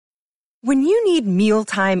When you need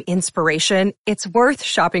mealtime inspiration, it's worth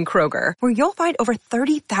shopping Kroger, where you'll find over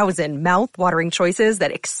 30,000 mouth-watering choices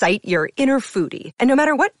that excite your inner foodie. And no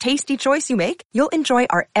matter what tasty choice you make, you'll enjoy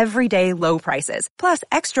our everyday low prices, plus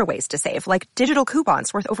extra ways to save, like digital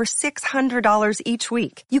coupons worth over $600 each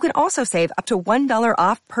week. You can also save up to $1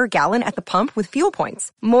 off per gallon at the pump with fuel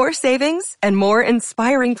points. More savings and more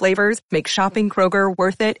inspiring flavors make shopping Kroger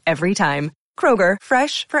worth it every time. Kroger,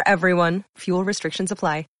 fresh for everyone. Fuel restrictions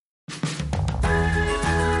apply.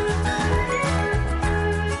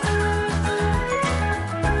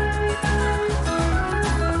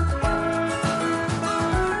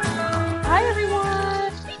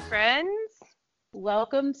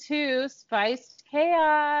 Welcome to Spiced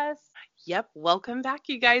Chaos. Yep, welcome back,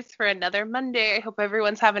 you guys, for another Monday. I hope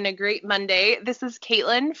everyone's having a great Monday. This is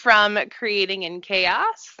Caitlin from Creating in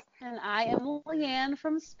Chaos. And I am Leanne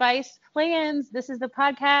from Spiced Plans. This is the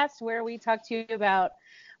podcast where we talk to you about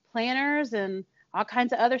planners and all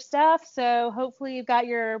kinds of other stuff. So hopefully you've got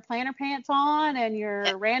your planner pants on and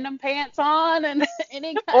your random pants on and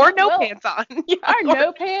any or no pants on. Yeah, or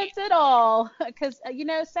no pants at all. Because,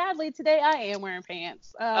 sadly today I am wearing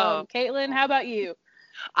pants. Caitlin, how about you?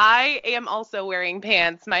 I am also wearing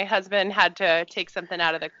pants. My husband had to take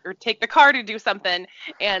the car to do something,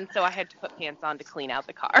 and so I had to put pants on to clean out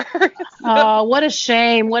the car. Oh, what a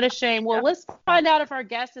shame. What a shame. Well, let's find out if our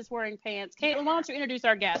guest is wearing pants. Caitlin, why don't you introduce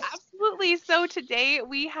our guest? Absolutely. So today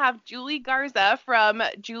we have Julie Garza from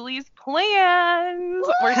Julie's Plans.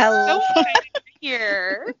 We're so excited to be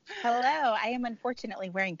here. Hello. I am unfortunately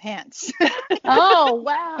wearing pants. Oh,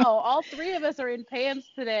 wow. All three of us are in pants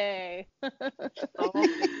today.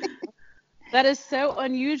 That is so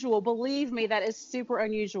unusual. Believe me, that is super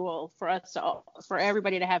unusual for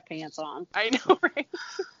everybody to have pants on. I know, right?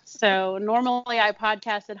 So normally I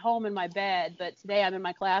podcast at home in my bed, but today I'm in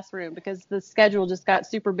my classroom because the schedule just got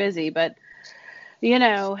super busy. But,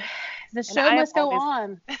 the show must go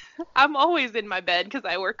on. I'm always in my bed because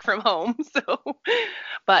I work from home.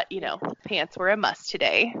 But, pants were a must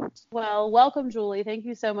today. Well, welcome, Julie. Thank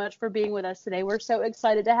you so much for being with us today. We're so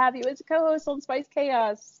excited to have you as a co-host on Spiced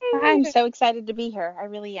Chaos. I'm so excited to be here. I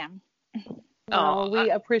really am. Oh,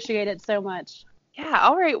 we appreciate it so much. Yeah.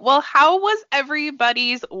 All right. Well, how was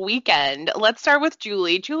everybody's weekend? Let's start with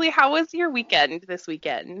Julie. Julie, how was your weekend this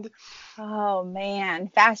weekend? Oh, man.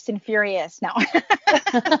 Fast and furious. No.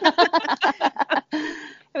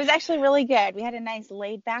 It was actually really good. We had a nice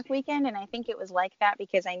laid back weekend, and I think it was like that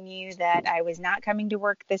because I knew that I was not coming to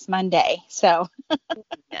work this Monday. So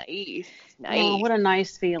nice. Oh, what a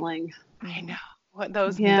nice feeling. I know.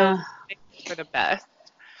 Those are the best.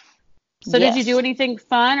 So Did you do anything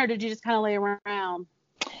fun, or did you just kind of lay around?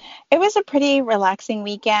 It was a pretty relaxing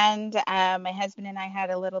weekend. My husband and I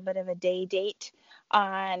had a little bit of a day date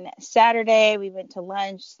on Saturday. We went to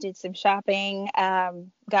lunch, did some shopping,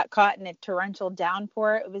 got caught in a torrential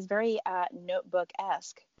downpour. It was very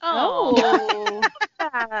Notebook-esque. Oh,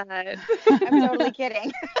 I'm totally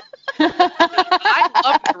kidding. I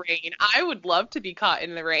love the rain. I would love to be caught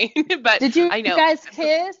in the rain, but did you I know. guys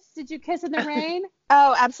kiss? Did you kiss in the rain?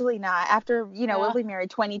 Oh, absolutely not. After, we'll be married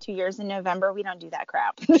 22 years in November. We don't do that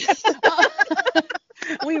crap.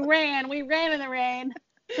 We ran in the rain.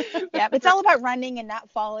 Yeah, it's all about running and not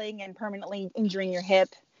falling and permanently injuring your hip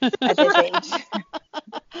at this age.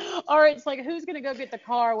 Or it's like, who's going to go get the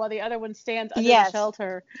car while the other one stands under the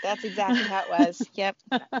shelter? That's exactly how it was. Yep.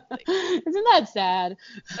 Isn't that sad?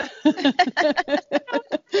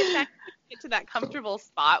 Get to that comfortable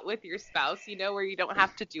spot with your spouse, where you don't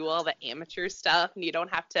have to do all the amateur stuff and you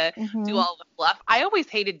don't have to do all the fluff. I always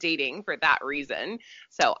hated dating for that reason.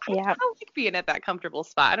 So I like being at that comfortable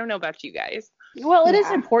spot. I don't know about you guys. Well, it is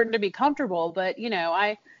important to be comfortable, but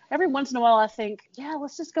every once in a while I think,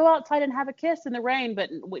 let's just go outside and have a kiss in the rain, but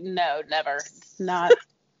no, never. It's not.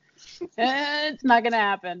 It's not going to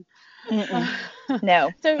happen.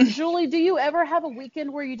 No. So, Julie, do you ever have a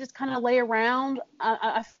weekend where you just kind of lay around?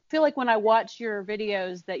 I feel like when I watch your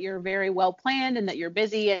videos that you're very well planned and that you're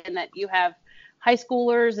busy and that you have high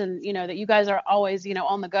schoolers and, that you guys are always,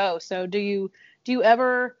 on the go. So do you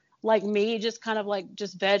ever, like me, just kind of like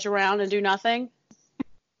just veg around and do nothing?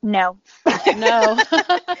 No. No. No,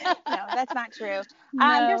 that's not true.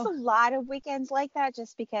 No. There's a lot of weekends like that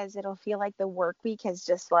just because it'll feel like the work week has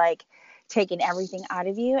just like taken everything out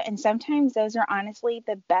of you. And sometimes those are honestly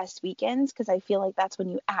the best weekends because I feel like that's when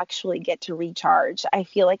you actually get to recharge. I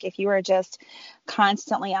feel like if you are just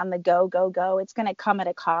constantly on the go, it's going to come at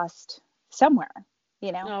a cost somewhere,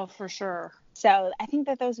 Oh, for sure. So I think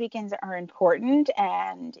that those weekends are important.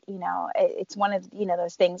 And, it's one of,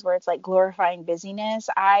 those things where it's like glorifying busyness.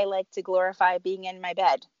 I like to glorify being in my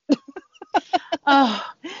bed. Oh,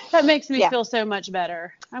 that makes me feel so much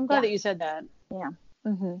better. I'm glad that you said that. Yeah.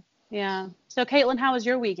 Mm-hmm. Yeah. So, Caitlin, how was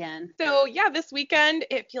your weekend? So, this weekend,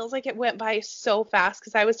 it feels like it went by so fast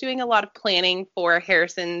because I was doing a lot of planning for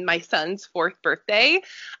Harrison, my son's 4th birthday.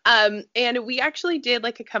 And we actually did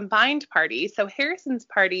like a combined party. So Harrison's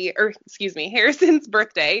birthday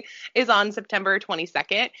is on September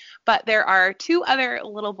 22nd, but there are 2 other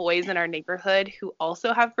little boys in our neighborhood who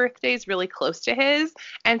also have birthdays really close to his.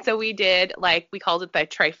 And so we did we called it the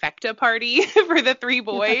trifecta party for the 3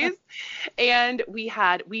 boys. And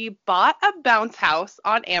we bought a bounce house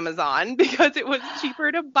on Amazon because it was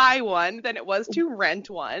cheaper to buy one than it was to rent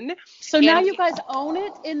one. So now you guys own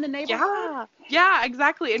it in the neighborhood? Yeah,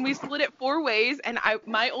 exactly. And we split it 4 ways. And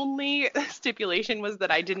my only stipulation was that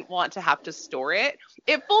I didn't want to have to store it.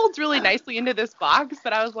 It folds really nicely into this box,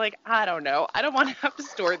 but I was like, I don't know. I don't want to have to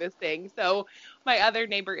store this thing. So my other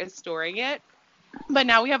neighbor is storing it. But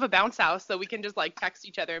now we have a bounce house, so we can just text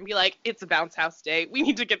each other and be like, it's a bounce house day. We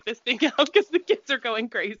need to get this thing out because the kids are going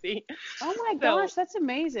crazy. Oh my gosh, that's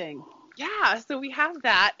amazing. Yeah, so we have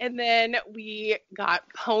that. And then we got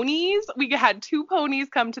ponies. We had 2 ponies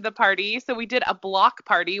come to the party. So we did a block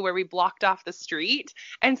party where we blocked off the street.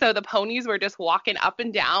 And so the ponies were just walking up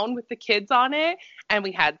and down with the kids on it. And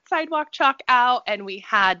we had sidewalk chalk out and we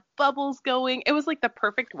had bubbles going. It was the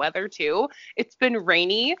perfect weather too. It's been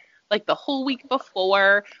rainy the whole week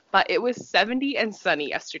before, but it was 70 and sunny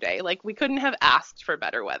yesterday. We couldn't have asked for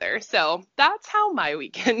better weather. So that's how my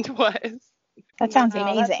weekend was. That sounds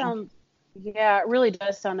amazing. Yeah, it really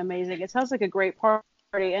does sound amazing. It sounds like a great party.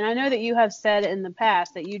 And I know that you have said in the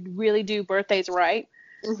past that you really do birthdays right.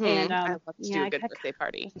 Mm-hmm. And I love to do a good birthday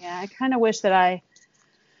party. Yeah, I kind of wish that I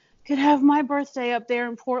could have my birthday up there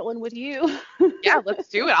in Portland with you. Yeah, let's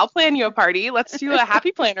do it. I'll plan you a party. Let's do a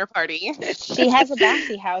happy planner party. She has a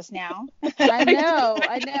bouncy house now. I know.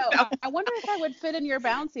 I wonder if I would fit in your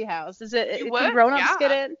bouncy house. Is it can grown-ups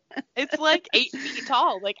get in? It's 8 feet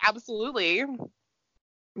tall. Absolutely.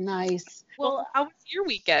 Nice. Well, how was your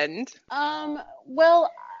weekend?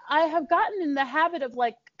 Well, I have gotten in the habit of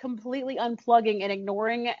completely unplugging and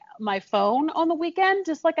ignoring my phone on the weekend,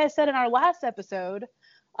 just like I said in our last episode.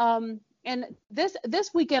 And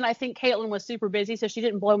this weekend, I think Caitlin was super busy, so she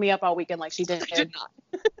didn't blow me up all weekend like she did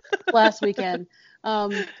last weekend.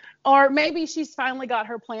 Or maybe she's finally got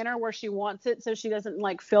her planner where she wants it, so she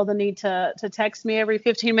doesn't feel the need to text me every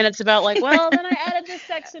 15 minutes about well, then I added this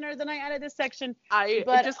section or then I added this section. I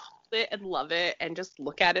just hold it and love it and just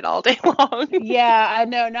look at it all day long. Yeah, I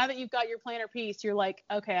know. Now that you've got your planner piece, you're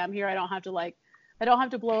okay, I'm here. I don't have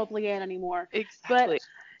to blow up Leanne anymore. Exactly. But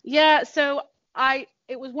yeah, so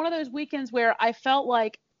it was one of those weekends where I felt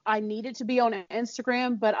like I needed to be on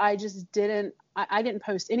Instagram, but I just didn't. I didn't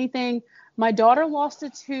post anything. My daughter lost a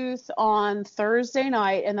tooth on Thursday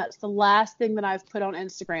night, and that's the last thing that I've put on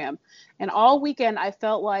Instagram. And all weekend I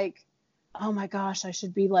felt like, oh my gosh, I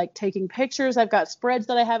should be taking pictures. I've got spreads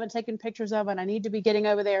that I haven't taken pictures of, and I need to be getting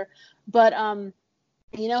over there. But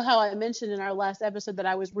you know how I mentioned in our last episode that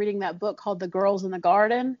I was reading that book called The Girls in the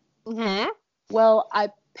Garden? Mm-hmm. Well,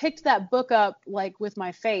 I picked that book up with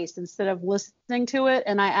my face instead of listening to it,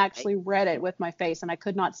 and I actually read it with my face, and I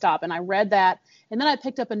could not stop. And I read that, and then I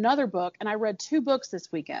picked up another book, and I read 2 books this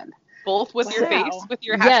weekend. Both with your face, with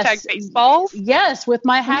your hashtag faceballs? Yes, with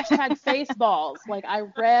my hashtag faceballs. I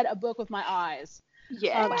read a book with my eyes.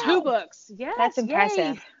 Yeah. 2 books. Yes. That's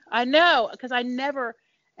impressive. Yay. I know, because I never,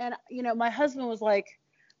 and my husband was like,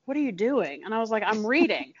 what are you doing? And I was like, I'm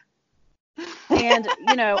reading. And,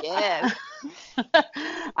 Yes.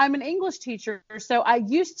 I'm an English teacher, so I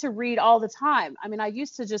used to read all the time. I mean, I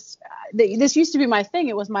used to this used to be my thing.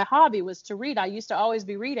 It was my hobby, was to read. I used to always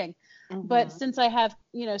be reading. Mm-hmm. But since I had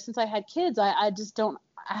kids, I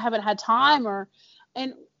haven't had time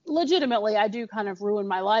and legitimately, I do kind of ruin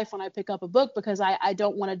my life when I pick up a book because I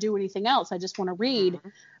don't want to do anything else. I just want to read. Mm-hmm.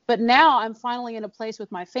 But now I'm finally in a place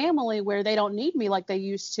with my family where they don't need me like they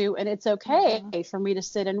used to. And it's okay for me to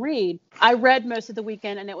sit and read. I read most of the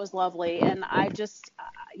weekend and it was lovely. And I just,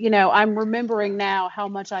 I'm remembering now how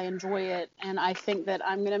much I enjoy it. And I think that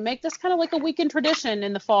I'm going to make this kind of like a weekend tradition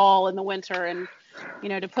in the fall and the winter and,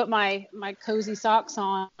 to put my cozy socks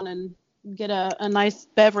on and get a nice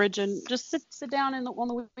beverage and just sit down on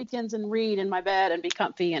the weekends and read in my bed and be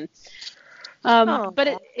comfy. And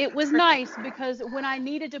but it was nice because when I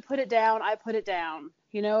needed to put it down, I put it down.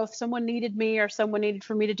 If someone needed me or someone needed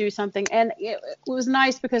for me to do something. And it was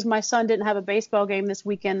nice because my son didn't have a baseball game this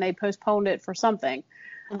weekend. They postponed it for something.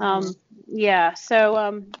 Mm-hmm. Yeah.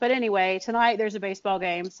 So, but anyway, tonight there's a baseball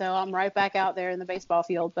game, so I'm right back out there in the baseball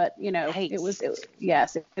field. But Nice. it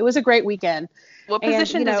was a great weekend. What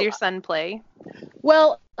position does your son play?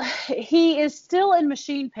 Well, he is still in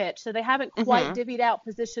machine pitch, so they haven't quite divvied out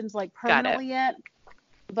positions like permanently yet.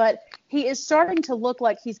 But he is starting to look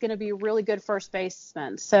like he's going to be a really good first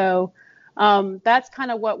baseman. So that's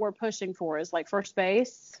kind of what we're pushing for, is like first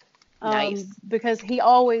base. Nice. Because he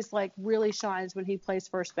always like really shines when he plays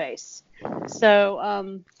first base.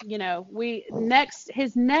 So,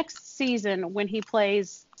 his next season when he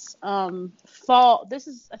plays fall,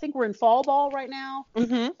 I think we're in fall ball right now.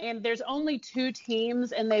 Mm-hmm. And there's only 2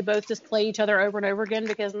 teams and they both just play each other over and over again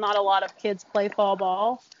because not a lot of kids play fall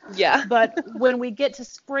ball. Yeah. But when we get to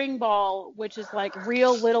spring ball, which is like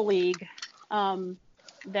real little league,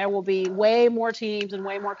 there will be way more teams and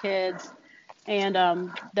way more kids. And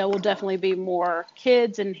there will definitely be more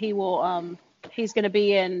kids, and he's going to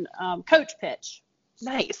be in coach pitch.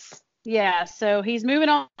 Nice. Yeah, so he's moving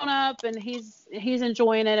on up, and he's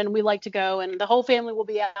enjoying it, and we like to go, and the whole family will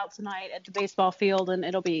be out tonight at the baseball field, and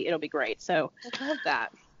it'll be great. So I love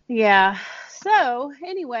that. Yeah. So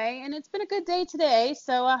anyway, and it's been a good day today.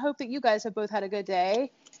 So I hope that you guys have both had a good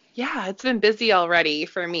day. Yeah, it's been busy already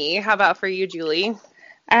for me. How about for you, Julie?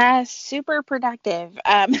 Super productive.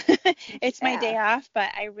 It's my day off, but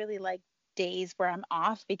I really like days where I'm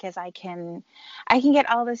off because I can get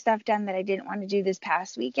all the stuff done that I didn't want to do this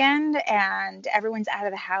past weekend, and everyone's out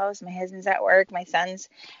of the house. My husband's at work, my son's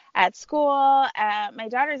at school. My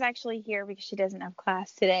daughter's actually here because she doesn't have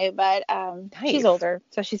class today, but she's older,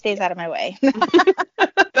 so she stays out of my way.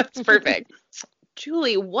 That's perfect.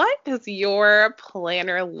 Julie, what does your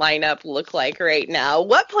planner lineup look like right now?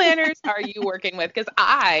 What planners are you working with? Because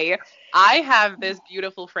I have this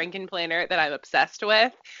beautiful Franken planner that I'm obsessed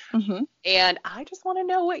with, and I just want to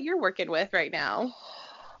know what you're working with right now.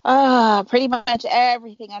 Pretty much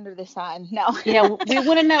everything under the sun. No. Yeah, we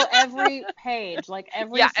want to know every page, like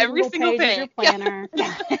every single page of your planner.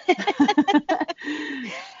 Yeah.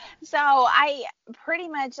 So I pretty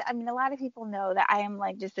much, a lot of people know that I am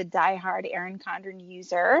like just a diehard Erin Condren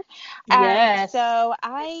user. Yes. So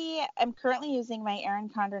I am currently using my Erin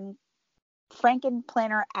Condren Franken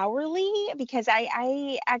planner hourly because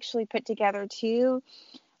I actually put together 2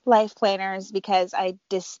 life planners because I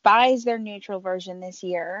despise their neutral version this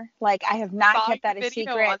year. Like, I have not kept that a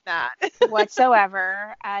secret on that.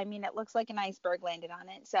 whatsoever. It looks like an iceberg landed on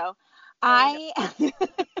it. So I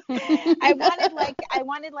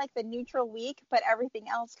wanted like the neutral week, but everything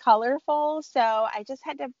else colorful. So I just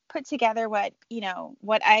had to put together what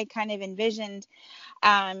I kind of envisioned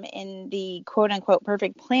in the quote unquote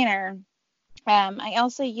perfect planner. I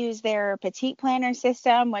also use their petite planner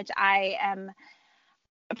system, which I am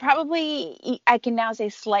probably, I can now say,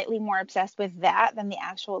 slightly more obsessed with that than the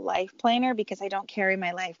actual life planner because I don't carry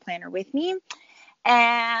my life planner with me.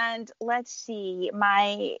 And let's see,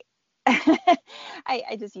 I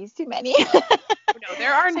just use too many.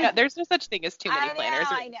 No, there's no such thing as too many planners.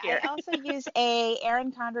 I know. I also use a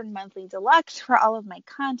Erin Condren Monthly Deluxe for all of my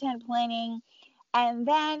content planning. And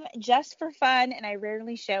then just for fun, and I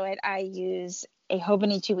rarely show it, I use a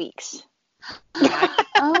Hobony 2 weeks.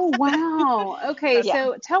 Oh, wow. Okay. Yeah.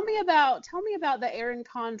 So tell me about the Erin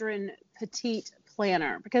Condren Petite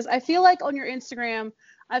Planner, because I feel like on your Instagram,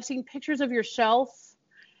 I've seen pictures of your shelf.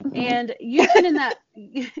 And you've been in that.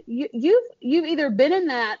 You've either been in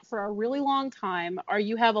that for a really long time, or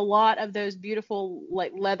you have a lot of those beautiful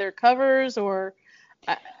like leather covers, or.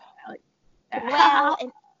 Well,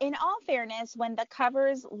 in all fairness, when the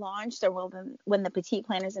covers launched, when the petite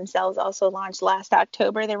planners themselves also launched last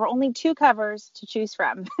October, there were only 2 covers to choose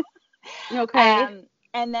from. Okay.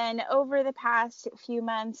 And then over the past few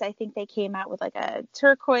months, I think they came out with like a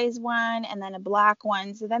turquoise one and then a black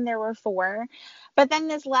one. So then there were 4. But then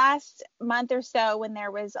this last month or so, when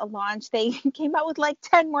there was a launch, they came out with like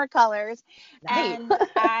 10 more colors. Nice. And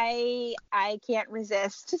I can't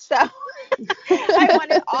resist. So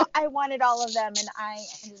I wanted all of them, and I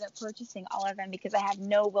ended up purchasing all of them because I have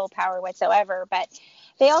no willpower whatsoever. But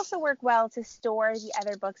they also work well to store the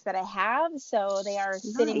other books that I have. So they are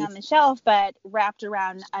sitting on the shelf, but wrapped around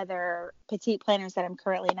other petite planners that I'm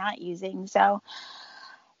currently not using. So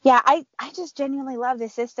yeah, I just genuinely love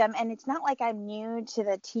this system. And it's not like I'm new to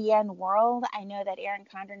the TN world. I know that Erin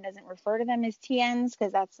Condren doesn't refer to them as TNs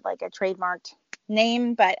because that's like a trademarked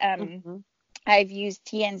name. But I've used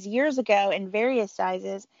TNs years ago in various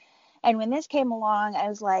sizes. And when this came along, I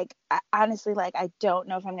was like, honestly, like, I don't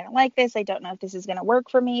know if I'm going to like this. I don't know if this is going to work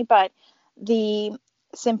for me. But the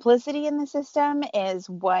simplicity in the system is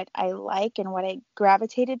what I like and what I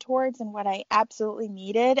gravitated towards and what I absolutely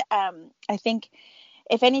needed. I think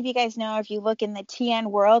if any of you guys know, if you look in the TN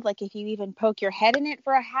world, like if you even poke your head in it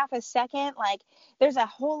for a half a second, like there's a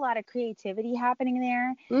whole lot of creativity happening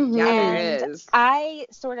there. Mm-hmm. Yeah, And there is. I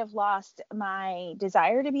sort of lost my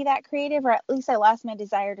desire to be that creative, or at least I lost my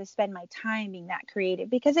desire to spend my time being that creative,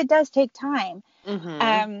 because it does take time,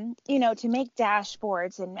 you know, to make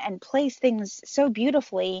dashboards and place things so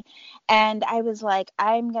beautifully. And I was like,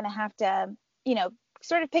 I'm going to have to, you know,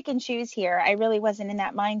 sort of pick and choose here. I really wasn't in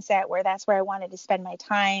that mindset where that's where I wanted to spend my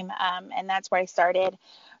time. And that's where I started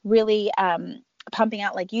really pumping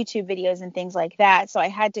out like YouTube videos and things like that. So I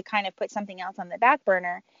had to kind of put something else on the back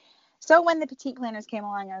burner. So when the petite planners came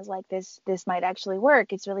along, I was like, this might actually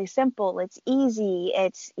work. It's really simple. It's easy.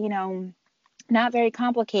 It's, you know, not very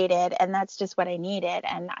complicated. And that's just what I needed.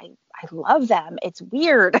 And I love them. It's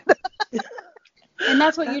weird. And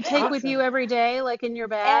that's what you take with you every day, like in your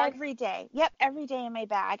bag? Every day. Yep, every day in my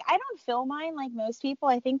bag. I don't fill mine like most people.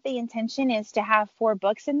 I think the intention is to have 4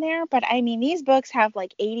 books in there. But I mean, these books have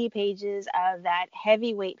like 80 pages of that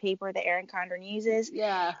heavyweight paper that Erin Condren uses.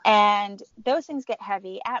 Yeah. And those things get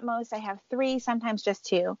heavy. At most, I have 3, sometimes just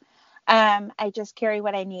 2. I just carry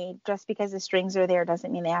what I need. Just because the strings are there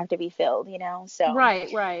doesn't mean they have to be filled, you know? So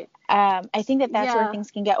Right. I think that's where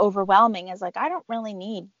things can get overwhelming, is like, I don't really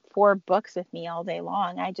need 4 books with me all day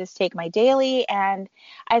long. I just take my daily, and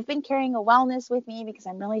I've been carrying a wellness with me because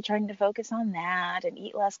I'm really trying to focus on that and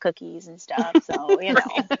eat less cookies and stuff. So, you know.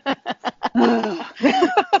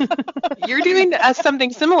 You're doing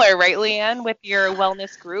something similar, right, Leanne, with your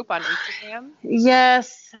wellness group on Instagram?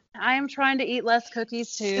 Yes, I am trying to eat less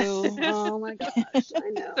cookies too. Oh my gosh, I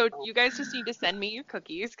know. So you guys just need to send me your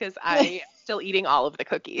cookies, because I'm still eating all of the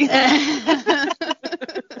cookies.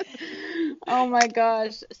 Oh my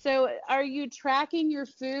gosh. So are you tracking your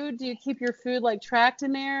food? Do you keep your food like tracked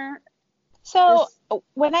in there? So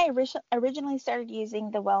when I originally started using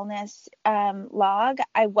the wellness log,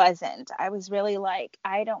 I wasn't. I was really like,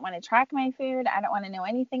 I don't want to track my food. I don't want to know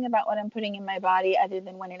anything about what I'm putting in my body other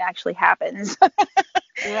than when it actually happens.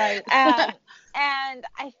 Right. And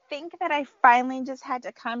I think that I finally just had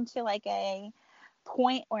to come to like a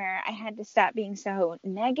point where I had to stop being so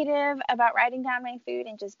negative about writing down my food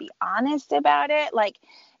and just be honest about it. Like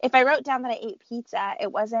if I wrote down that I ate pizza,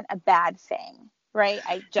 it wasn't a bad thing, right?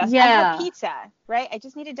 I had pizza, right? I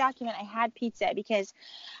just need to document I had pizza because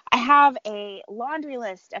I have a laundry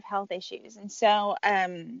list of health issues. And so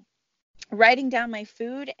writing down my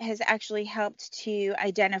food has actually helped to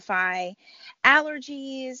identify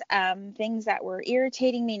allergies, things that were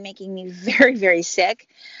irritating me and making me very, very sick.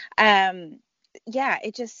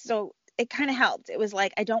 It kind of helped. It was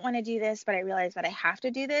like, I don't want to do this, but I realized that I have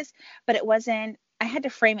to do this. But it wasn't, I had to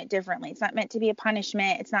frame it differently. It's not meant to be a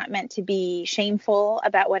punishment. It's not meant to be shameful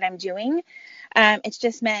about what I'm doing. It's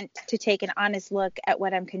just meant to take an honest look at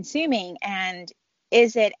what I'm consuming. And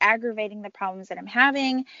is it aggravating the problems that I'm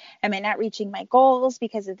having? Am I not reaching my goals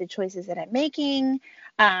because of the choices that I'm making?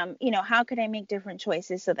 How could I make different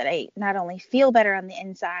choices so that I not only feel better on the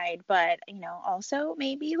inside, but, also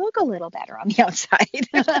maybe look a little better on the outside.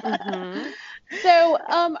 Mm-hmm. So,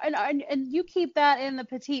 and you keep that in the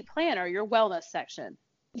petite planner, your wellness section.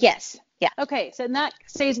 Yes. Yeah. Okay. So that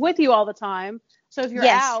stays with you all the time. So if you're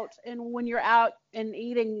out, and when you're out and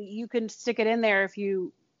eating, you can stick it in there if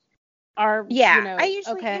you are. Yeah. I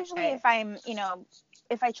usually if I'm,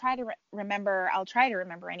 if I try to remember, I'll try to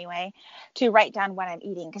remember anyway, to write down what I'm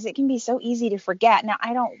eating, because it can be so easy to forget. Now,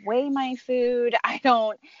 I don't weigh my food. I'm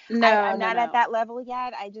not at that level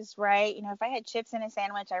yet. I just write, if I had chips in a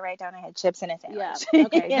sandwich, I write down I had chips in a sandwich. Yeah.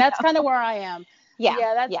 Okay. That's kind of where I am.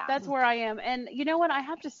 Yeah. That's where I am. And you know what? I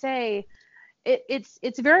have to say,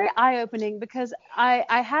 it's very eye-opening, because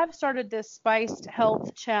I have started this spiced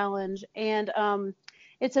health challenge, and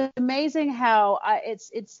it's amazing how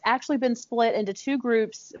it's actually been split into 2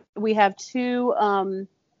 groups. We have 2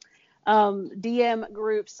 DM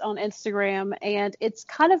groups on Instagram, and it's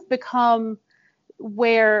kind of become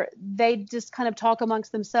where they just kind of talk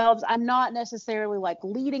amongst themselves. I'm not necessarily like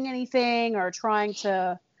leading anything or trying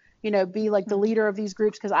to, be like the leader of these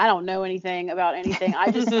groups, because I don't know anything about anything.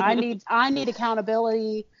 I need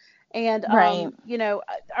accountability, and right.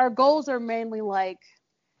 Our goals are mainly like,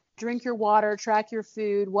 drink your water, track your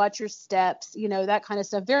food, watch your steps, that kind of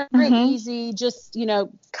stuff. Very, very easy. Just,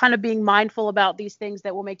 kind of being mindful about these things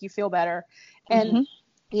that will make you feel better. And,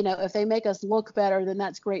 if they make us look better, then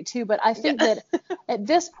that's great too. But I think that at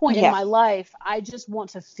this point in my life, I just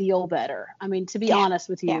want to feel better. I mean, to be honest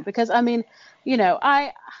with you, because I mean,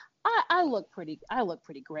 I look pretty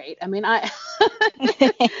great. I mean, I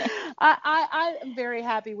am very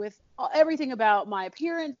happy with everything about my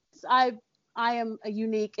appearance. I am a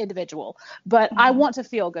unique individual, but I want to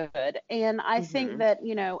feel good. And I think that,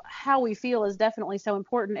 you know, how we feel is definitely so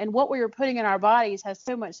important. And what we are putting in our bodies has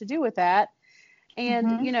so much to do with that.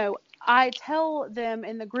 And, you know, I tell them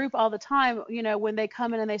in the group all the time, you know, when they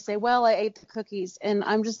come in and they say, well, I ate the cookies. And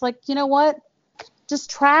I'm just like, you know what? Just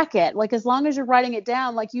track it. Like, as long as you're writing it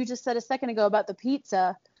down, like you just said a second ago about the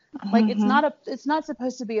pizza, like it's not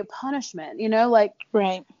supposed to be a punishment, you know, like,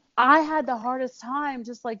 right. I had the hardest time,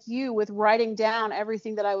 just like you, with writing down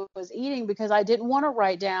everything that I was eating because I didn't want to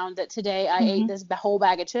write down that today I ate this whole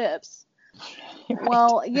bag of chips. Right.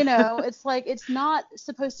 Well, you know, it's like, it's not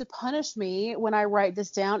supposed to punish me when I write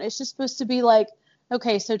this down. It's just supposed to be like,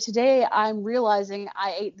 okay, so today I'm realizing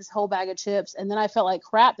I ate this whole bag of chips and then I felt like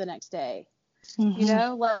crap the next day. You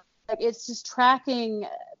know, like it's just tracking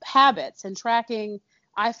habits and tracking,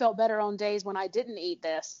 I felt better on days when I didn't eat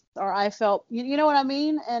this, or I felt, you know what I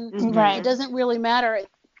mean? And it doesn't really matter at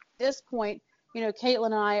this point. You know, Caitlin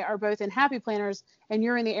and I are both in Happy Planners and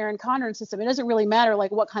you're in the Erin Condren system. It doesn't really matter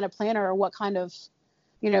like what kind of planner or what kind of,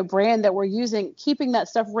 you know, brand that we're using. Keeping that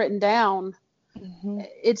stuff written down,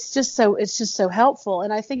 it's just so helpful.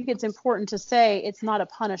 And I think it's important to say it's not a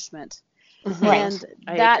punishment. And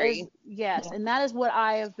that is, and that is what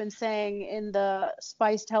I have been saying in the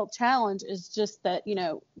Spiced Health Challenge, is just that, you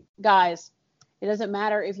know, guys, it doesn't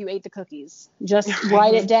matter if you ate the cookies, just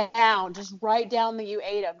write it down. Just write down that you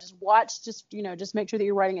ate them. Just watch, you know, just make sure that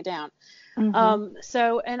you're writing it down.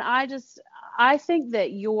 So, and I think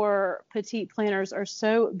that your petite planners are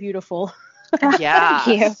so beautiful.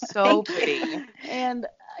 Yeah, so pretty. And,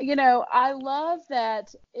 you know, I love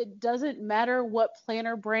that it doesn't matter what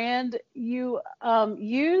planner brand you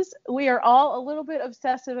use. We are all a little bit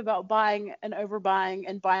obsessive about buying and overbuying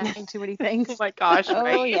and buying too many things. Oh my gosh,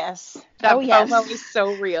 right? Oh, yes. That FOMO is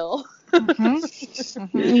so real.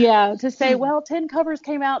 Yeah, to say, well, 10 covers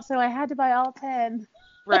came out, so I had to buy all 10.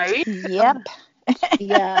 Right? Yep.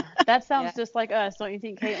 Yeah, that sounds just like us, don't you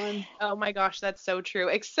think, Caitlin? Oh my gosh, that's so true.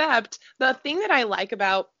 Except the thing that I like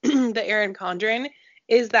about the Erin Condren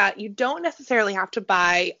is that you don't necessarily have to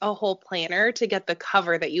buy a whole planner to get the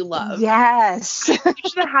cover that you love. Yes.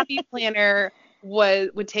 The Happy Planner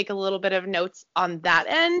would take a little bit of notes on that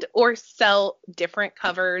end, or sell different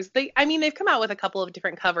covers. They've come out with a couple of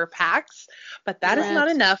different cover packs, but that is not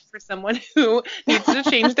enough for someone who needs to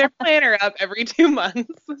change their planner up every 2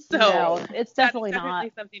 months. So no, it's definitely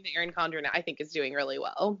not something that Erin Condren, I think, is doing really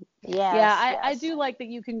well. I do like that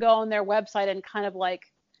you can go on their website and kind of like,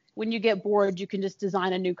 when you get bored, you can just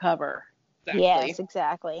design a new cover. Exactly. Yes,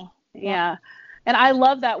 exactly. Yeah. And I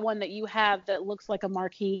love that one that you have that looks like a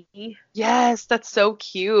marquee. Yes, that's so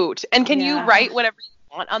cute. And can you write whatever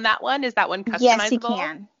you want on that one? Is that one customizable? Yes, you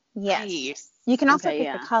can. Yes. Nice. You can also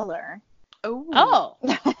pick the color. Oh.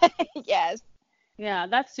 Yes. Yeah,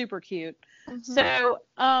 that's super cute. So,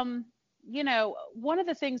 you know, one of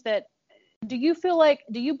the things that, do you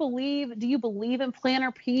believe in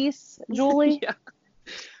planner peace, Julie?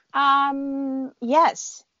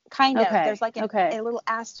 Yes, kind of. Okay. There's like a little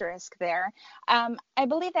asterisk there. I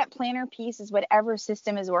believe that planner piece is whatever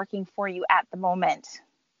system is working for you at the moment.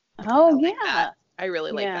 Oh, I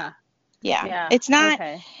really like that. Yeah. It's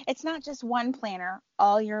not just one planner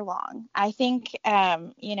all year long. I think,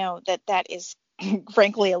 you know, that is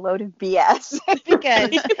frankly a load of BS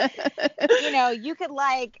because, you know, you could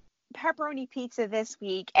like pepperoni pizza this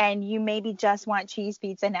week and you maybe just want cheese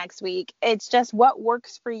pizza next week. It's just what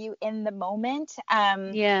works for you in the moment.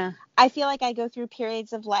 I feel like I go through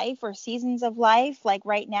periods of life or seasons of life, like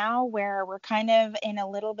right now, where we're kind of in a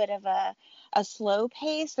little bit of a slow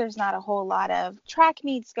pace. There's not a whole lot of track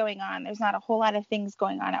meets going on. There's not a whole lot of things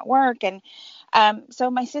going on at work. And so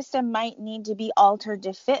my system might need to be altered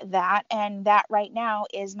to fit that. And that right now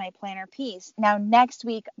is my planner piece. Now, next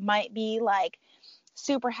week might be like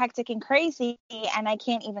super hectic and crazy, and I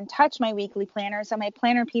can't even touch my weekly planner. So my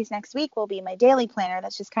planner piece next week will be my daily planner.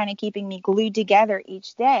 That's just kind of keeping me glued together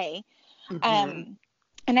each day.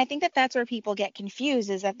 And I think that's where people get confused,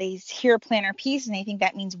 is that they hear planner piece and they think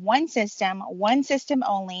that means one system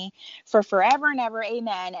only for forever and ever.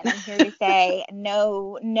 Amen. And I'm here to say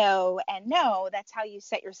no, and no. That's how you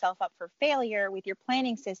set yourself up for failure with your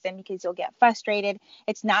planning system, because you'll get frustrated.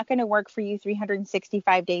 It's not going to work for you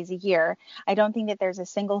 365 days a year. I don't think that there's a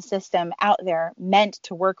single system out there meant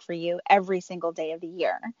to work for you every single day of the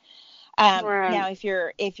year. Now, if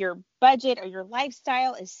your budget or your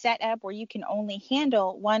lifestyle is set up where you can only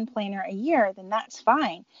handle one planner a year, then that's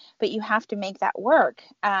fine. But you have to make that work.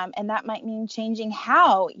 And that might mean changing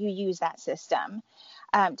how you use that system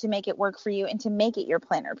to make it work for you and to make it your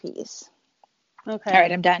planner piece. Okay. All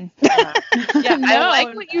right, I'm done. Yeah, No, I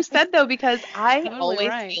like what you said though, because I totally always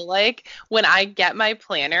right. feel like when I get my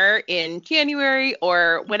planner in January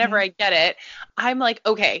or whenever I get it, I'm like,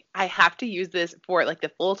 okay, I have to use this for like the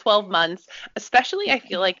full 12 months. Especially I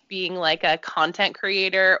feel like being like a content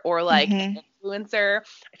creator or like an influencer.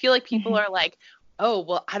 I feel like people are like, oh,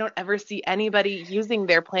 well, I don't ever see anybody using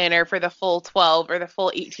their planner for the full 12 or the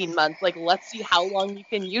full 18 months. Like, let's see how long you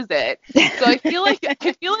can use it. So I feel like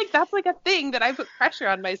that's like a thing that I put pressure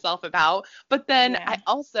on myself about. But then I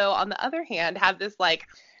also, on the other hand, have this like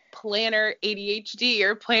planner ADHD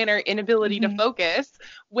or planner inability to focus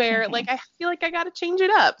where like I feel like I got to change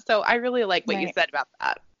it up. So I really like what you said about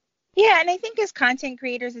that. Yeah, and I think as content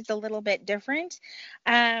creators, it's a little bit different.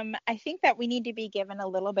 I think that we need to be given a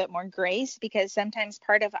little bit more grace because sometimes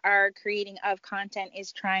part of our creating of content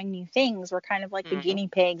is trying new things. We're kind of like the guinea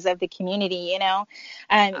pigs of the community, you know.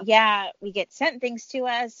 Yeah, we get sent things to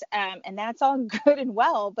us, and that's all good and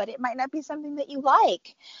well, but it might not be something that you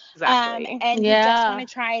like. Exactly. And you just want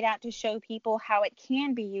to try it out to show people how it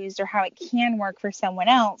can be used or how it can work for someone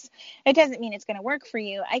else. It doesn't mean it's going to work for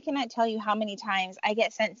you. I cannot tell you how many times I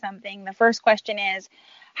get sent something. The first question is,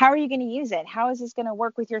 how are you going to use it? How is this going to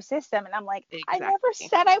work with your system? And I'm like, I never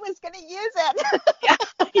said I was going to use it. Yeah,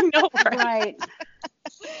 I know, right.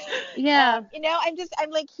 Yeah. You know,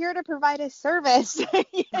 I'm like here to provide a service.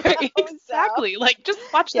 You know? Exactly. So, like, just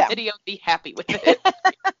watch the video and be happy with it.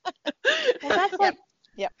 Well, that's like,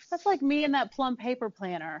 that's like me and that plum paper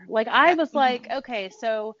planner. Like, I was like, okay,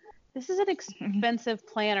 so this is an expensive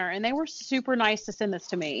planner, and they were super nice to send this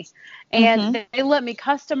to me. And they let me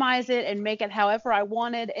customize it and make it however I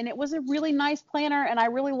wanted. And it was a really nice planner, and I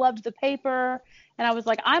really loved the paper. And I was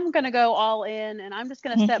like, I'm going to go all in, and I'm just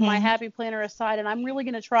going to set my happy planner aside, and I'm really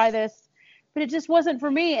going to try this. But it just wasn't for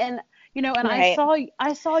me. And, you know, and I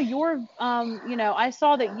saw your, you know, I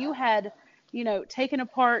saw that you had, you know, taken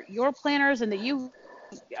apart your planners and that you,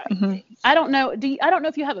 I don't know. I don't know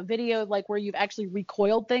if you have a video like where you've actually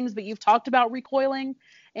recoiled things, but you've talked about recoiling,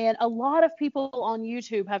 and a lot of people on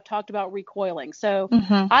YouTube have talked about recoiling. So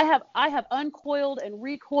I have uncoiled and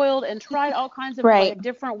recoiled and tried all kinds of like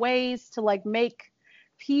different ways to like make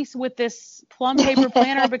peace with this plum paper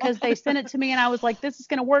planner because they sent it to me and I was like, this is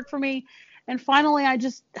going to work for me. And finally, I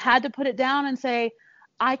just had to put it down and say,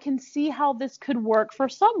 I can see how this could work for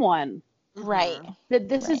someone. Right. That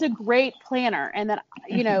this is a great planner, and that,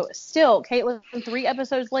 you know, still, Caitlin, 3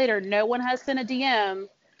 episodes later, no one has sent a DM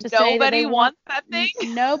to say that they wants that thing.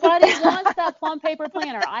 Nobody wants that plum paper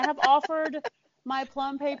planner. I have offered my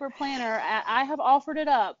plum paper planner. I have offered it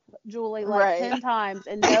up, Julie, like 10 times,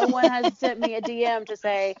 and no one has sent me a DM to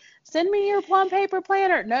say, send me your plum paper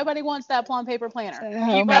planner. Nobody wants that plum paper planner.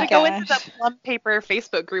 You gotta go into the plum paper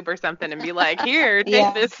Facebook group or something and be like, here,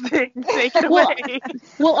 take this thing, take it away.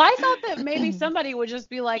 Well, I thought that maybe somebody would just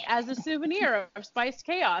be like, as a souvenir of Spiced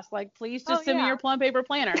Chaos, like, please just send me your plum paper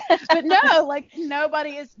planner. But no, like,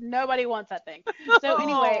 nobody wants that thing. So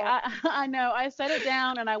anyway, I know I set it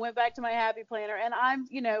down and I went back to my happy planner, and I'm,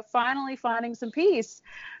 you know, finally finding some peace.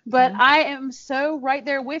 But I am so right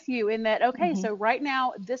there with you in that, okay, so right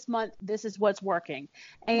now, this month, this is what's working.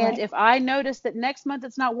 And if I notice that next month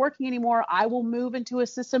it's not working anymore, I will move into a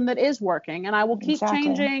system that is working, and I will keep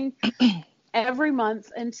changing every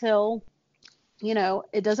month until, you know,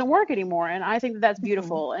 it doesn't work anymore. And I think that that's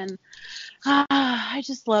beautiful. And I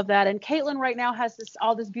just love that. And Caitlin right now has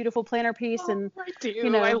all this beautiful planner piece, and I do. You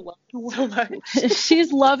know, I love it so much.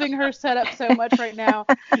 She's loving her setup so much right now.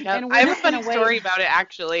 And I have a funny story about it,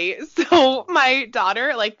 actually. So my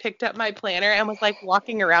daughter like picked up my planner and was like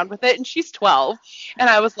walking around with it, and she's 12, and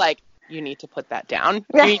I was like, you need to put that down.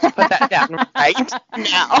 You need to put that down right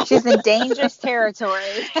now. She's in dangerous territory.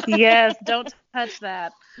 Yes, don't touch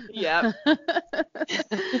that. Yeah.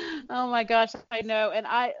 Oh my gosh, I know. And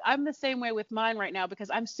I'm the same way with mine right now because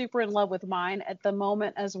I'm super in love with mine at the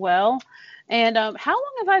moment as well. And how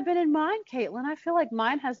long have I been in mine, Caitlin? I feel like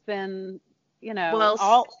mine has been, you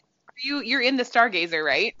know, you're in the Stargazer,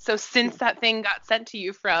 right? So since that thing got sent to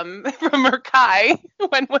you from Merkai,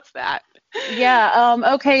 when was that? Yeah.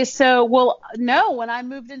 Okay. So, when I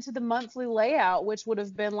moved into the monthly layout, which would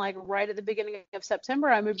have been like right at the beginning of September,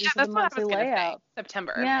 I moved into the monthly layout.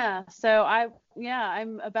 September. Yeah. So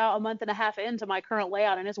I'm about a month and a half into my current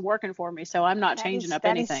layout, and it's working for me. So I'm not changing up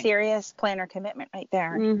anything. That is serious planner commitment right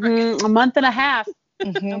there. A month and a half.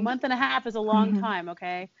 A month and a half is a long time.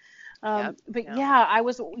 Okay. I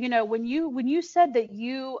was, you know, when you said that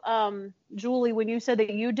you, Julie, when you said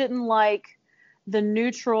that you didn't like the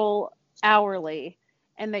neutral hourly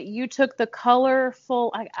and that you took the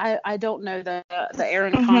colorful, I don't know the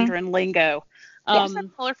Erin Condren lingo, They just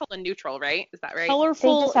have colorful and neutral, right? Is that right?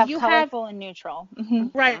 Colorful. They just have colorful and neutral.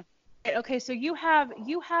 Right. Okay, so you have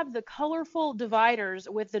the colorful dividers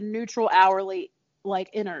with the neutral hourly like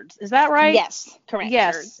innards. Is that right? Yes, correct.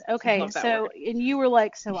 Yes. Okay. So and you were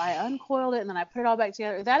like, so I uncoiled it and then I put it all back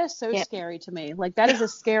together. That is so scary to me. Like that is a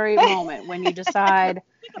scary moment when you decide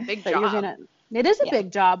a big that job. you're gonna. It is a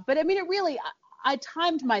big job, but I mean, it really. I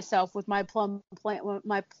timed myself with my plum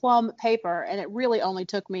paper, and it really only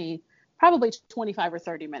took me probably 25 or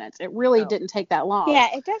 30 minutes. It really didn't take that long. Yeah,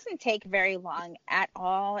 it doesn't take very long at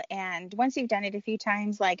all. And once you've done it a few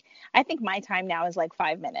times, like I think my time now is like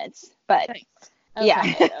 5 minutes. But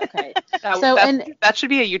Okay. Okay. So that should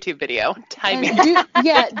be a YouTube video. Timing. Do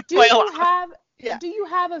you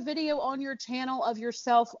have a video on your channel of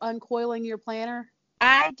yourself uncoiling your planner?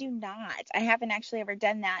 I do not. I haven't actually ever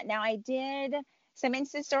done that. Now I did some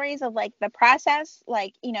Insta stories of like the process,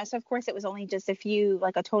 like, so of course it was only just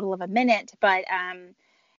like a total of a minute, but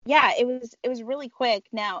yeah, it was really quick.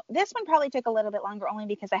 Now this one probably took a little bit longer only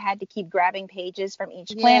because I had to keep grabbing pages from each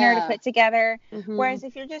planner to put together. Whereas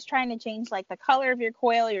if you're just trying to change like the color of your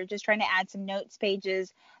coil, you're just trying to add some notes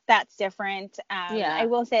pages, that's different. I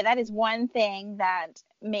will say that is one thing that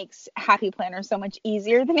makes Happy Planner so much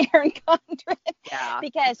easier than Erin Condren.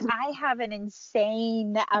 Because I have an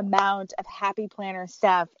insane amount of Happy Planner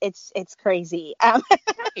stuff. It's crazy.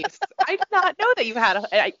 Nice. I did not know that you had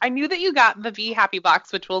I knew that you got the Be Happy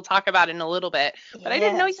box, which we'll talk about in a little bit, but I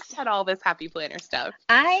didn't know you had all this Happy Planner stuff.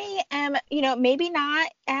 I am, maybe not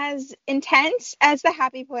as intense as the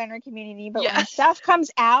Happy Planner community, but when stuff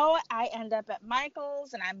comes out, I end up at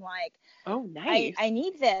Michael's and I'm like, oh, nice. I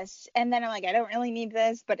need this. And then I'm like, I don't really need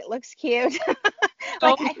this, but it looks cute.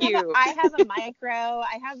 Cute. I have a micro,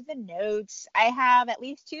 I have the notes, I have at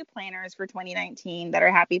least 2 planners for 2019 that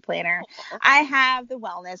are Happy Planner. I have the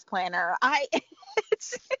wellness planner.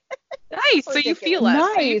 It's nice. So you feel it.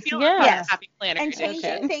 Nice. So you feel Happy Planner. And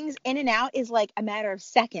changing things in and out is like a matter of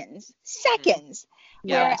seconds.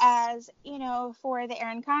 Yes. Whereas, for the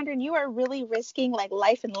Erin Condren, you are really risking like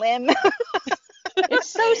life and limb. It's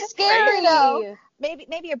so scary.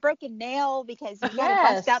 Maybe a broken nail because you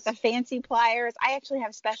gotta bust out the fancy pliers. I actually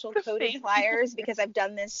have special coated pliers because I've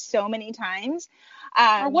done this so many times.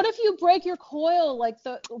 Or what if you break your coil? Like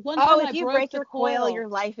the one time if you break your coil, your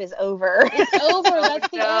life is over. It's over. That's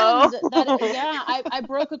the end. I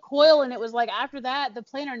broke a coil and it was like after that the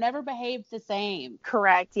planner never behaved the same.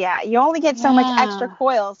 Correct. Yeah, you only get so much extra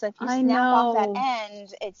coil, so if you snap off that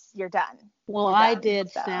end, you're done. Well, I did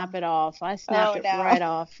snap it off. I snapped it right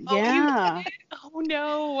off. Yeah. Oh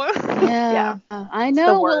no. Yeah. I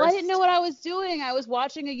know. Well, I didn't know what I was doing. I was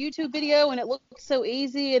watching a YouTube video and it looked so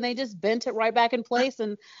easy and they just bent it right back in place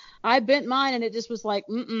and I bent mine and it just was like,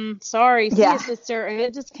 sorry, see you, sister, and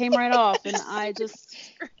it just came right off and I just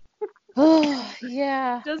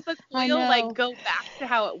yeah. Does the coil like go back to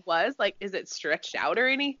how it was? Like, is it stretched out or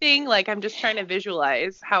anything? Like, I'm just trying to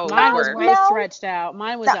visualize how mine it was works. way stretched out.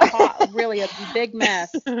 Mine was really a big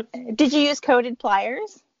mess. Did you use coated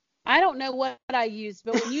pliers? I don't know what I used,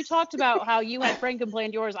 but when you talked about how you had Frank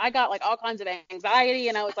planned yours, I got like all kinds of anxiety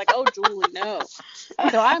and I was like, oh, Julie, no.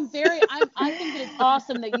 So I think that it's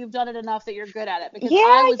awesome that you've done it enough that you're good at it because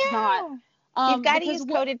I was not. You've got to use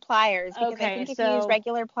coated pliers because I think if you use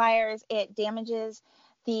regular pliers, it damages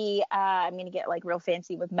the, I'm going to get like real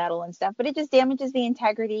fancy with metal and stuff, but it just damages the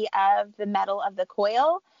integrity of the metal of the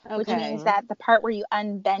coil, which means that the part where you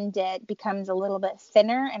unbend it becomes a little bit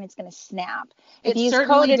thinner and it's going to snap. If you use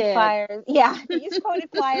coated pliers, if you use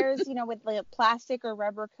coated pliers, with the plastic or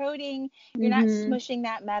rubber coating, you're not smushing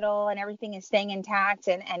that metal and everything is staying intact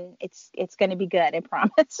and it's going to be good, I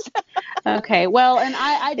promise. Okay. Well, and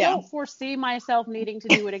I don't foresee myself needing to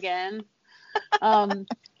do it again.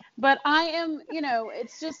 But I am,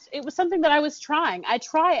 it was something that I was trying. I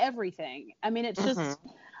try everything. I mean, it's just,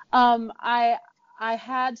 I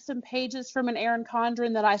had some pages from an Erin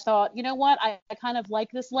Condren that I thought, you know what, I kind of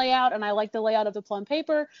like this layout and I like the layout of the plum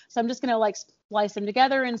paper. So I'm just going to like splice them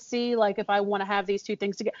together and see like if I want to have these two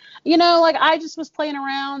things together. Like I just was playing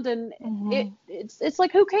around and it's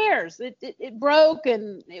like, who cares? It broke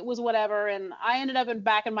and it was whatever. And I ended up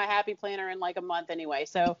back in my Happy Planner in like a month anyway.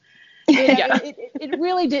 So it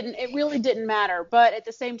really didn't matter. But at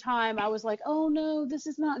the same time, I was like, oh no, this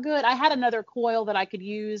is not good. I had another coil that I could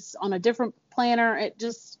use on a different planner.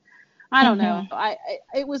 I don't know.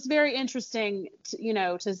 It was very interesting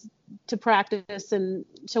to practice and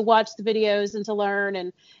to watch the videos and to learn.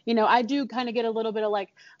 And, I do kind of get a little bit of like,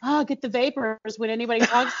 get the vapors when anybody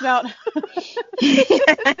talks about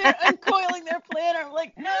they're uncoiling their planner. I'm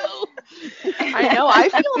like, no. I know. I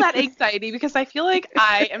feel that anxiety because I feel like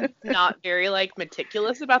I am not very like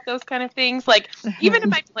meticulous about those kind of things. Like even in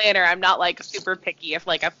my planner, I'm not like super picky if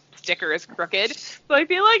like a sticker is crooked. So I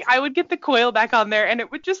feel like I would get the coil back on there and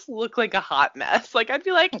it would just look like a hot mess. Like I'd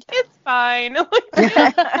be like, it's fine.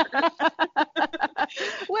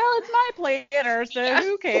 Well, it's my planner, so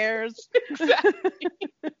who cares? Exactly.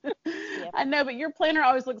 I know, but your planner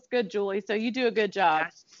always looks good, Julie, so you do a good job.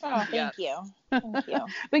 Oh, thank you. Thank you.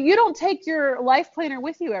 But you don't take your life planner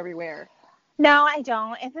with you everywhere. No, I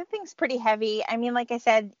don't. And the thing's pretty heavy. I mean, like I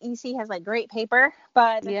said, EC has like great paper,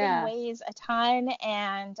 but the thing weighs a ton,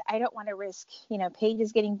 and I don't want to risk,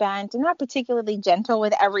 pages getting bent. I'm not particularly gentle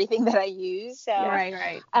with everything that I use. So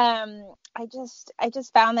right. I just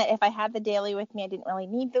found that if I had the daily with me, I didn't really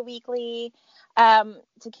need the weekly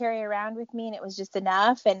to carry around with me, and it was just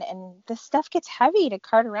enough. And the stuff gets heavy to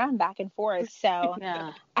cart around back and forth. So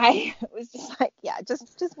I was just like,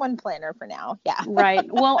 just one planner for now. Yeah. Right.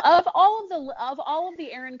 Well, of all of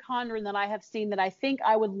the Erin Condren that I have seen that I think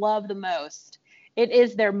I would love the most, it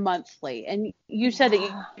is their monthly. And you said that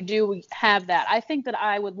you do have that. I think that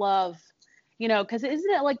I would love, because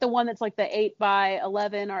isn't it like the one that's like the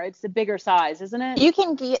 8x11, or it's the bigger size, isn't it? You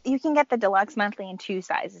can get the deluxe monthly in two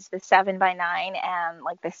sizes, the 7x9 and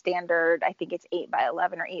like the standard. I think it's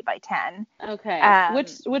 8x11 or 8x10. Okay.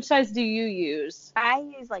 Which size do you use? I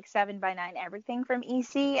use like 7x9 everything from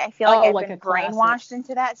EC. I feel like I've been brainwashed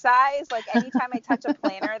into that size. Like anytime I touch a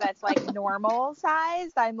planner that's like normal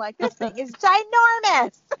size, I'm like, this thing is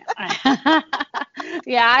ginormous.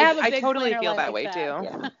 Yeah, I totally feel that way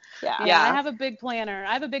too. Yeah. I have a big planner.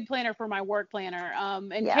 I have a big planner for my work planner.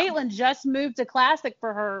 And Caitlin just moved to Classic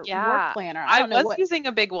for her work planner. I was using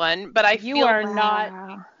a big one, but you're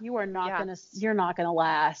not gonna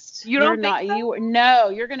last. You're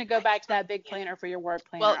gonna go back to that big planner for your work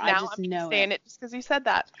planner. Well, now I'm saying it just because you said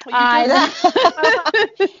that.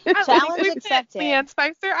 Challenge accepted. Leanne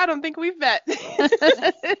Spicer, I don't think we've met. But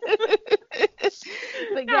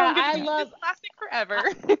yeah, I love Classic forever.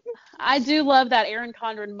 I do love that Erin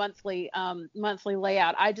Condren monthly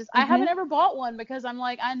layout. I haven't ever bought one because I'm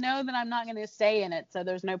like, I know that I'm not going to stay in it, so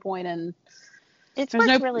there's no point in. It's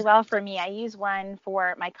worked really well for me. I use one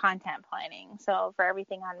for my content planning, so for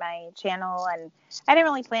everything on my channel, and I didn't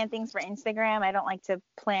really plan things for Instagram. I don't like to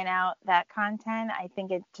plan out that content. I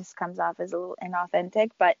think it just comes off as a little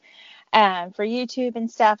inauthentic, but for YouTube and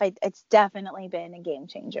stuff, it's definitely been a game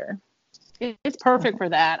changer. It's perfect for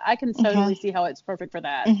that. I can totally see how it's perfect for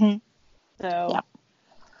that. So,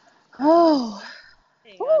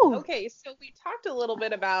 okay. So we talked a little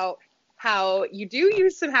bit about how you do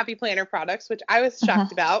use some Happy Planner products, which I was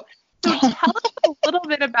shocked about. So tell us a little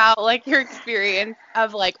bit about like your experience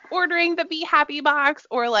of like ordering the Be Happy box,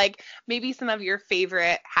 or like maybe some of your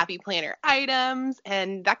favorite Happy Planner items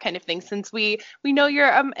and that kind of thing, since we know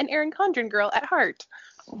you're an Erin Condren girl at heart.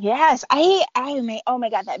 Yes, oh my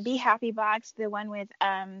God, that Be Happy box, the one with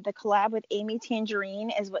the collab with Amy Tangerine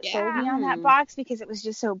is what sold me on that box, because it was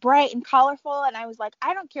just so bright and colorful, and I was like,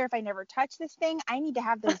 I don't care if I never touch this thing, I need to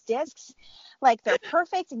have those discs. Like, they're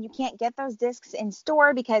perfect, and you can't get those discs in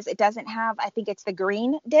store because it doesn't have, I think it's the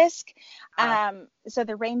green disc. So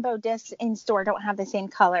the rainbow discs in store don't have the same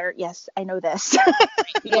color. Yes, I know this.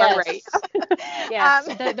 You are right. Yes,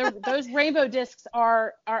 those rainbow discs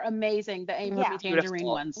are amazing. The Amy Tangerine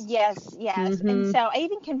ones. Yes. And so I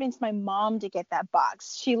even convinced my mom to get that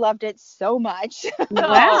box. She loved it so much.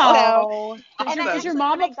 Wow. Is your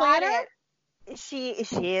mom a planner? She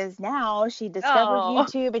is now. She discovered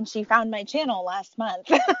YouTube and she found my channel last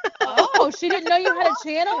month. She didn't know you had a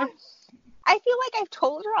channel? I feel like I've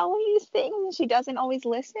told her all of these things and she doesn't always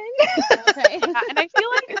listen. Okay. And I feel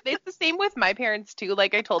like it's the same with my parents too.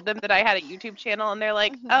 Like, I told them that I had a YouTube channel and they're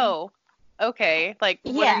like, oh, okay. Like,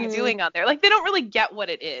 what are you doing on there? Like, they don't really get what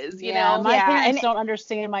it is, you know? My parents don't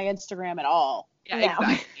understand my Instagram at all.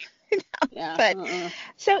 Yeah, exactly.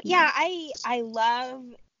 So I love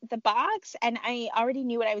the box, and I already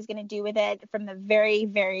knew what I was going to do with it from the very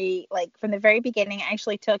beginning. I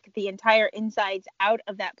actually took the entire insides out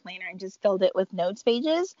of that planner and just filled it with notes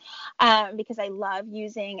pages, because I love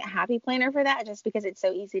using a Happy Planner for that, just because it's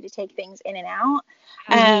so easy to take things in and out.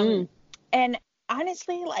 And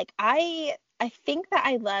honestly, like I I think that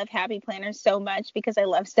I love Happy Planners so much because I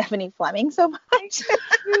love Stephanie Fleming so much.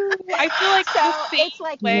 I feel like so it's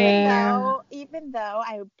like even though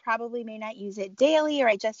I probably may not use it daily or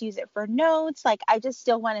I just use it for notes, like I just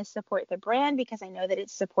still want to support the brand because I know that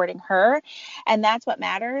it's supporting her, and that's what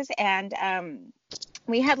matters. And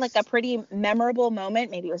we had like a pretty memorable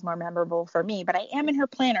moment. Maybe it was more memorable for me, but I am in her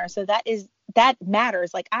planner, so that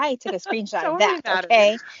matters. Like I took a screenshot of that. Matters.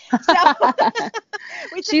 Okay. So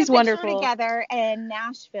we took She's a picture wonderful. together in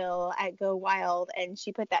Nashville at Go Wild, and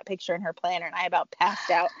she put that picture in her planner, and I about passed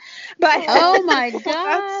out. But oh my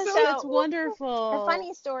gosh, that's wonderful. The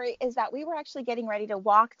funny story is that we were actually getting ready to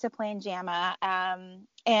walk to Plan JAMA,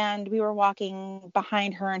 and we were walking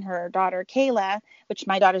behind her and her daughter Kayla, which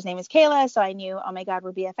my daughter's name is Kayla, so I knew, oh my God,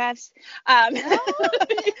 we're BFFs.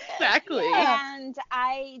 Exactly. And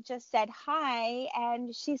I just said hi,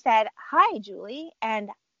 and she said, hi, Julie.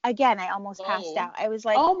 And again, I almost passed out. I was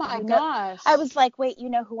like, oh my gosh. I was like, wait, you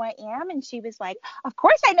know who I am? And she was like, of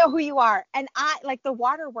course I know who you are. And I, like, the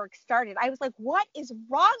waterworks started. I was like, what is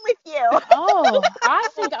wrong with you? Oh, I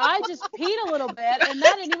think I just peed a little bit, and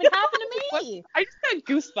that didn't even happen to me. I just had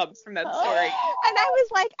goosebumps from that story. And I was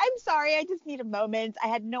like, I'm sorry, I just need a moment. I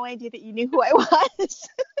had no idea that you knew who I was.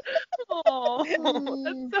 Oh,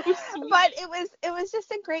 that's so sweet. But it was just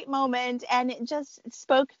a great moment, and it just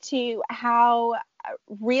spoke to how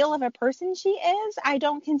real of a person she is. I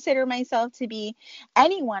don't consider myself to be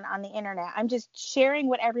anyone on the internet. I'm just sharing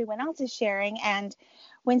what everyone else is sharing. And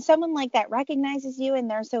when someone like that recognizes you and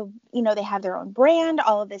they're so, they have their own brand,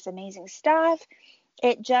 all of this amazing stuff,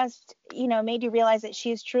 it just, made you realize that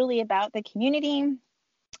she is truly about the community.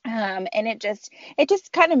 And it just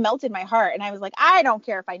kind of melted my heart. And I was like, I don't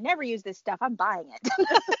care if I never use this stuff. I'm buying it.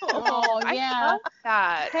 Oh, yeah. I love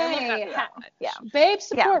that. Hey, yeah. Babes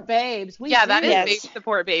support babes. That is Yes. babe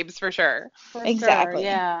support babes for sure. Exactly.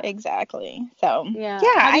 Sure, yeah. Exactly. So, Yeah.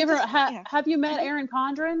 yeah. Have you met Erin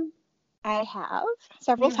Condren? I have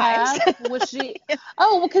several times. Was she?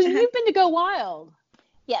 Oh, well, because you've been to Go Wild.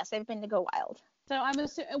 Yes, I've been to Go Wild. So I'm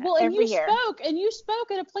assuming. Well, and Every year. you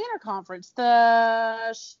spoke at a planner conference,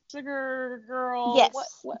 the Sugar Girl. Yes.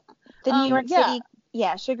 What? The New York City.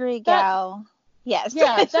 Yeah, Sugary Gal. Yes.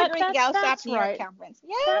 Yeah, Sugary Gal that's Shop New York right. Conference.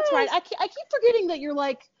 Yes. That's right. I keep forgetting that you're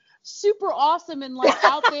like super awesome and like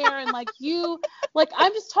out there and like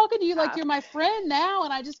I'm just talking to you like you're my friend now,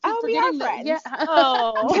 and I just keep forgetting we are friends. Yeah.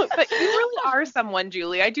 Oh, but you really are someone,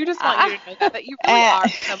 Julie. I do just want you to know that you really are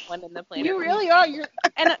someone in the planner. You really are.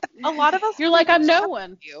 And a lot of us. You're like, I'm no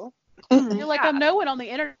one. You. You're like, I'm no one on the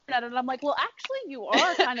internet, and I'm like, well, actually, you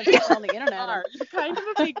are kind of someone on the internet. You're kind of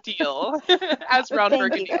a big deal, as Ron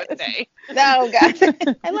Burgundy would say. Oh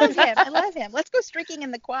God, I love him. Let's go streaking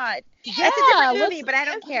in the quad. Yeah, that's a different movie, but I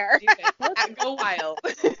don't care. Go wild.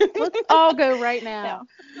 Let's all go right now.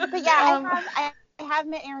 No. But yeah, I have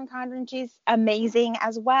met Erin Condren. She's amazing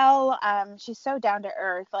as well. She's so down to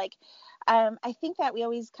earth. Like, I think that we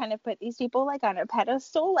always kind of put these people like on a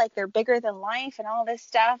pedestal, like they're bigger than life and all this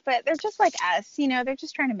stuff, but they're just like us, they're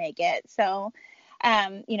just trying to make it. So,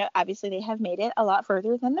 obviously they have made it a lot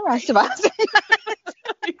further than the rest of us.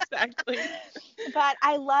 Exactly. But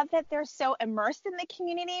I love that they're so immersed in the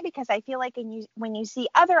community, because I feel like when you see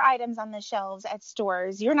other items on the shelves at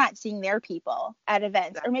stores, you're not seeing their people at events.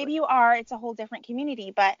 Exactly. Or maybe you are, it's a whole different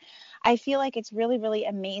community. But I feel like it's really, really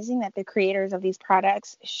amazing that the creators of these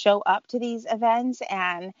products show up to these events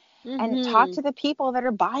and talk to the people that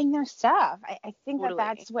are buying their stuff. I think that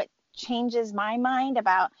that's what changes my mind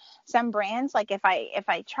about some brands. Like if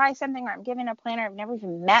I try something, or I'm given a planner, I've never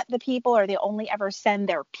even met the people, or they only ever send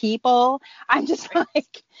their people, I'm just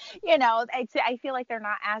like, I feel like they're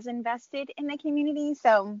not as invested in the community.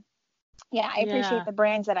 So yeah, I appreciate the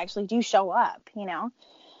brands that actually do show up,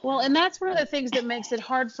 Well, and that's one of the things that makes it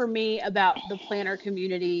hard for me about the planner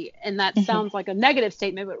community. And that sounds like a negative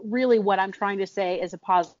statement, but really what I'm trying to say is a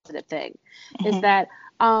positive thing, is that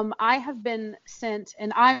I have been sent,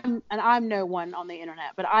 and I'm no one on the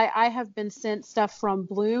internet, but I have been sent stuff from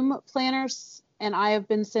Bloom planners, and I have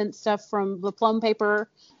been sent stuff from the Plum Paper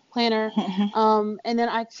planner. And then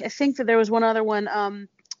I think that there was one other one,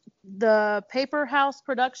 the Paper House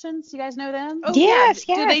Productions. You guys know them? Oh, yes.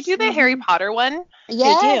 Do they do the Harry Potter one?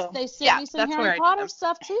 Yes, they sent me some that's Harry Potter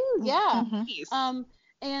stuff too. Yeah. Mm-hmm.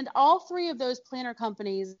 And all three of those planner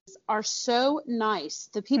companies are so nice.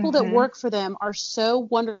 The people that work for them are so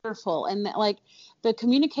wonderful. And like the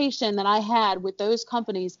communication that I had with those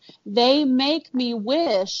companies, they make me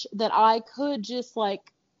wish that I could just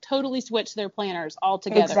like totally switch their planners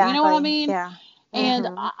altogether. Exactly. You know what I mean? Yeah. And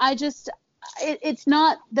I just, it's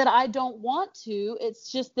not that I don't want to.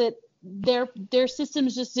 It's just that their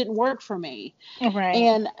systems just didn't work for me. Right.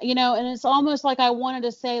 And, and it's almost like I wanted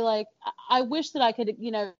to say, like, I wish that I could,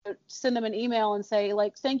 send them an email and say,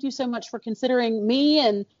 like, thank you so much for considering me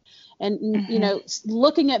and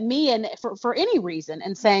looking at me and for any reason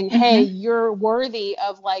and saying, hey, you're worthy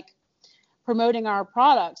of like promoting our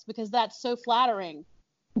products, because that's so flattering.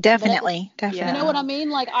 Definitely. You know what I mean?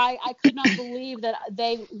 Like, I could not believe that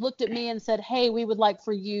they looked at me and said, hey, we would like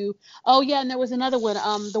for you. Oh, yeah. And there was another one,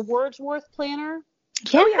 the Wordsworth planner.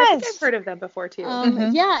 Yes. Oh, yeah, I think I've heard of them before, too.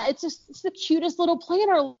 Yeah, it's the cutest little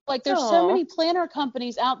planner. Like, there's so many planner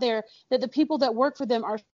companies out there that the people that work for them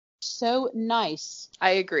are so nice.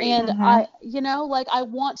 I agree. And I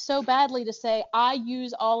want so badly to say, I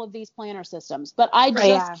use all of these planner systems, but I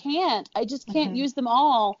just can't. I just can't use them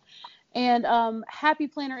all. And Happy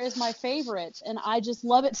Planner is my favorite, and I just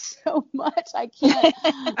love it so much. I can't.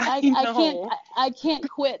 I can't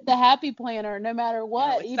quit the Happy Planner no matter what.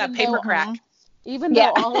 No, it's even that paper crack. Even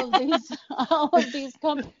though all of these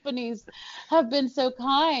companies have been so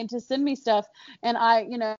kind to send me stuff, and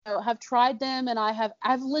I have tried them, and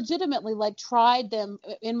I've legitimately like tried them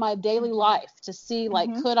in my daily life to see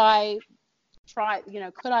like could I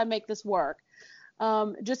make this work.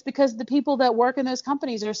 Just because the people that work in those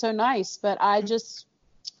companies are so nice, but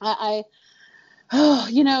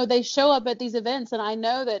they show up at these events, and I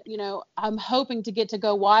know that, I'm hoping to get to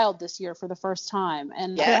go wild this year for the first time.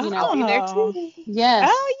 And, I'll be there too. Yes.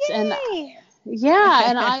 Oh, yay. And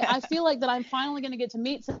and I feel like that I'm finally going to get to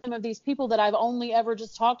meet some of these people that I've only ever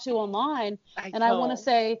just talked to online. I want to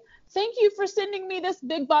say, thank you for sending me this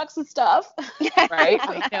big box of stuff. Right?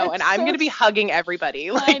 I know. And I'm going to be hugging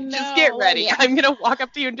everybody. Like, just get ready. Yeah. I'm going to walk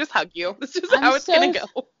up to you and just hug you. This is how it's going to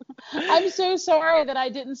go. I'm so sorry that I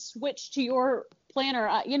didn't switch to your planner.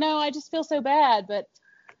 I just feel so bad, but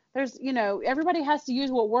there's, everybody has to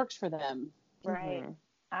use what works for them. Right.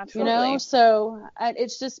 Absolutely. So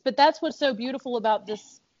it's just, but that's what's so beautiful about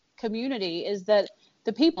this community is that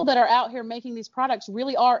the people that are out here making these products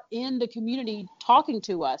really are in the community talking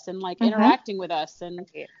to us and like interacting with us. And,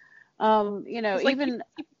 it's like even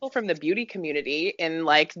people from the beauty community in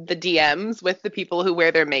like the DMs with the people who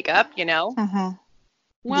wear their makeup,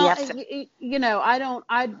 Well, yes.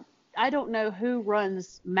 I don't know who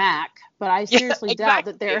runs MAC, but I seriously doubt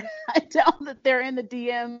that they're in the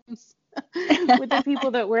DMs with the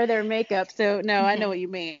people that wear their makeup. So no, I know what you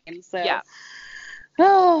mean. So yeah.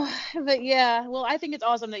 Oh, but yeah. Well, I think it's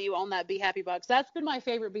awesome that you own that Be Happy box. That's been my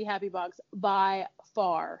favorite Be Happy box by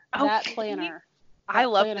far. Okay. That planner. I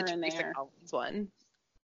love the Teresa Collins one.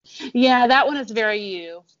 Yeah, that one is very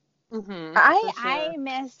you. I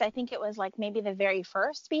missed, I think it was like maybe the very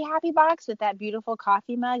first Be Happy box with that beautiful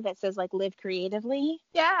coffee mug that says like live creatively.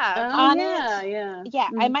 Yeah. On it. Yeah.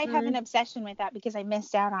 I might have an obsession with that because I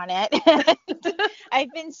missed out on it.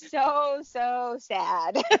 I've been so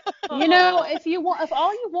sad. If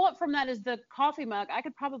all you want from that is the coffee mug, I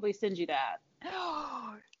could probably send you that.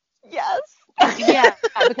 Yes. Yeah,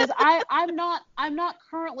 because I'm not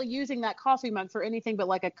currently using that coffee mug for anything but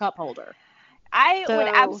like a cup holder. I would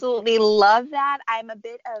absolutely love that. I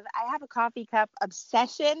have a coffee cup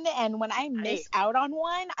obsession, and when I miss out on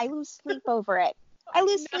one, I lose sleep over it.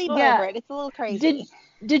 Over it. It's a little crazy.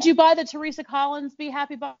 Did you buy the Teresa Collins Be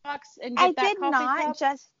Happy box and get that coffee cup? I did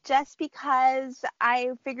not, just because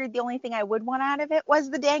I figured the only thing I would want out of it was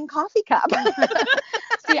the dang coffee cup.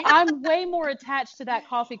 See, I'm way more attached to that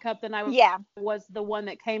coffee cup than I was the one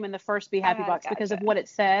that came in the first Be Happy box because of what it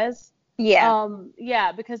says.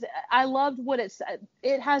 Yeah. Because I loved what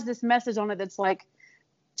it has this message on it that's like,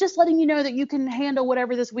 just letting you know that you can handle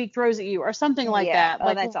whatever this week throws at you or something like that. Oh,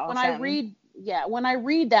 like that's awesome. When I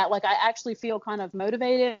read that, like I actually feel kind of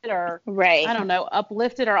motivated or right. I don't know,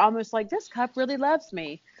 uplifted or almost like this cup really loves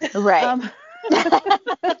me. Right.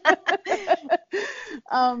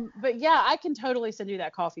 But yeah, I can totally send you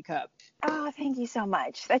that coffee cup. Oh, thank you so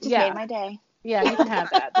much. That just made my day. Yeah, you can have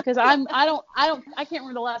that because I can't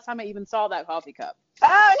remember the last time I even saw that coffee cup.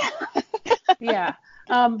 Oh no. Yeah.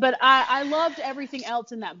 But I loved everything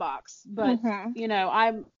else in that box. But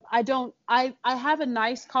I have a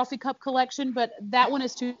nice coffee cup collection, but that one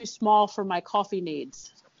is too small for my coffee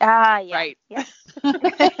needs. Yeah. Right. Yeah.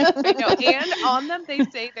 And on them they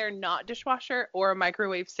say they're not dishwasher or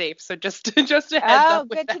microwave safe. So just a heads up.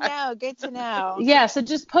 Oh, good to know. Yeah. So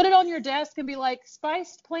just put it on your desk and be like,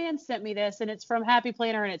 Spiced Plan sent me this, and it's from Happy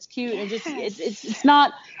Planner, and it's cute, and just it's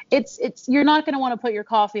not you're not going to want to put your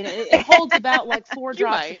coffee in it. It holds about like 4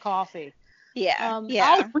 drops of coffee. Yeah. I'll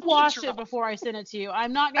wash it before I send it to you.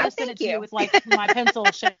 I'm not going to send it to you with like my pencil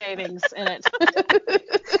shavings in it.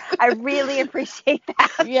 I really appreciate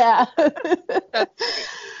that. Yeah.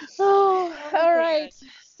 All right.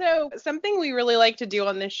 So something we really like to do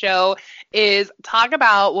on this show is talk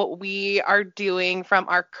about what we are doing from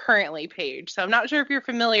our Currently page. So I'm not sure if you're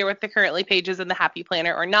familiar with the Currently pages in the Happy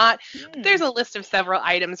Planner or not, but there's a list of several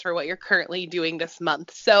items for what you're currently doing this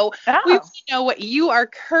month. So we want to know what you are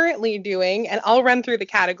currently doing, and I'll run through the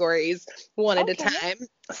categories one at a time.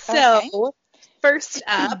 So first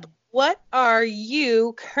up, what are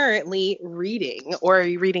you currently reading, or are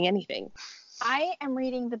you reading anything? I am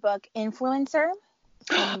reading the book Influencer.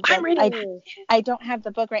 I'm reading. I don't have the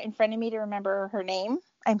book right in front of me to remember her name.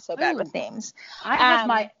 I'm so bad with names. I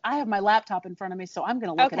have my laptop in front of me, so I'm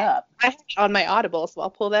going to look it up. I have it on my Audible, so I'll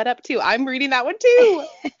pull that up too. I'm reading that one too.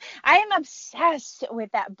 I am obsessed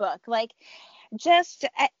with that book. Like,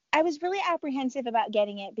 I was really apprehensive about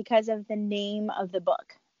getting it because of the name of the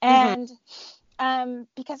book. And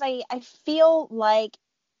because I feel like,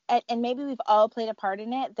 and maybe we've all played a part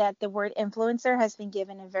in it, that the word influencer has been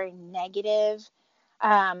given a very negative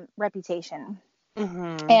reputation.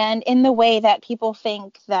 And in the way that people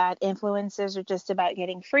think that influencers are just about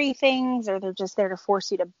getting free things, or they're just there to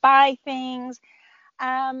force you to buy things.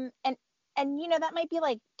 And you know, that might be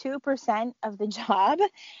like 2% of the job.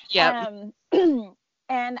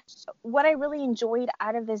 And what I really enjoyed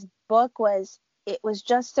out of this book was it was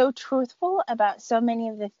just so truthful about so many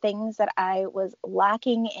of the things that I was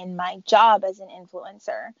lacking in my job as an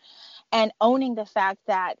influencer, and owning the fact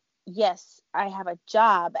that, yes, I have a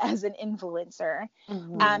job as an influencer.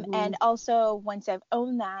 And also, once I've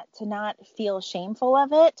owned that, to not feel shameful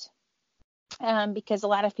of it. Because a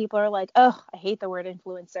lot of people are like, oh, I hate the word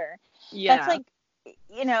influencer. That's like,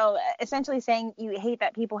 you know, essentially saying you hate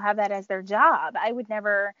that people have that as their job. I would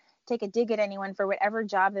never take a dig at anyone for whatever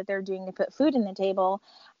job that they're doing to put food in the table.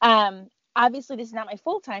 Obviously, this is not my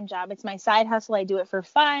full-time job. It's my side hustle. I do it for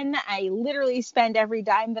fun. I literally spend every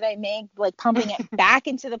dime that I make, like, pumping it back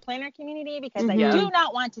into the planner community, because I do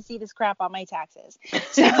not want to see this crap on my taxes.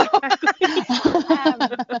 So, you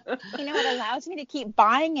know, it allows me to keep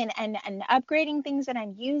buying and upgrading things that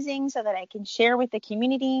I'm using so that I can share with the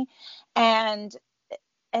community.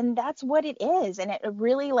 And that's what it is. And it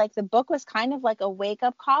really, like, the book was kind of like a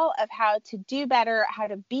wake-up call of how to do better, how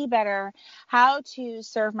to be better, how to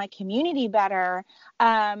serve my community better.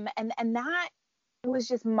 And that was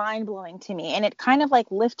just mind-blowing to me. And it kind of like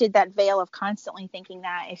lifted that veil of constantly thinking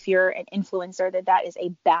that if you're an influencer, that is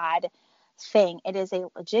a bad thing. It is a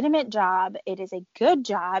legitimate job. It is a good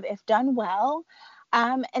job if done well.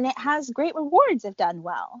 And it has great rewards if done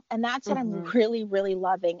well. And that's what I'm really, really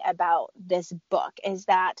loving about this book, is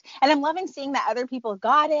that, and I'm loving seeing that other people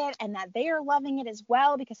got it and that they are loving it as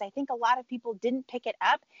well, because I think a lot of people didn't pick it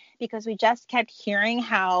up because we just kept hearing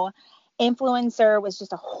how influencer was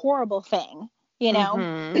just a horrible thing. You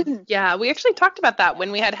know? Yeah, we actually talked about that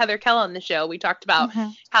when we had Heather Kell on the show. We talked about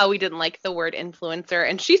how we didn't like the word influencer,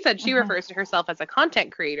 and she said she refers to herself as a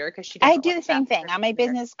content creator because she doesn't. I do the same thing on my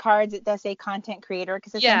business cards. It does say content creator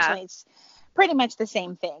because essentially it's pretty much the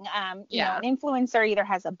same thing. You know, an influencer either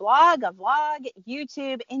has a blog, a vlog,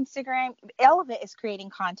 YouTube, Instagram. All of it is creating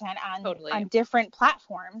content on different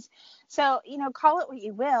platforms. So, you know, call it what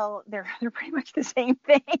you will. They're pretty much the same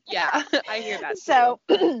thing. Yeah, I hear that. So.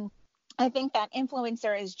 I think that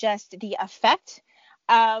influencer is just the effect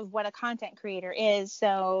of what a content creator is.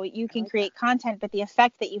 So you can create content, but the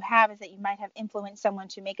effect that you have is that you might have influenced someone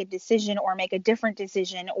to make a decision or make a different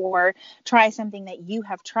decision or try something that you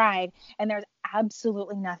have tried. And there's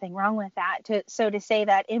absolutely nothing wrong with that. So to say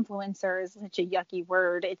that influencer is such a yucky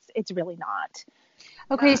word, it's really not.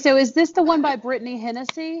 Okay, so is this the one by Brittany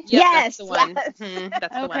Hennessy? Yes, that's the one. Yes.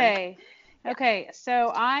 That's the one. Okay,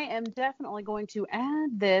 so I am definitely going to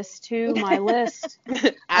add this to my list.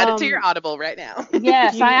 Add it to your Audible right now.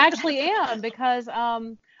 Yes, I actually am, because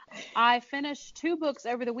I finished 2 books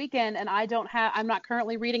over the weekend, and I'm not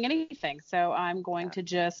currently reading anything, so I'm going to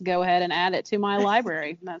just go ahead and add it to my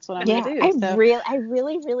library. That's what I'm going to do. I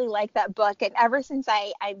really, really like that book, and ever since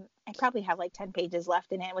I probably have like 10 pages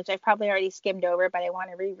left in it, which I've probably already skimmed over, but I want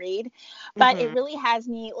to reread. But it really has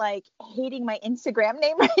me like hating my Instagram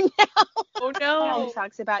name right now. Oh no. It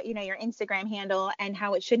talks about, you know, your Instagram handle and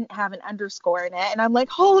how it shouldn't have an underscore in it. And I'm like,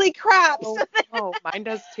 holy crap. Oh, mine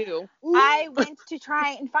does too. I went to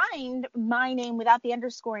try and find my name without the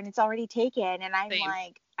underscore, and it's already taken. And I'm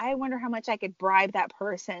like, I wonder how much I could bribe that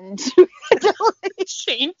person to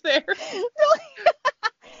change there.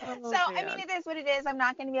 So, I mean, it is what it is. I'm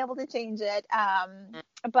not going to be able to change it.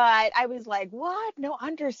 But I was like, what? No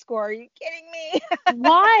underscore? Are you kidding me?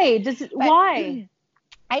 Why? Why?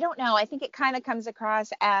 I don't know. I think it kind of comes across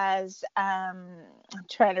as, I'm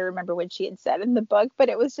trying to remember what she had said in the book, but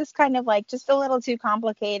it was just kind of like just a little too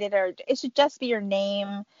complicated, or it should just be your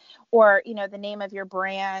name or, the name of your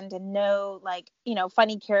brand, and no like,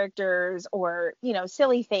 funny characters or,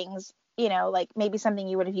 silly things, like maybe something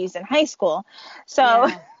you would have used in high school. So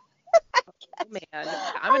Yeah. Oh, man,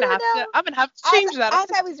 I'm gonna have to change that. As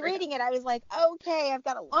I was reading it, I was like, okay, I've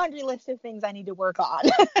got a laundry list of things I need to work on.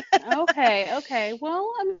 Okay.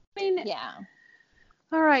 Well, I mean, yeah.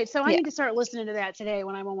 All right, so I need to start listening to that today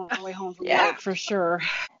when I'm on my way home from work for sure.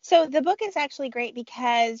 So the book is actually great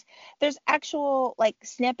because there's actual like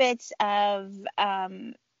snippets of,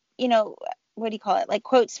 what do you call it? Like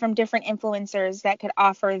quotes from different influencers that could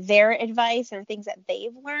offer their advice or things that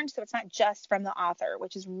they've learned. So it's not just from the author,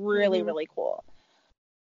 which is really, really cool.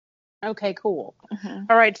 Okay, cool.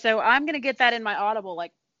 All right, so I'm going to get that in my Audible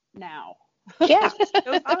like now. Yeah.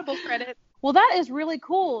 Those Audible credits. Well, that is really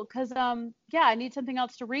cool because, I need something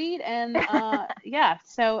else to read. And,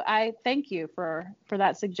 so I thank you for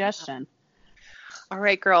that suggestion. All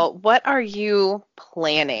right, girl, what are you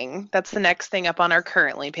planning? That's the next thing up on our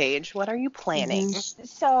currently page. What are you planning?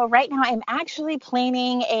 So right now I'm actually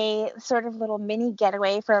planning a sort of little mini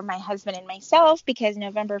getaway for my husband and myself because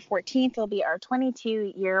November 14th will be our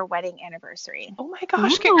 22-year wedding anniversary. Oh my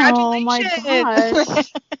gosh, congratulations. Oh my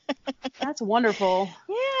gosh. That's wonderful.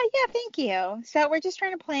 Yeah, thank you. So we're just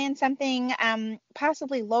trying to plan something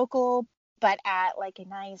possibly local, but at like a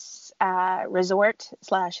nice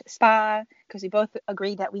resort/spa, because we both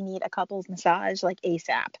agree that we need a couples massage like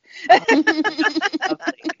ASAP.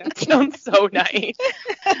 That sounds so nice.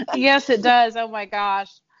 Yes, it does. Oh my gosh.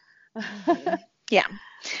 Yeah.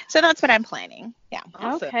 So that's what I'm planning. Yeah.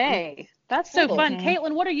 Awesome. Okay. That's so fun.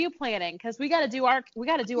 Caitlin, what are you planning? Because we got to do our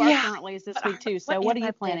currentlies this week too. So what are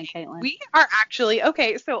you planning, Caitlin? We are actually,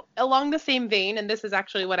 so along the same vein, and this is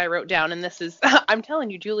actually what I wrote down, and this is, I'm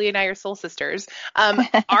telling you, Julie and I are soul sisters. Our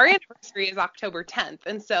anniversary is October 10th.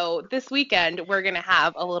 And so this weekend, we're going to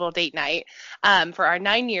have a little date night for our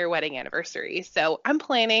 9-year wedding anniversary. So I'm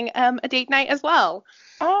planning a date night as well.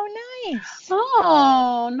 Oh, nice.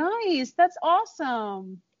 Oh, nice. That's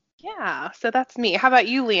awesome. Yeah, so that's me. How about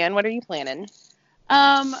you, Leanne? What are you planning?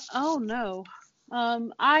 Oh no.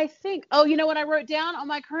 I think, you know what I wrote down on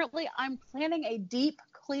my currently? I'm planning a deep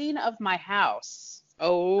clean of my house.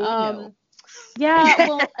 Oh, no. Yeah,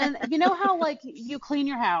 well, and you know how like you clean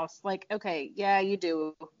your house? Like, okay, yeah, you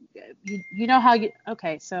do. You know how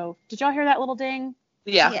okay, so did y'all hear that little ding?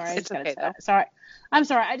 Yeah, Sorry, it's okay though. Sorry. I'm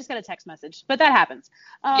sorry, I just got a text message, but that happens.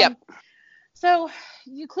 Yep. So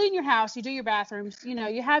you clean your house, you do your bathrooms,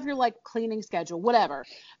 you have your like cleaning schedule, whatever.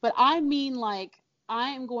 But I mean, like, I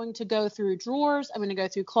am going to go through drawers. I'm going to go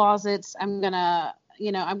through closets. I'm going to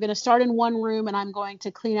start in one room and I'm going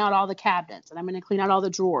to clean out all the cabinets and I'm going to clean out all the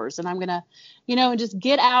drawers and I'm going to, and just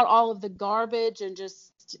get out all of the garbage and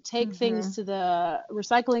just take things to the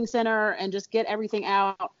recycling center and just get everything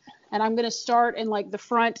out. And I'm going to start in like the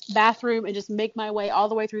front bathroom and just make my way all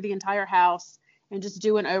the way through the entire house and just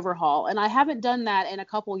do an overhaul. And I haven't done that in a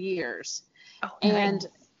couple years. Oh, nice.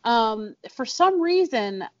 And for some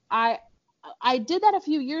reason, I did that a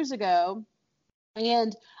few years ago,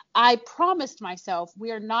 and I promised myself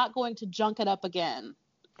we are not going to junk it up again.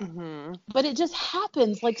 Mm-hmm. But it just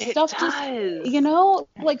happens. Like stuff just,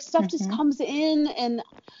 like stuff just comes in, and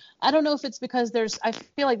I don't know if it's because I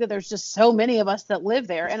feel like that there's just so many of us that live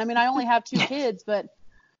there. And I mean, I only have 2 kids, but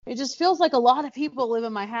it just feels like a lot of people live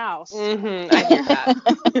in my house. Mm-hmm. I get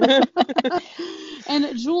that.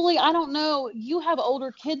 And Julie, I don't know, you have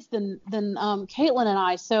older kids than Caitlin and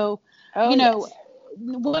I. So,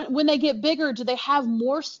 when they get bigger, do they have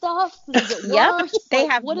more stuff? Is it worse? They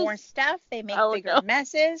have more stuff. They make bigger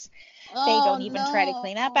messes. They don't even try to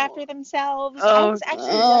clean up after themselves. I was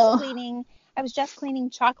actually just cleaning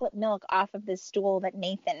chocolate milk off of this stool that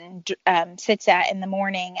Nathan sits at in the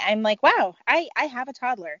morning. I'm like, wow, I have a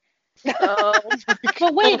toddler.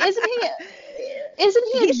 But wait, isn't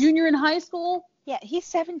he a junior in high school? Yeah, he's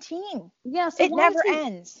 17. Yeah, so it never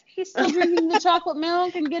ends. He's still drinking the chocolate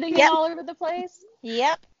milk and getting it all over the place?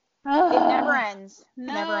 Yep. It never ends.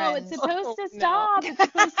 No, never ends. It's supposed to stop. It's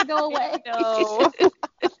supposed to go away. No.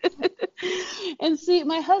 And see,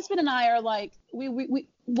 my husband and I are like, we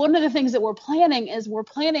one of the things that we're planning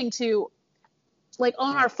to, like,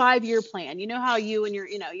 on our 5-year plan, you know how you and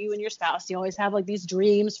your spouse, you always have like these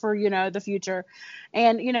dreams for, the future.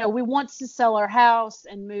 And, we want to sell our house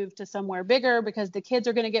and move to somewhere bigger because the kids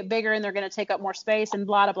are going to get bigger and they're going to take up more space and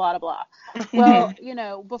blah, blah, blah, blah.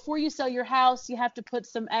 Well, before you sell your house, you have to put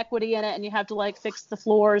some equity in it and you have to like fix the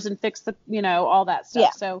floors and fix the, all that stuff.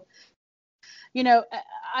 Yeah. So,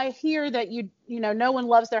 I hear that no one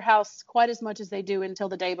loves their house quite as much as they do until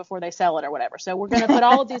the day before they sell it or whatever. So we're going to put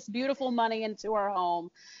all of this beautiful money into our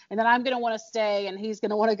home, and then I'm going to want to stay and he's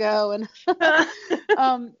going to want to go. And,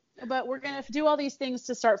 but we're going to do all these things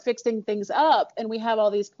to start fixing things up. And we have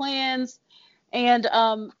all these plans. And,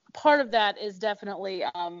 part of that is definitely,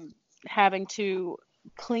 having to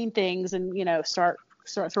clean things and, start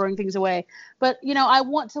throwing things away. But, I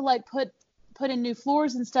want to like put in new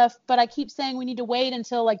floors and stuff, but I keep saying we need to wait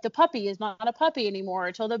until like the puppy is not a puppy anymore,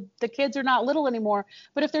 until the kids are not little anymore.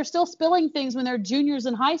 But if they're still spilling things when they're juniors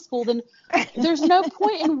in high school, then there's no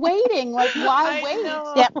point in waiting. Like, why wait?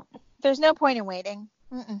 Yeah, there's no point in waiting.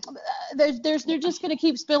 They're just going to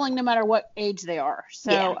keep spilling no matter what age they are.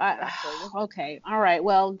 So okay, all right.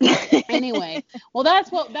 Well, anyway, well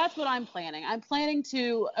that's what I'm planning. I'm planning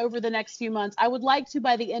to, over the next few months, I would like to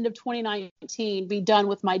by the end of 2019 be done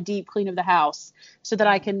with my deep clean of the house, so that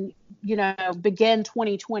I can begin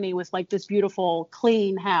 2020 with like this beautiful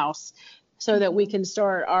clean house, so that we can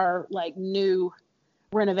start our like new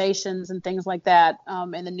renovations and things like that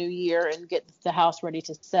in the new year, and get the house ready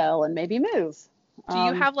to sell and maybe move. Do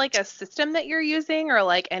you have like a system that you're using, or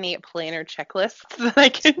like any planner checklists that I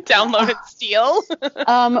can download and steal?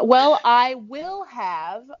 Well, I will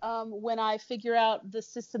have when I figure out the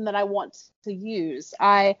system that I want to use.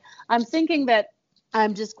 I'm thinking that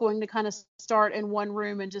I'm just going to kind of start in one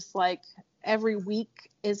room, and just like every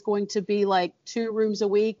week is going to be like 2 rooms a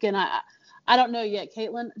week. And I don't know yet,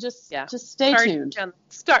 Caitlin. Just stay tuned.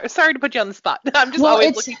 Sorry to put you on the spot. I'm just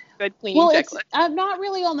always looking for good cleaning checklist. I'm not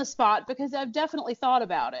really on the spot, because I've definitely thought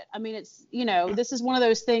about it. I mean, it's, this is one of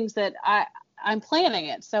those things that I'm planning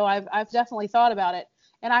it. So I've definitely thought about it,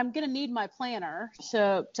 and I'm going to need my planner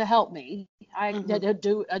to help me. I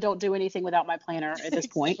don't do anything without my planner at this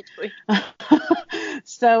point.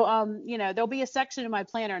 So, there'll be a section in my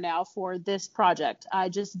planner now for this project. I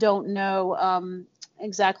just don't know,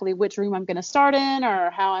 exactly which room I'm going to start in, or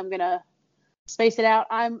how I'm going to space it out.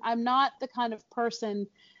 I'm not the kind of person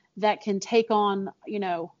that can take on,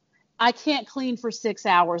 I can't clean for 6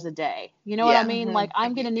 hours a day. You know what I mean? Like,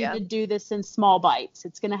 I'm going to need to do this in small bites.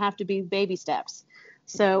 It's going to have to be baby steps.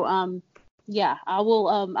 So, I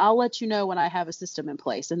will, I'll let you know when I have a system in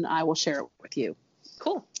place, and I will share it with you.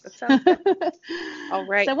 Cool. That sounds good. All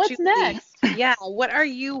right. So what's Julie, next? Yeah. What are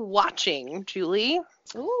you watching, Julie?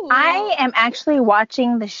 Ooh. I am actually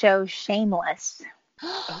watching the show Shameless.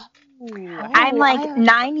 I'm like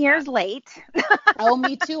 9 years late. Oh,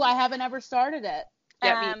 me too. I haven't ever started it.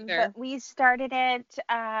 Yeah, me too. But we started it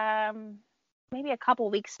maybe a couple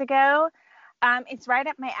weeks ago. It's right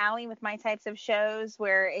up my alley with my types of shows,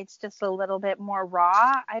 where it's just a little bit more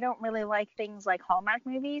raw. I don't really like things like Hallmark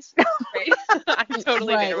movies. I'm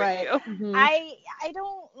totally there with you. Mm-hmm. I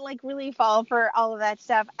don't like really fall for all of that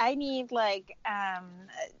stuff. I need like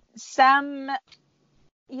some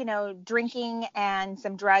drinking and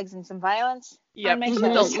some drugs and some violence on my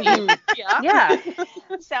shows. Yeah.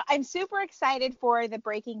 So I'm super excited for the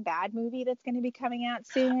Breaking Bad movie that's going to be coming out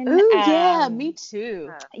soon. Ooh, yeah, me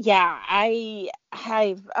too. Yeah,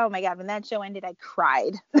 oh my God, when that show ended, I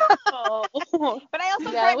cried. Oh. But I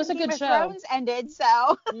also cried it was when a Game good of show. Thrones ended,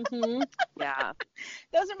 so. Mm-hmm. Yeah.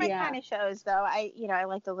 Those are my kind of shows, though. I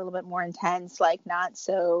liked a little bit more intense, like not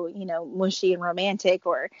so, mushy and romantic,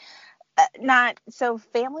 or not so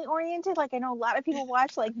family oriented. Like, I know a lot of people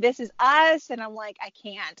watch like This Is Us, and I'm like, I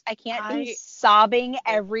can't be sobbing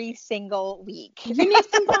every single week. You need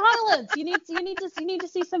some violence. You need to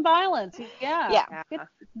see some violence. Yeah.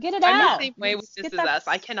 Get it out. I'm the same way with This Is Us.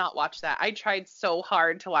 I cannot watch that. I tried so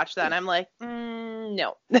hard to watch that, and I'm like,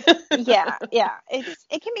 no. Yeah.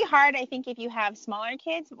 It can be hard, I think, if you have smaller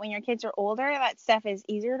kids. When your kids are older, that stuff is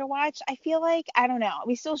easier to watch. I feel like, I don't know,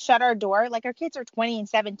 we still shut our door. Like, our kids are 20 and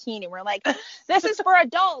 17, and we're like, this is for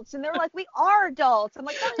adults. And they're like, we are adults. I'm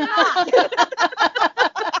like, we're not.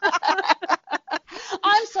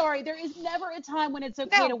 I'm sorry. There is never a time when it's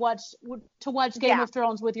okay to watch Game of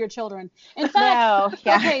Thrones with your children. In fact,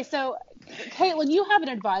 okay, so Caitlin, you have an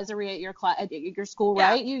advisory at your class, at your school,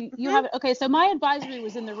 right? You have it. Okay, so my advisory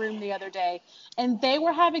was in the room the other day, and they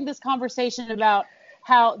were having this conversation about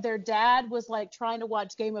how their dad was like trying to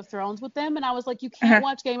watch Game of Thrones with them, and I was like, you can't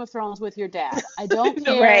watch Game of Thrones with your dad. I don't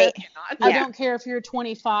care. Right. I don't care if you're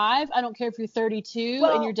 25. I don't care if you're 32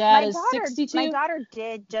 and your dad is 62. My daughter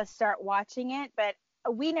did just start watching it, but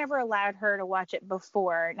we never allowed her to watch it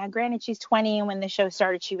before. Now, granted, she's 20, and when the show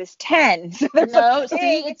started, she was 10. So there's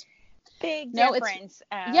it's big difference.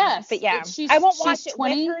 Yes, but yeah, she's I won't watch it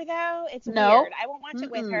 20. with her though. It's weird. I won't watch it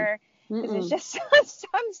with her. There's just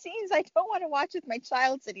some scenes I don't want to watch with my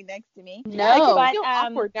child sitting next to me. No, I feel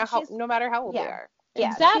awkward now, no matter how old they are.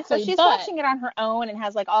 Yeah, exactly. So she's watching it on her own and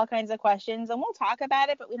has like all kinds of questions, and we'll talk about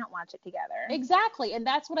it, but we don't watch it together. Exactly. And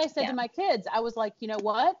that's what I said to my kids. I was like, you know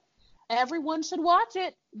what? Everyone should watch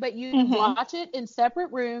it, but you watch it in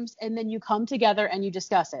separate rooms, and then you come together and you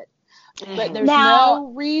discuss it. But there's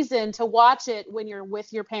no reason to watch it when you're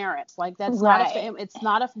with your parents. Like, that's not it's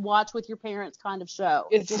not a watch with your parents kind of show.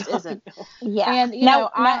 It just isn't. Yeah. And you know,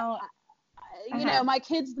 my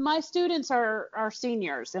kids, my students are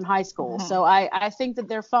seniors in high school, so I think that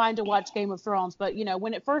they're fine to watch Game of Thrones. But you know,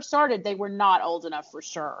 when it first started, they were not old enough for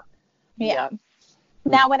sure. Yeah.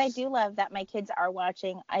 Now, what I do love that my kids are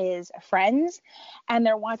watching is Friends, and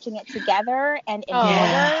they're watching it together and in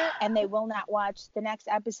order, and they will not watch the next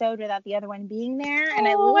episode without the other one being there. And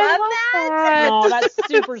I love that. Oh, that's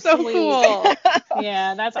super so sweet. Cool.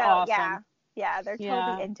 Yeah, that's awesome. Yeah, they're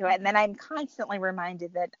totally into it. And then I'm constantly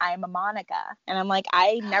reminded that I'm a Monica, and I'm like,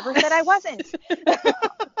 I never said I wasn't.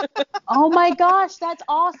 Oh my gosh, that's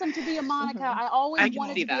awesome to be a Monica. I always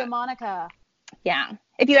wanted to be a Monica. Yeah.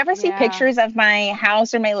 If you ever see pictures of my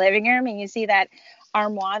house or my living room and you see that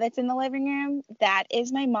armoire that's in the living room, that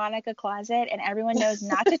is my Monica closet, and everyone knows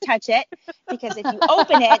not to touch it, because if you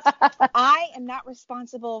open it, I am not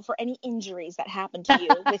responsible for any injuries that happen to you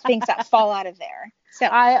with things that fall out of there. So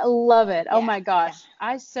I love it. Oh my gosh.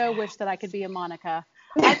 I so wish that I could be a Monica.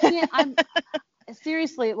 I can't. I'm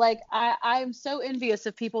seriously, like, I'm so envious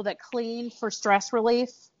of people that clean for stress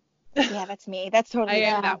relief. Yeah, that's me. That's totally.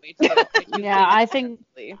 I am that way too. I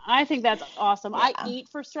think that's awesome. I eat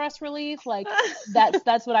for stress relief. Like,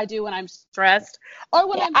 that's what I do when I'm stressed, or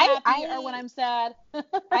when I'm happy, or when I'm sad.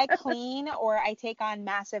 I clean, or I take on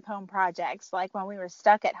massive home projects. Like when we were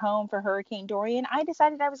stuck at home for Hurricane Dorian, I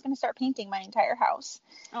decided I was going to start painting my entire house.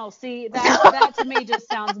 Oh, see, that to me just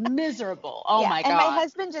sounds miserable. Oh my God. And my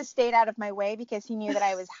husband just stayed out of my way because he knew that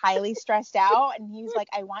I was highly stressed out, and he was like,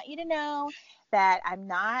 I want you to know that I'm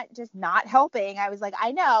not just not helping. I was like,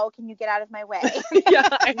 I know. Can you get out of my way?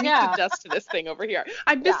 I need to adjust to this thing over here.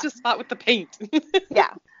 I missed a spot with the paint.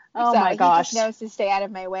 Oh my gosh. He just knows to stay out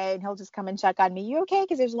of my way, and he'll just come and check on me. You okay?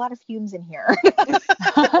 Because there's a lot of fumes in here.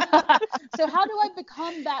 So how do I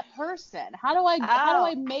become that person? How do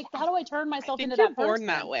I turn myself into that person? You're born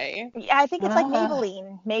that way. Yeah, I think it's like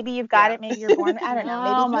Maybelline. Maybe you've got it. Maybe you're born. I don't know.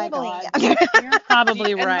 Maybe oh my Maybelline. God. You're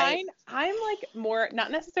probably right. I'm like more,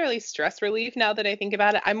 not necessarily stress relief now that I think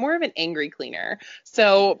about it. I'm more of an angry cleaner.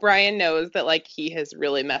 So Brian knows that like he has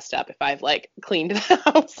really messed up if I've like cleaned the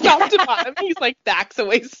house top to bottom. He's like backs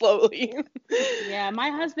away slowly. Yeah, my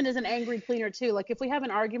husband is an angry cleaner too. Like if we have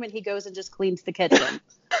an argument, he goes and just cleans the kitchen.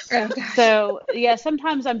 So yeah,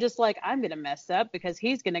 sometimes I'm just like, I'm gonna mess up because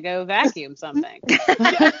he's gonna go vacuum something.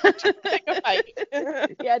 Just pick a fight.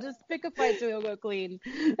 Yeah, just pick a fight so he'll go clean.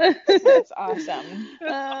 That's awesome.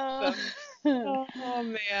 Oh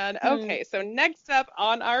man. Okay, so next up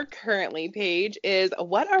on our currently page is,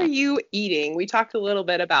 what are you eating? We talked a little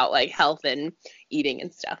bit about like health and eating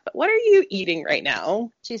and stuff, but what are you eating right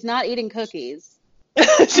now? She's not eating cookies.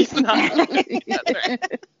 She's not. That's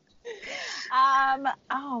right.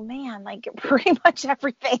 Oh man, like pretty much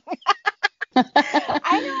everything.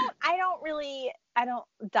 I don't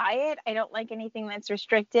diet. I don't like anything that's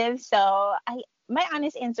restrictive. So my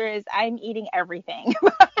honest answer is I'm eating everything.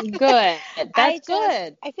 Good. That's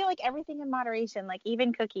good. I feel like everything in moderation, like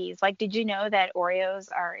even cookies. Like, did you know that Oreos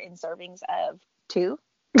are in servings of 2?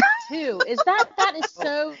 2. That is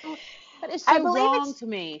so I believe wrong to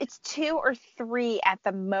me. It's 2 or 3 at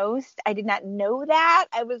the most. I did not know that.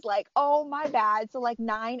 I was like, oh my bad. So like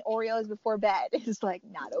 9 Oreos before bed is like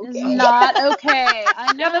not okay. It's not okay.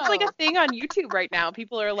 I know. Yeah, that's like a thing on YouTube right now.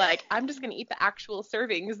 People are like, I'm just gonna eat the actual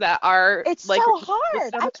servings that are. It's like, so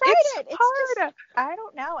hard. I tried it. It's hard. Just, I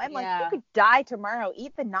don't know. I'm like, you could die tomorrow.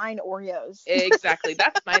 Eat the 9 Oreos. Exactly.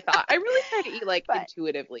 That's my thought. I really try to eat like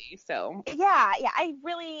intuitively. So yeah.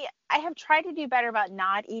 I have tried to do better about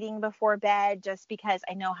not eating before bed, just because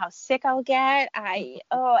I know how sick I'll get.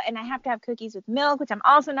 And I have to have cookies with milk, which I'm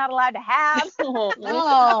also not allowed to have.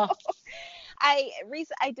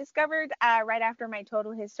 I discovered right after my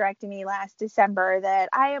total hysterectomy last December that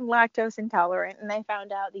I am lactose intolerant, and I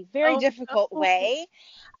found out the very difficult way.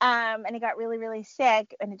 And I got really, really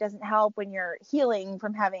sick, and it doesn't help when you're healing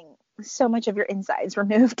from having so much of your insides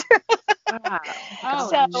removed.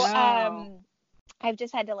 I've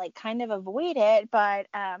just had to like kind of avoid it. But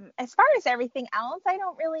as far as everything else, I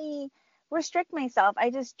don't really restrict myself.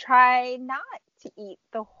 I just try not to eat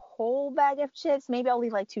the whole bag of chips, maybe I'll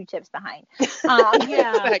leave like 2 chips behind.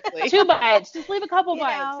 Yeah, Exactly. 2 bites. Just leave a couple You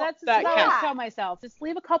bites. know, That's that what I always counts. tell myself. Just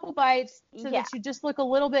leave a couple bites so that you just look a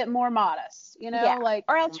little bit more modest. Like,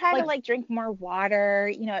 or I'll try to like like drink more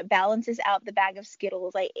water. It balances out the bag of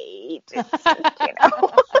Skittles I ate. It's,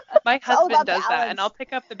 My all husband about does that, balance. and I'll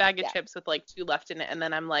pick up the bag of chips with like 2 left in it, and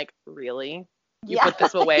then I'm like, really? You Yeah. put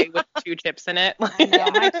this away with 2 chips in it? I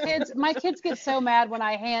know. My kids get so mad when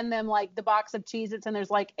I hand them like the box of Cheez-Its and there's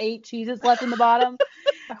like 8 Cheez-Its left in the bottom.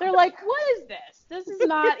 They're like, what is this? This is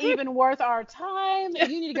not even worth our time. You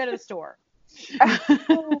need to go to the store.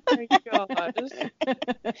 Oh my gosh.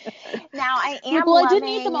 Now I am Well, I loving, didn't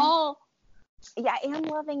eat them all. Yeah, I am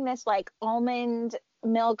loving this like almond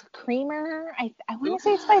milk creamer. I want to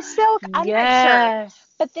say it's by Silk. I'm not sure.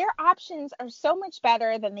 But their options are so much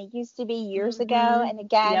better than they used to be years ago. And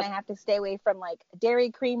again, I have to stay away from like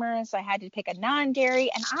dairy creamers. So I had to pick a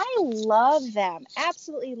non-dairy, and I love them.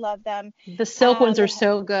 Absolutely love them. The Silk ones are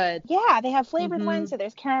so good. Yeah, they have flavored ones. So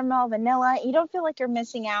there's caramel, vanilla. You don't feel like you're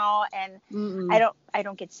missing out, and I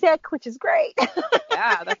don't get sick, which is great.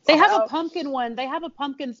 Yeah, they have a pumpkin one. They have a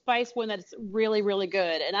pumpkin spice one that's really, really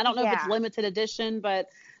good. And I don't know if it's limited edition, but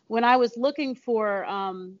when I was looking for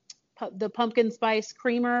the pumpkin spice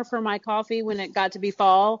creamer for my coffee when it got to be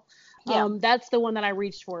fall, that's the one that I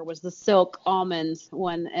reached for, was the Silk almonds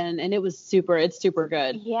one, and it's super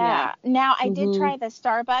good. Yeah. Now I did try the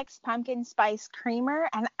Starbucks pumpkin spice creamer,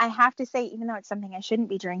 and I have to say, even though it's something I shouldn't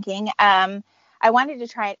be drinking, I wanted to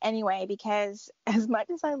try it anyway, because as much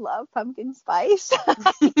as I love pumpkin spice,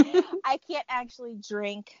 I can't actually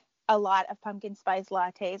drink a lot of pumpkin spice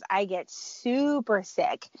lattes. I get super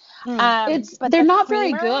sick. But they're not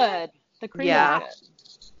very good. The creamer is good.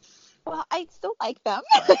 Well, I still like them.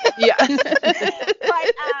 Yeah.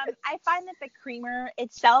 But I find that the creamer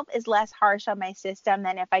itself is less harsh on my system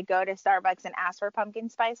than if I go to Starbucks and ask for a pumpkin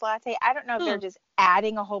spice latte. I don't know if they're just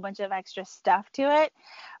adding a whole bunch of extra stuff to it,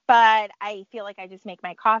 but I feel like I just make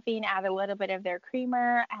my coffee and add a little bit of their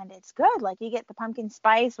creamer, and it's good. Like, you get the pumpkin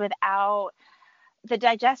spice without the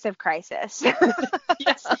digestive crisis.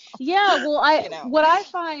 Yes. Yeah. Well, what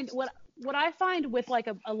I find with like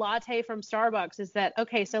a latte from Starbucks is that,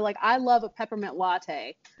 okay, so like I love a peppermint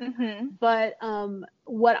latte, but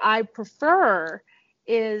what I prefer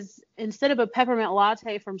is, instead of a peppermint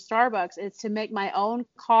latte from Starbucks, it's to make my own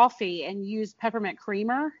coffee and use peppermint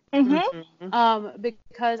creamer.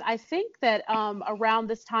 Because I think that around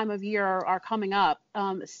this time of year are coming up,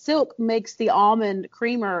 Silk makes the almond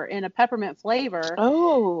creamer in a peppermint flavor.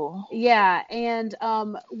 Oh. Yeah, and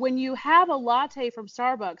when you have a latte from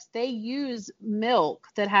Starbucks, they use milk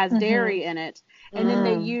that has dairy in it, and then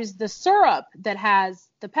they use the syrup that has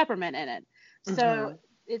the peppermint in it. So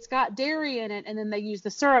it's got dairy in it, and then they use the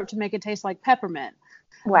syrup to make it taste like peppermint.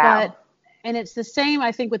 Wow. And it's the same,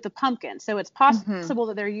 I think, with the pumpkin. So it's possible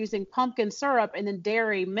that they're using pumpkin syrup and then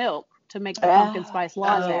dairy milk to make the pumpkin spice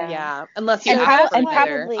latte. Oh, yeah. Unless you ask for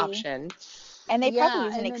another option. And they probably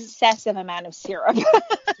use an excessive amount of syrup.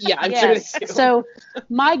 Yeah, I'm sure they do. So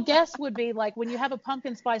my guess would be, like, when you have a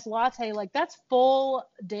pumpkin spice latte, like, that's full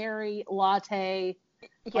dairy latte.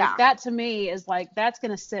 Like, that to me is like, that's going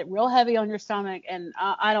to sit real heavy on your stomach. And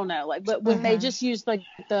I don't know, like, but when they just use like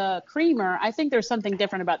the creamer, I think there's something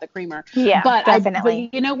different about the creamer. Yeah, but definitely.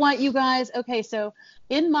 But you know what, you guys? Okay. So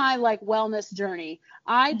in my like wellness journey,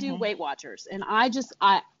 I do Weight Watchers, and I just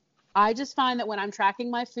find that when I'm tracking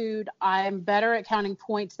my food, I'm better at counting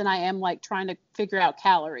points than I am like trying to figure out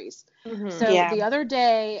calories. So the other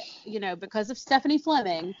day, because of Stephanie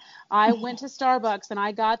Fleming, I went to Starbucks and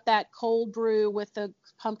I got that cold brew with the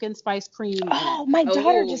pumpkin spice cream. Oh, my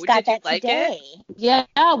daughter just got that today. Yeah.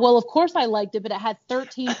 Well, of course I liked it, but it had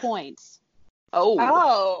 13 points.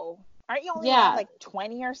 Oh. Aren't you only have like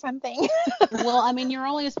 20 or something? Well, I mean, you're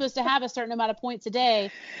only supposed to have a certain amount of points a day.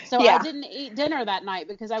 So I didn't eat dinner that night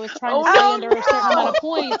because I was trying to stay under a certain amount of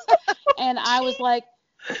points. And I was like,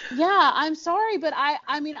 yeah, I'm sorry, but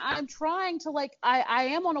I mean, I'm trying to, like, I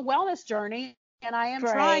am on a wellness journey, and I am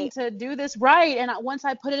trying to do this right. And once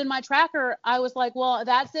I put it in my tracker, I was like, well,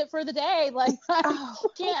 that's it for the day. Like, I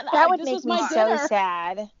can't. That would make me so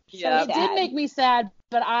sad. Yeah. It did make me sad,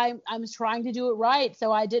 but I'm trying to do it right.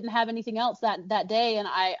 So I didn't have anything else that day. And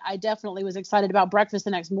I definitely was excited about breakfast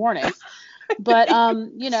the next morning. But,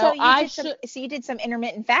 so you did some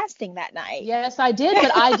intermittent fasting that night. Yes, I did,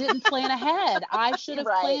 but I didn't plan ahead. I should have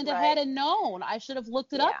planned ahead and known. I should have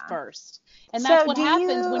looked it up first. And that's what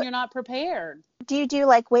happens when you're not prepared. Do you do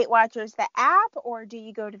like Weight Watchers, the app, or do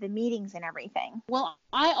you go to the meetings and everything? Well,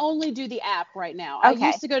 I only do the app right now. Okay. I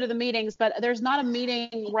used to go to the meetings, but there's not a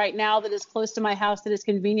meeting right now that is close to my house that is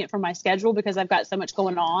convenient for my schedule because I've got so much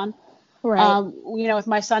going on. Right. With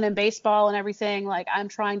my son in baseball and everything, like I'm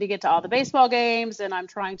trying to get to all the baseball games and I'm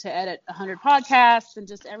trying to edit 100 podcasts and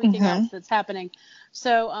just everything else that's happening.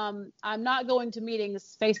 So I'm not going to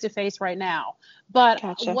meetings face to face right now. But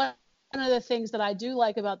one of the things that I do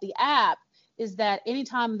like about the app is that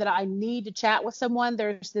anytime that I need to chat with someone,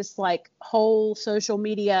 there's this like whole social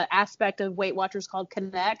media aspect of Weight Watchers called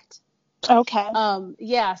Connect. Okay.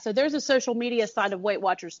 So there's a social media side of Weight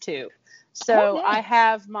Watchers too. So nice. I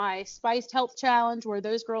have my Spiced Health Challenge where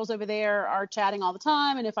those girls over there are chatting all the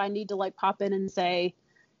time. And if I need to like pop in and say,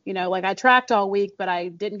 like I tracked all week, but I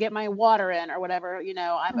didn't get my water in or whatever,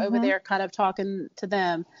 I'm over there kind of talking to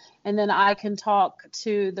them. And then I can talk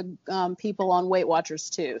to the people on Weight Watchers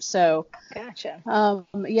too. So, gotcha.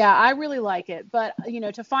 I really like it. But,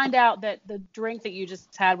 to find out that the drink that you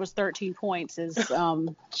just had was 13 points is, right?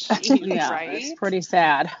 It's pretty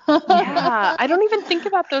sad. Yeah. I don't even think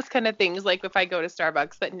about those kind of things. Like if I go to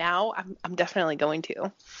Starbucks, but now I'm definitely going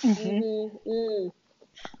to.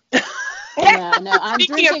 Yeah, no, I'm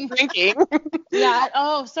drinking. Yeah.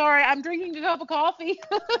 Oh, sorry. I'm drinking a cup of coffee.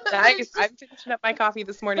 Nice. I'm finishing up my coffee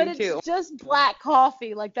this morning too. But it's just black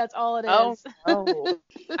coffee. Like that's all it is. Oh,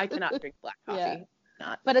 I cannot drink black coffee. Yeah.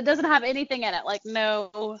 Not. But it doesn't have anything in it. Like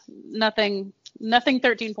nothing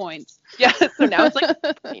 13 points. Yeah. So now it's like.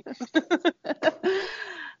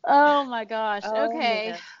 Oh my gosh.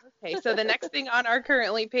 Okay. Man. Okay. So the next thing on our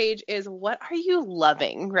currently page is what are you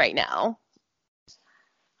loving right now?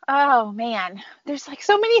 Oh man, there's like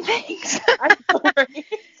so many things.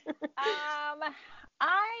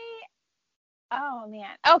 Oh man.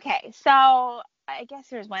 Okay, so I guess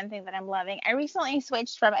there's one thing that I'm loving. I recently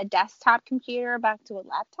switched from a desktop computer back to a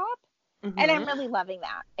laptop, and I'm really loving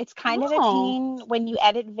that. It's kind of a pain when you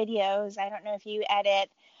edit videos. I don't know if you edit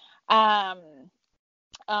on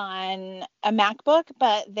a MacBook,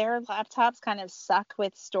 but their laptops kind of suck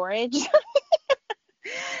with storage.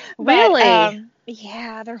 Really?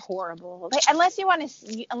 Yeah, they're horrible. Unless you want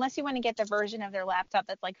to get the version of their laptop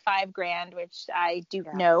that's like $5,000, which I do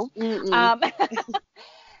know.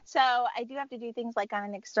 So I do have to do things like on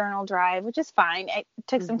an external drive, which is fine. It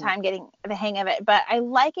took some time getting the hang of it, but I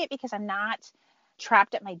like it because I'm not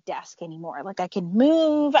trapped at my desk anymore. Like I can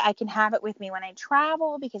move, I can have it with me when I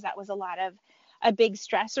travel, because that was a big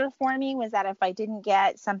stressor for me, was that if I didn't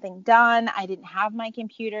get something done, I didn't have my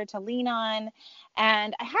computer to lean on.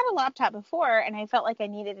 And I had a laptop before and I felt like I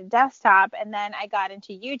needed a desktop. And then I got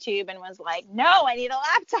into YouTube and was like, no, I need a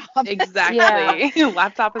laptop. Exactly.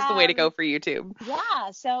 Laptop is the way to go for YouTube. Yeah.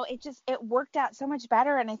 So it worked out so much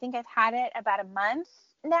better. And I think I've had it about a month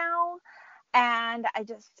now. And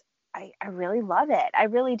I really love it. I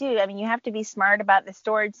really do. I mean, you have to be smart about the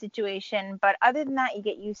storage situation, but other than that, you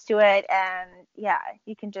get used to it, and yeah,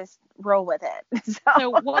 you can just roll with it. So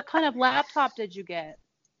what kind of laptop did you get?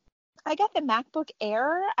 I got the MacBook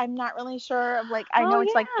Air. I'm not really sure of I know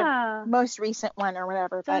it's like the most recent one or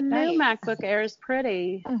whatever. The new MacBook Air is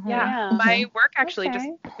pretty. Yeah. My work actually just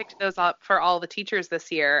picked those up for all the teachers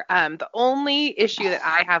this year. The only issue that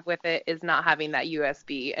I have with it is not having that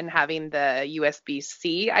USB and having the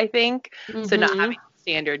USB-C, I think. So not having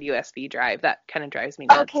standard USB drive. That kind of drives me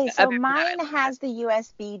nuts. Okay, so mine has the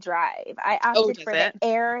USB drive. I opted for the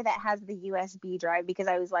Air that has the USB drive because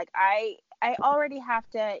I was like, I already have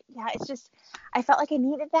to, it's just, I felt like I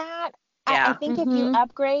needed that. Yeah. I think if you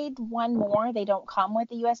upgrade one more, they don't come with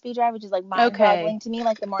the USB drive, which is like mind-boggling to me.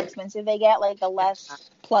 Like the more expensive they get, like the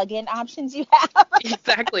less plug-in options you have.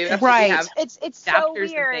 Exactly. That's right. It's so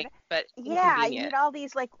weird. Things, but yeah, you need all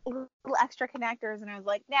these like little extra connectors, and I was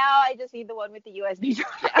like, now I just need the one with the USB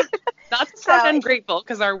drive. Not to sound ungrateful,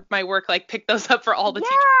 because my work picked those up for all the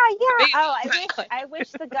teachers. Yeah. Oh, I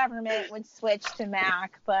wish the government would switch to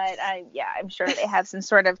Mac, but I'm sure they have some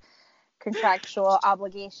sort of contractual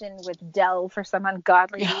obligation with Dell for some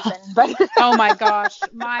ungodly reason. But oh my gosh,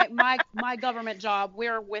 my government job,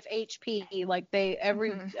 we're with HP. Like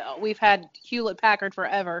we've had Hewlett Packard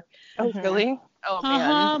forever. Oh really? Oh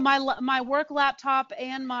man. My work laptop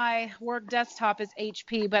and my work desktop is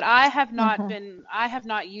HP, but I have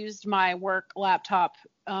not used my work laptop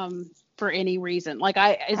for any reason. Like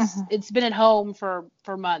it's been at home for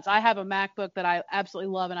months. I have a MacBook that I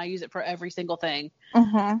absolutely love and I use it for every single thing.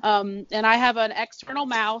 And I have an external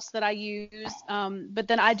mouse that I use, but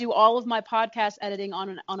then I do all of my podcast editing on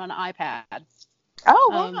an iPad. Oh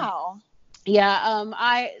wow.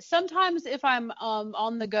 I sometimes if I'm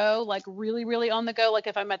on the go, like really, really on the go, like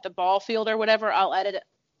if I'm at the ball field or whatever, I'll edit it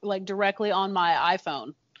like directly on my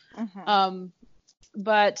iPhone.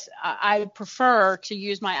 But I prefer to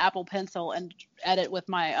use my Apple Pencil and edit with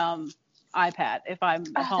my iPad if I'm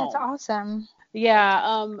at home. That's awesome.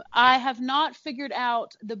 Yeah, I have not figured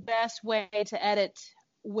out the best way to edit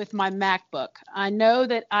with my MacBook. I know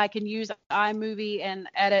that I can use iMovie and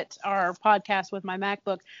edit our podcast with my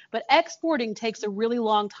MacBook, but exporting takes a really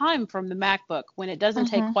long time from the MacBook when it doesn't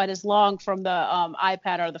take quite as long from the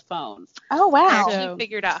iPad or the phone. Oh, wow. I actually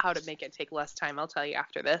figured out how to make it take less time. I'll tell you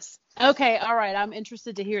after this. Okay, all right. I'm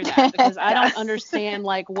interested to hear that because I don't understand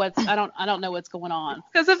like I don't know what's going on.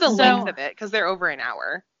 Because of the length of it, because they're over an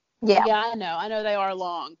hour. Yeah, I know they are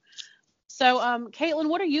long. So, Caitlin,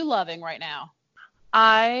 what are you loving right now?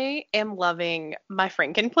 I am loving my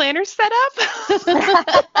Franken planner setup.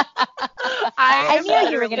 I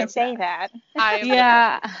knew you were going to say that.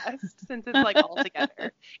 Since it's like all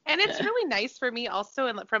together. And it's really nice for me also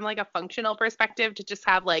from like a functional perspective to just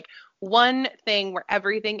have like one thing where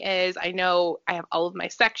everything is. I know I have all of my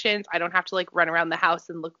sections. I don't have to like run around the house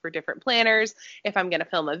and look for different planners. If I'm going to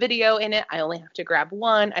film a video in it, I only have to grab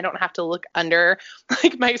one. I don't have to look under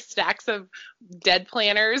like my stacks of dead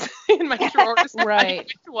planners in my drawers. Right.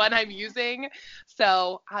 Which one I'm using.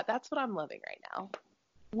 So that's what I'm loving right now.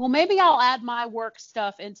 Well, maybe I'll add my work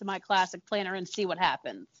stuff into my classic planner and see what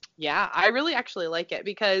happens. Yeah, I really actually like it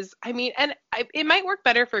because, it might work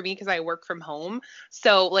better for me because I work from home.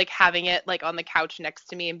 So, like, having it, like, on the couch next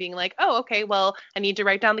to me and being like, oh, okay, well, I need to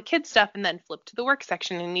write down the kids' stuff and then flip to the work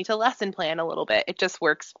section and need to lesson plan a little bit. It just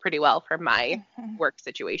works pretty well for my work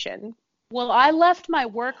situation. Well, I left my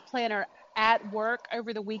work planner at work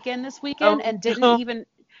over the weekend this weekend and didn't even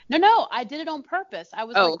 – no, I did it on purpose. I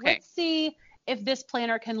was let's see if this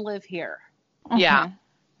planner can live here. Yeah.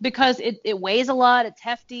 Because it weighs a lot, it's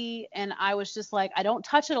hefty, and I was just like, I don't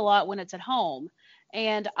touch it a lot when it's at home.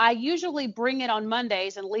 And I usually bring it on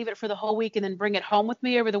Mondays and leave it for the whole week and then bring it home with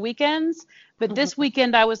me over the weekends. But this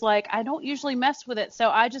weekend I was like, I don't usually mess with it, so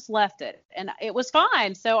I just left it. And it was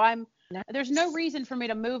fine. So there's no reason for me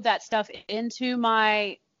to move that stuff into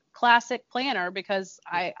my classic planner because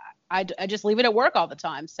I just leave it at work all the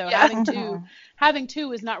time. So having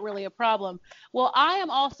two is not really a problem. Well, I am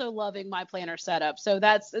also loving my planner setup. So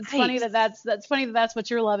it's funny that's funny that that's what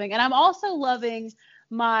you're loving. And I'm also loving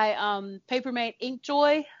my Papermate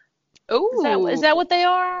Inkjoy. Oh, is that what they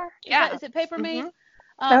are? Yeah. Is it Papermate?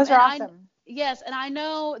 Those are awesome. Yes, and I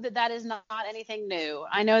know that is not anything new.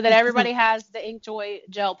 I know that everybody has the Inkjoy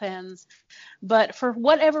gel pens, but for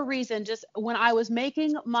whatever reason, just when I was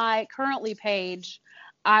making my Currently page,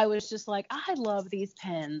 I was just like, I love these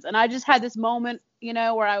pens. And I just had this moment,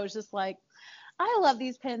 where I was just like, I love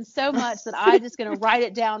these pens so much that I'm just going to write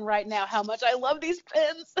it down right now how much I love these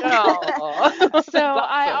pens. So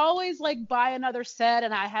I always like buy another set,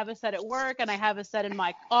 and I have a set at work, and I have a set in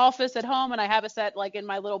my office at home, and I have a set like in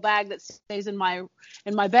my little bag that stays in my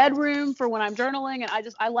bedroom for when I'm journaling, and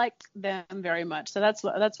I like them very much. So that's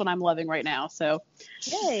what I'm loving right now. So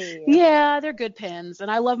Yay. Yeah, they're good pens, and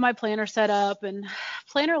I love my planner setup, and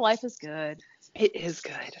planner life is good. It is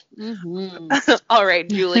good. Mm-hmm. All right,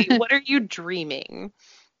 Julie, what are you dreaming?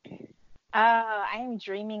 I am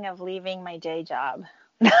dreaming of leaving my day job.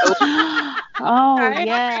 Oh,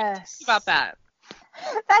 yes. About that.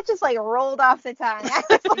 That just like rolled off the tongue.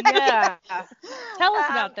 Yeah. Tell us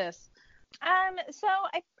about this. So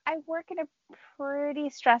I work in a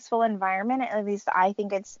pretty stressful environment. At least I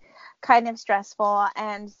think it's kind of stressful.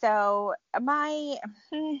 And so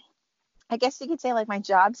I guess you could say like my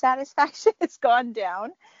job satisfaction has gone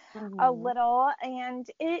down a little, and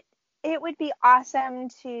it would be awesome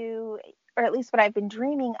to, or at least what I've been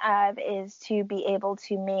dreaming of, is to be able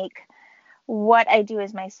to make what I do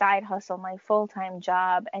as my side hustle my full-time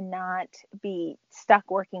job and not be stuck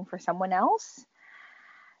working for someone else.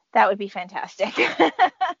 That would be fantastic.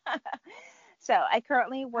 So I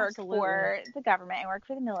currently work for the government. I work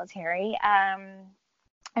for the military.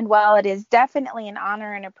 And while it is definitely an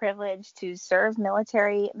honor and a privilege to serve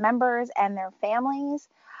military members and their families,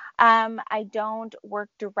 I don't work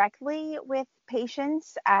directly with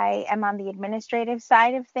patients. I am on the administrative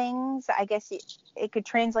side of things. I guess it could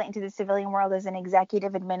translate into the civilian world as an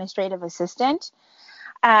executive administrative assistant,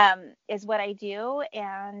 is what I do.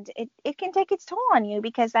 And it can take its toll on you,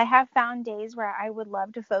 because I have found days where I would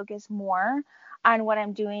love to focus more on what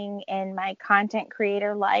I'm doing in my content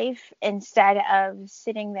creator life instead of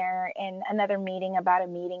sitting there in another meeting about a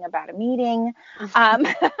meeting about a meeting.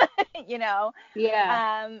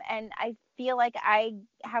 Yeah. And I feel like I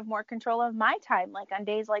have more control of my time. Like on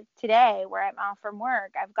days like today where I'm off from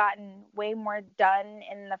work, I've gotten way more done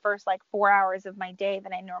in the first like 4 hours of my day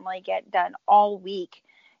than I normally get done all week,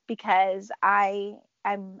 because I'm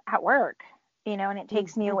at work, and it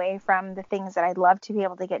takes me away from the things that I'd love to be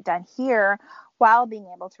able to get done here while being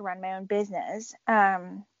able to run my own business.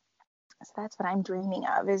 So that's what I'm dreaming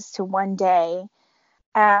of, is to one day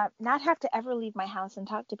not have to ever leave my house and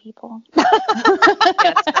talk to people.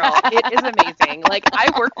 Yes, girl. It is amazing. Like,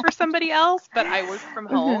 I work for somebody else, but I work from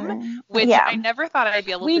home, which I never thought I'd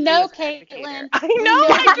be able to do as an educator. I know,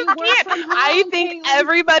 I just can't. I think Caitlin.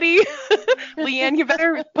 Everybody, Leanne, you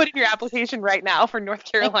better put in your application right now for North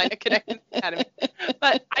Carolina Connections Academy.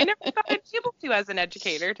 But I never thought I'd be able to as an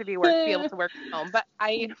educator to be able to work from home. But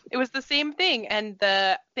it was the same thing. And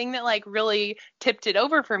the thing that like really tipped it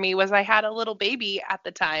over for me was I had a little baby at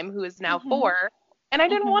the time who is now 4, and I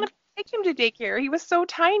didn't want to take him to daycare. He was so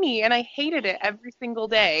tiny and I hated it every single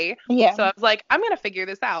day. Yeah. So I was like, I'm going to figure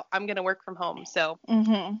this out. I'm going to work from home. So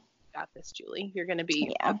got this, Julie. You're going to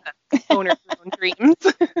be the owner of your own dreams.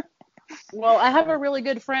 Well, I have a really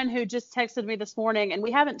good friend who just texted me this morning, and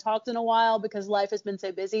we haven't talked in a while because life has been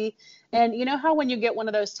so busy. And you know how when you get one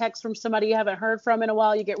of those texts from somebody you haven't heard from in a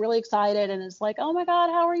while, you get really excited and it's like, oh my God,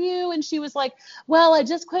 how are you? And she was like, well, I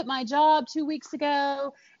just quit my job 2 weeks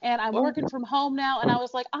ago and I'm working from home now. And I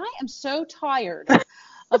was like, I am so tired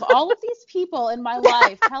of all of these people in my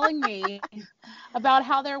life telling me about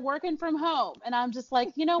how they're working from home. And I'm just like,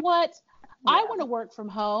 you know what? Yeah. I want to work from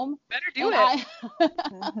home. Better do it.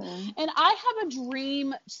 And I have a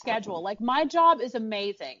dream schedule. Like, my job is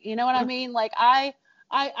amazing. You know what I mean? Like, I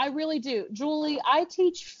really do. Julie, I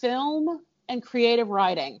teach film and creative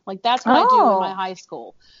writing. Like, that's what I do in my high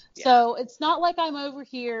school. Yeah. So it's not like I'm over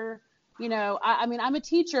here, you know, I mean, I'm a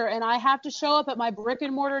teacher and I have to show up at my brick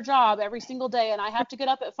and mortar job every single day. And I have to get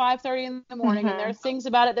up at 5:30 in the morning and there are things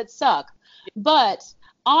about it that suck. But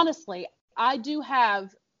honestly, I do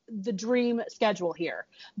have the dream schedule here.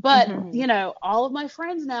 But, you know, all of my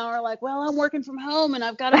friends now are like, well, I'm working from home and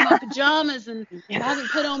I've got on my pajamas and I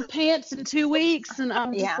haven't put on pants in 2 weeks. And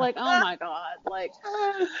I'm just like, oh my God, like,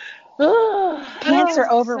 pants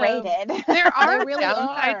are overrated. So, there are really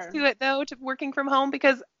downsides to it though, to working from home,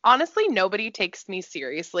 because honestly, nobody takes me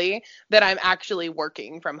seriously that I'm actually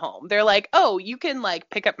working from home. They're like, oh, you can like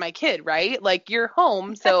pick up my kid, right? Like, you're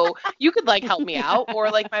home, so you could like help me out. Or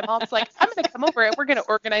like my mom's like, I'm going to come over and we're going to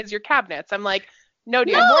organize your cabinets. I'm like, no,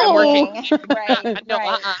 dude, I'm working.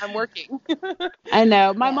 I'm working. I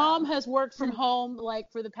know. My mom has worked from home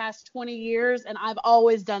like for the past 20 years, and I've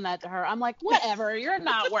always done that to her. I'm like, whatever, you're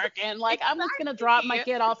not working. Like, I'm just going to drop my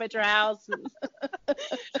kid off at your house. So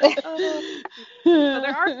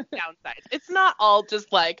there are downsides. It's not all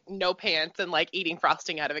just like no pants and like eating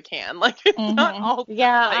frosting out of a can. Like, it's not all.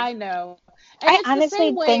 Yeah, like, I know. And I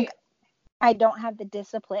honestly think I don't have the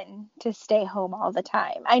discipline to stay home all the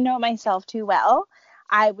time. I know myself too well.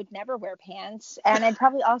 I would never wear pants, and I'd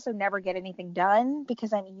probably also never get anything done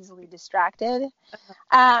because I'm easily distracted.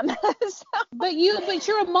 But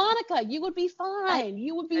you're a Monica. You would be fine.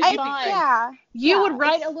 You would be fine. You would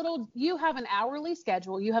write you have an hourly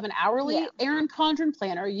schedule. You have an hourly Erin Condren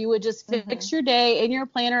planner. You would just fix your day in your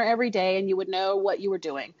planner every day, and you would know what you were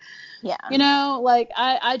doing. Yeah. You know, like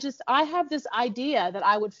I have this idea that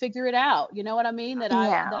I would figure it out. You know what I mean? That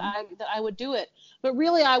I would do it. But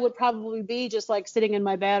really, I would probably be just like sitting in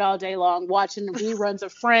my bed all day long, watching reruns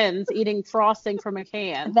of Friends, eating frosting from a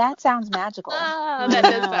can. That sounds magical.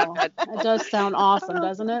 That does sound awesome,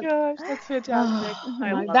 doesn't it? Gosh, that's fantastic.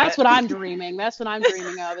 That's what I'm dreaming. That's what I'm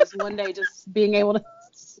dreaming of, is one day just being able to.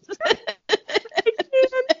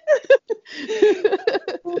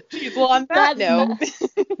 Well, on that note,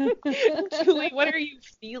 Julie, what are you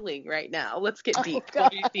feeling right now? Let's get deep.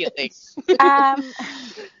 What are you feeling?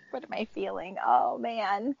 What am I feeling? Oh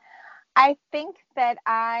man, I think that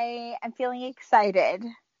I am feeling excited.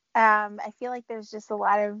 I feel like there's just a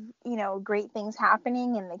lot of, you know, great things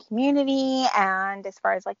happening in the community, and as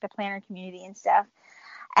far as like the planner community and stuff,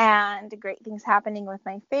 and great things happening with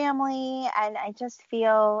my family. And I just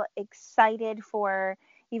feel excited for,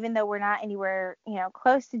 even though we're not anywhere, you know,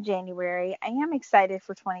 close to January, I am excited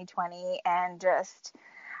for 2020. And just,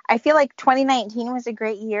 I feel like 2019 was a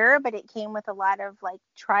great year, but it came with a lot of like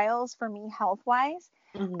trials for me health-wise.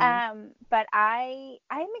 But I'm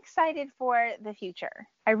excited for the future.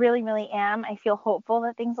 I really, really am. I feel hopeful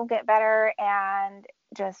that things will get better, and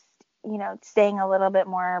just, you know, staying a little bit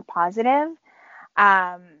more positive.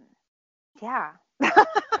 Yeah.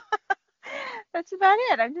 That's about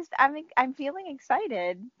it. I'm feeling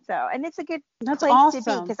excited. So, and it's a good place to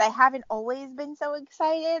be, because I haven't always been so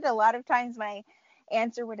excited. A lot of times my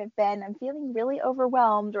answer would have been, I'm feeling really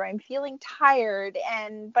overwhelmed, or I'm feeling tired,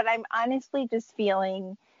 but I'm honestly just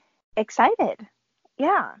feeling excited.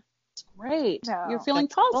 Yeah. It's great. So, you're feeling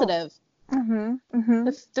positive. Cool.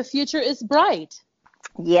 The future is bright.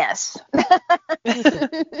 Yes.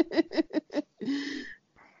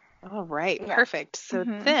 All right, Yeah. perfect. So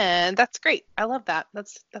then that's great. I love that.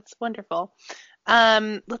 That's wonderful.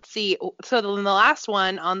 Let's see. So then the last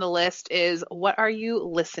one on the list is, what are you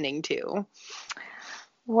listening to?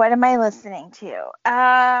 What am I listening to?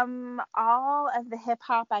 All of the hip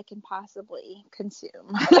hop I can possibly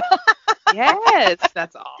consume. Yes,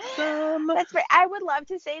 that's awesome. That's right. I would love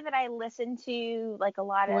to say that I listen to like a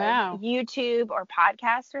lot of YouTube or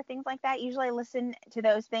podcasts or things like that. Usually I listen to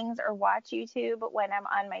those things or watch YouTube when I'm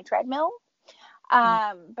on my treadmill.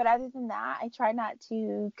 But other than that, I try not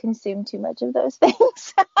to consume too much of those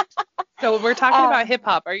things. So when we're talking about hip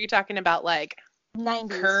hop, are you talking about like 90s.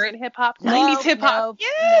 Current hip hop? 90s hip hop?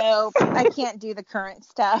 Nope. I can't do the current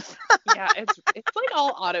stuff. Yeah, it's like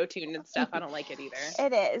all auto-tuned and stuff. I don't like it either.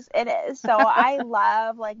 It is. So I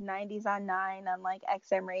love like 90s on 9 on like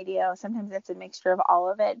XM radio. Sometimes it's a mixture of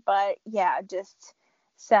all of it, but yeah, just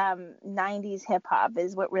some 90s hip hop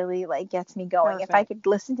is what really like gets me going. Perfect. If I could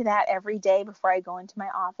listen to that every day before I go into my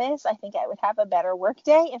office, I think I would have a better work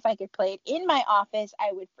day. If I could play it in my office,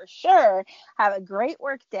 I would for sure have a great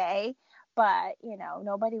work day. But, you know,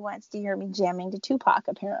 nobody wants to hear me jamming to Tupac,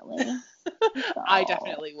 apparently. So. I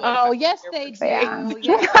definitely would. Oh, yes, they do. Yeah.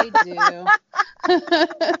 Yes, they do.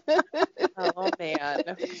 Oh,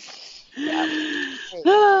 man. Yeah.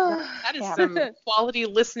 That is some quality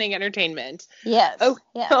listening entertainment. Yes. Oh,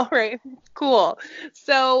 yes. All right. Cool.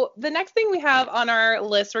 So the next thing we have on our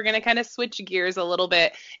list, we're going to kind of switch gears a little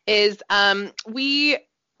bit, is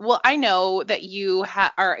I know that you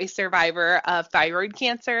are a survivor of thyroid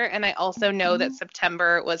cancer, and I also know that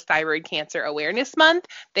September was Thyroid Cancer Awareness Month,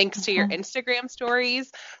 thanks to your Instagram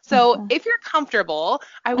stories. So if you're comfortable,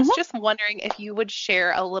 I was just wondering if you would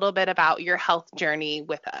share a little bit about your health journey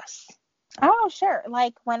with us. Oh, sure.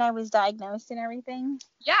 Like when I was diagnosed and everything.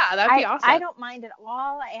 Yeah, that'd be awesome. I don't mind at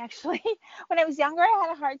all. I actually, when I was younger, I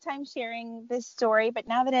had a hard time sharing this story. But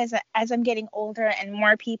now that as I'm getting older and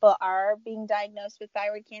more people are being diagnosed with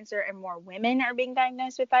thyroid cancer and more women are being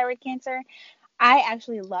diagnosed with thyroid cancer, I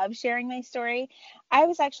actually love sharing my story. I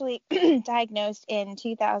was actually diagnosed in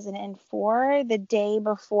 2004, the day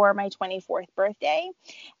before my 24th birthday,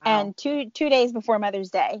 and two days before Mother's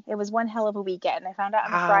Day. It was one hell of a weekend. I found out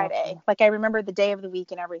on a Friday. Like I remember the day of the week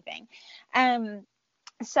and everything.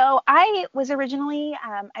 So I was originally,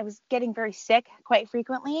 I was getting very sick quite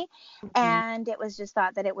frequently, and it was just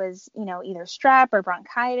thought that it was, you know, either strep or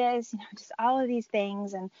bronchitis, you know, just all of these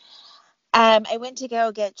things. And I went to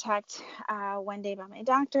go get checked one day by my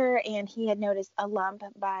doctor, and he had noticed a lump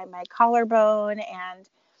by my collarbone,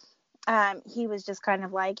 and he was just kind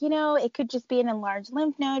of like, you know, it could just be an enlarged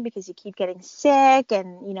lymph node because you keep getting sick,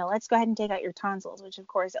 and, you know, let's go ahead and take out your tonsils, which, of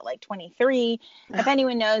course, at like 23, if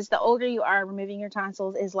anyone knows, the older you are, removing your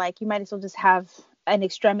tonsils is like, you might as well just have an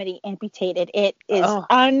extremity amputated. It is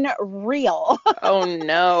unreal. Oh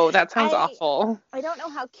no, that sounds awful. I don't know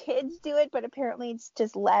how kids do it, but apparently it's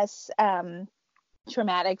just less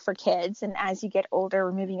traumatic for kids. And as you get older,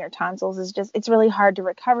 removing your tonsils is just, it's really hard to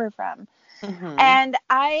recover from. And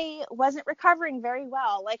I wasn't recovering very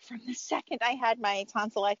well. Like from the second I had my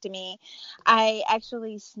tonsillectomy, I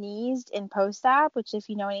actually sneezed in post-op, which if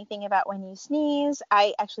you know anything about when you sneeze,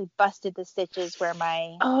 I actually busted the stitches where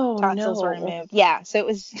my tonsils were removed. Yeah. So it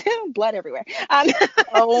was blood everywhere.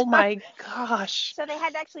 Oh my gosh. So they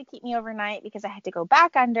had to actually keep me overnight because I had to go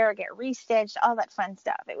back under, get restitched, all that fun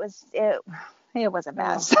stuff. It was a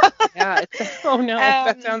mess. Yeah.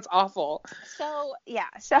 That sounds awful. So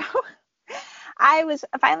I was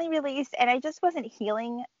finally released, and I just wasn't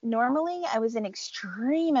healing normally. I was in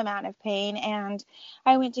extreme amount of pain, and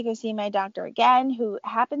I went to go see my doctor again, who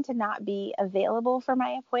happened to not be available for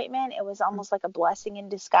my appointment. It was almost like a blessing in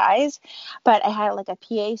disguise, but I had like a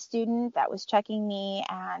PA student that was checking me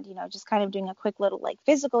and, you know, just kind of doing a quick little like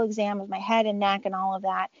physical exam of my head and neck and all of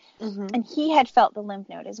that. And he had felt the lymph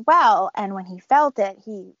node as well. And when he felt it,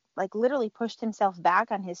 he like literally pushed himself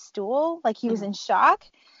back on his stool, like he was in shock.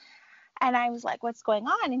 And I was like, what's going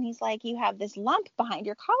on? And he's like, you have this lump behind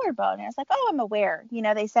your collarbone. And I was like, oh, I'm aware. You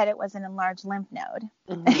know, they said it was an enlarged lymph node.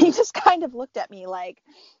 And he just kind of looked at me like,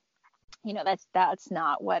 you know, that's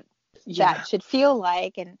not what that should feel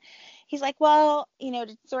like. And he's like, well, you know,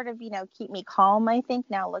 to sort of, you know, keep me calm, I think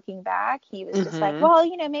now looking back, he was just like, well,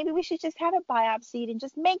 you know, maybe we should just have it biopsied and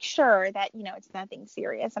just make sure that, you know, it's nothing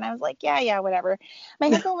serious. And I was like, yeah, whatever. My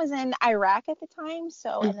husband was in Iraq at the time,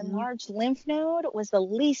 so an enlarged lymph node was the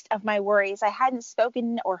least of my worries. I hadn't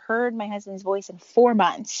spoken or heard my husband's voice in 4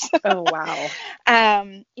 months. Oh, wow.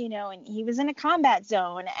 You know, and he was in a combat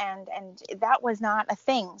zone, and that was not a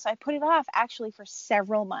thing. So I put it off actually for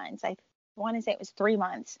several months. I want to say it was 3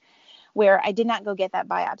 months, where I did not go get that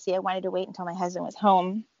biopsy. I wanted to wait until my husband was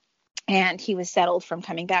home. and he was settled from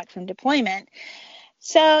coming back from deployment.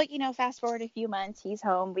 So, fast forward a few months, he's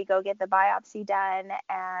home. We go get the biopsy done.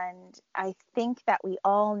 And I think that we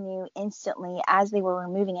all knew instantly as they were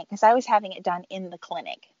removing it, because I was having it done in the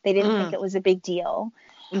clinic. They didn't think it was a big deal.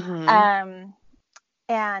 And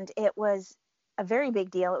it was a very big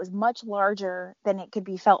deal. It was much larger than it could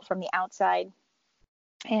be felt from the outside.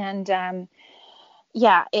 And,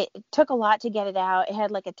 it took a lot to get it out. It had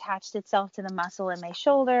like attached itself to the muscle in my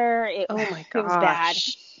shoulder. It was bad.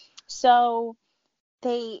 So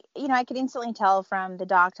I could instantly tell from the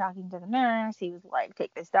doc talking to the nurse. He was like,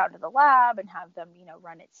 take this down to the lab and have them,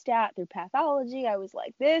 run its stat through pathology. I was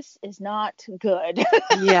like, this is not good.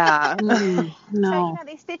 Yeah. No. So,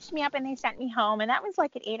 they stitched me up and they sent me home, and that was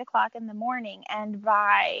like at 8:00 in the morning. And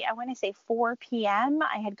by, I want to say 4 p.m.,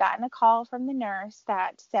 I had gotten a call from the nurse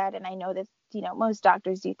that said, and I know that, most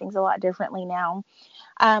doctors do things a lot differently now.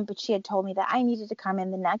 But she had told me that I needed to come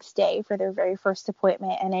in the next day for their very first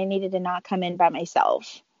appointment, and I needed to not come in by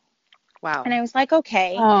myself. Wow. And I was like,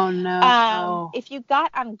 okay. Oh, no. If you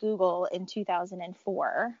got on Google in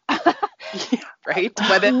 2004, right?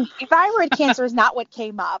 Thyroid cancer is not what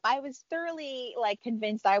came up. I was thoroughly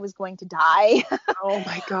convinced I was going to die. Oh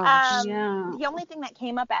my gosh. The only thing that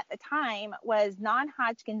came up at the time was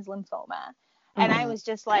non-Hodgkin's lymphoma. And I was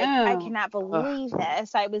just like, I cannot believe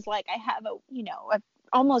this. I was like, I have a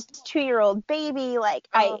almost 2-year-old baby.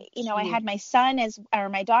 I had my son or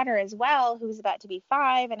my daughter as well, who was about to be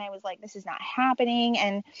 5. And I was like, this is not happening.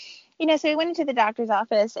 And, so we went into the doctor's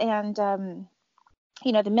office, and, the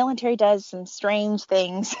military does some strange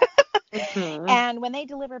things. And when they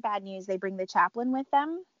deliver bad news, they bring the chaplain with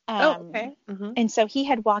them. Okay. And so he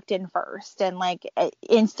had walked in first, and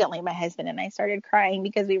instantly my husband and I started crying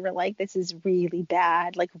because we were like, this is really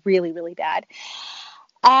bad, really, really bad.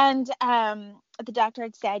 And the doctor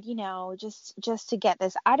had said, just to get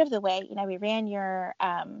this out of the way, we ran your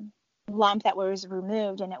lump that was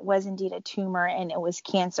removed, and it was indeed a tumor, and it was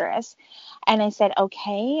cancerous. And I said,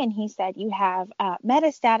 okay. And he said, you have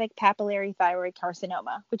metastatic papillary thyroid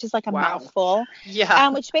carcinoma, which is like a mouthful. Yeah.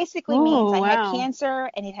 Which basically means I had cancer,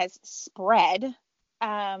 and it has spread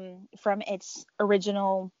from its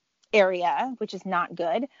original area, which is not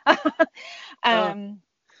good. And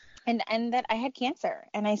that I had cancer.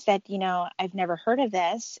 And I said, I've never heard of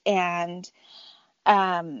this. And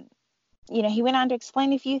he went on to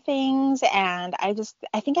explain a few things, and I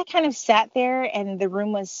think I kind of sat there, and the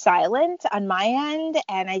room was silent on my end,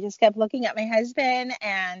 and I just kept looking at my husband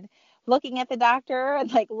and looking at the doctor and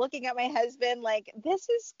looking at my husband,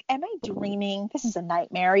 am I dreaming? This is a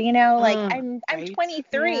nightmare, I'm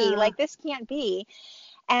 23, this can't be.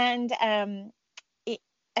 And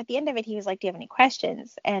at the end of it, he was like, do you have any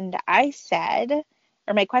questions? And I said,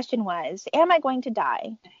 or my question was, am I going to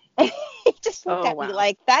die? He just looked at me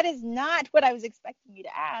like, that is not what I was expecting you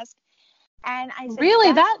to ask. And I said, really,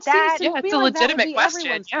 it's a legitimate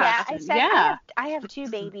question. Yeah. I said, I have 2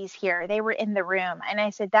 babies here. They were in the room. And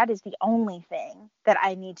I said, that is the only thing that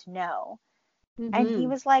I need to know. And he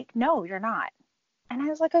was like, no, you're not. And I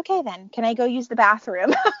was like, okay, then can I go use the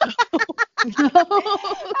bathroom? And he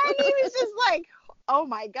was just like, oh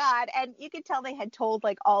my God. And you could tell they had told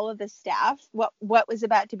all of the staff what was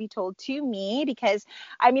about to be told to me, because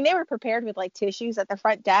they were prepared with tissues at the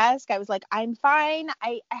front desk. I was like, I'm fine.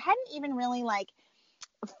 I hadn't even really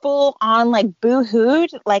full on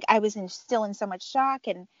boo-hooed. I was still in so much shock.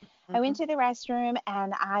 And I went to the restroom,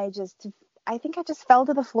 and I think I just fell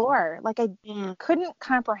to the floor. I couldn't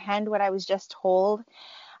comprehend what I was just told.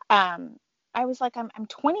 I was like, I'm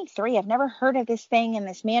 23. I've never heard of this thing. And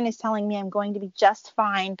this man is telling me I'm going to be just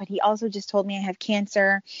fine. But he also just told me I have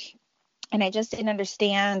cancer. And I just didn't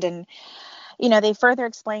understand. And, they further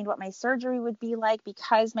explained what my surgery would be like,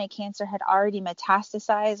 because my cancer had already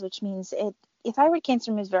metastasized, which means thyroid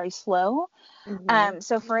cancer moves very slow.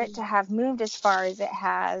 So for it to have moved as far as it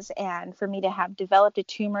has, and for me to have developed a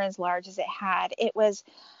tumor as large as it had, it was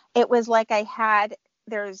like I had,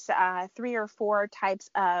 there's 3 or 4 types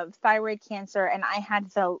of thyroid cancer, and I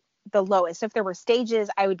had the lowest. So if there were stages,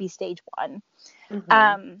 I would be stage 1.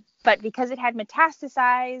 But because it had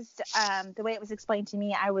metastasized, the way it was explained to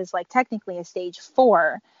me, I was technically a stage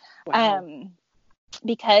 4. Wow.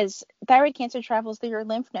 Because thyroid cancer travels through your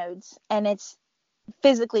lymph nodes, and it's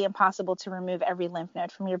physically impossible to remove every lymph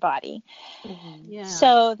node from your body. Yeah.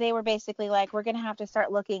 So they were basically like, we're going to have to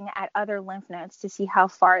start looking at other lymph nodes to see how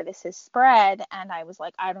far this has spread. And I was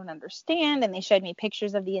like, I don't understand. And they showed me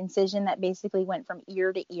pictures of the incision that basically went from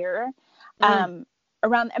ear to ear.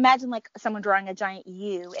 Around, imagine someone drawing a giant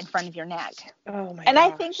U in front of your neck. Oh my gosh. And I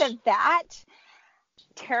think that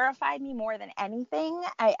terrified me more than anything.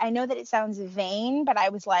 I know that it sounds vain, but I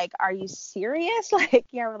was like, are you serious? Like,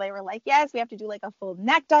 yeah, they were like, yes, we have to do like a full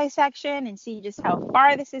neck dissection and see just how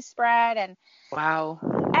far this is spread. And wow.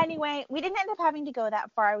 Anyway, we didn't end up having to go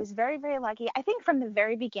that far. I was very, very lucky. I think from the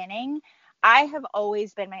very beginning, I have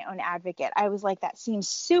always been my own advocate. I was like, that seems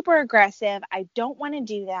super aggressive. I don't want to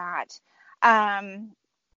do that.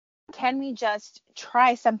 Can we just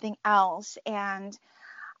try something else? And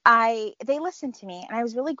they listened to me, and I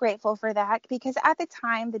was really grateful for that, because at the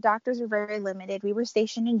time the doctors were very limited. We were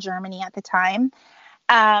stationed in Germany at the time.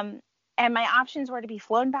 And my options were to be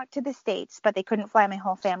flown back to the States, but they couldn't fly my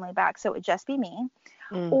whole family back. So it would just be me,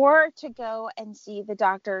 or to go and see the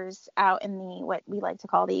doctors out in the, what we like to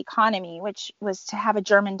call the economy, which was to have a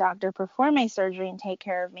German doctor perform my surgery and take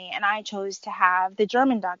care of me. And I chose to have the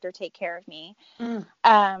German doctor take care of me.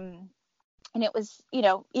 And it was,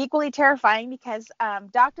 equally terrifying, because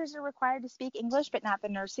doctors are required to speak English, but not the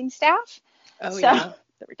nursing staff. Oh, so yeah.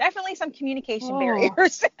 There were definitely some communication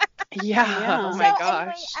barriers. Yeah. Oh my Anyway,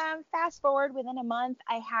 gosh. fast forward, within a month,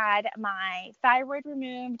 I had my thyroid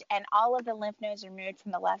removed and all of the lymph nodes removed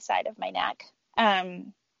from the left side of my neck,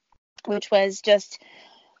 which was just,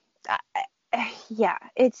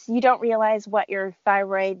 you don't realize what your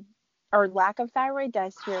thyroid or lack of thyroid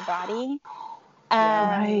does to your body.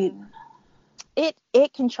 Right.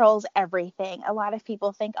 It controls everything. A lot of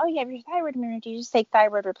people think, oh, you have your thyroid removed, you just take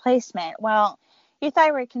thyroid replacement. Well, your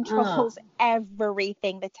thyroid controls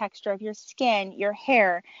everything, the texture of your skin, your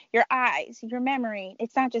hair, your eyes, your memory.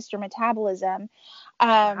 It's not just your metabolism.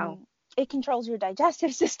 Wow. It controls your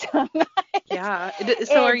digestive system. Yeah.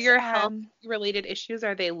 So are your health related issues,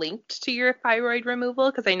 are they linked to your thyroid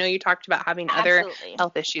removal? Because I know you talked about having other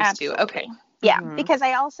health issues too. Okay. Yeah, because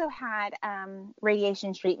I also had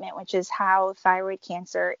radiation treatment, which is how thyroid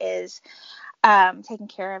cancer is taken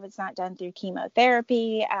care of. It's not done through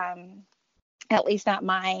chemotherapy, at least not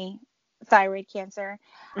my thyroid cancer.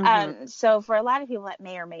 So for a lot of people that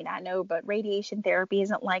may or may not know, but radiation therapy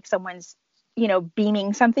isn't like someone's,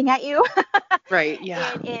 beaming something at you. Right.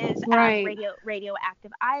 Yeah. It is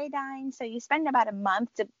radioactive iodine. So you spend about a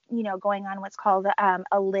month going on what's called a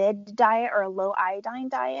LID diet, or a low iodine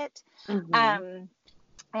diet.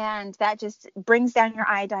 And that just brings down your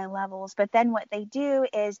iodine levels. But then what they do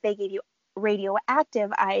is they give you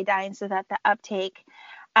radioactive iodine, so that the uptake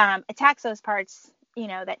attacks those parts,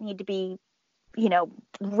 that need to be,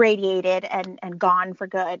 radiated and gone for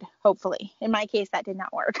good, hopefully. In my case, that did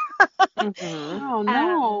not work. Oh,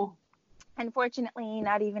 no. Unfortunately,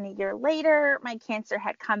 not even a year later, my cancer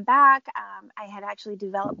had come back. I had actually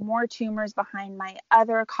developed more tumors behind my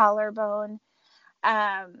other collarbone.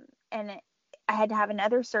 And I had to have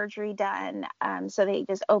another surgery done. So they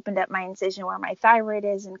just opened up my incision where my thyroid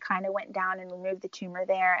is and kind of went down and removed the tumor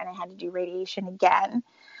there. And I had to do radiation again.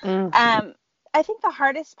 I think the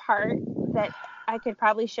hardest part that I could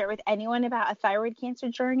probably share with anyone about a thyroid cancer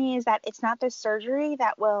journey is that it's not the surgery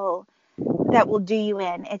that will do you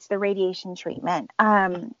in. It's the radiation treatment.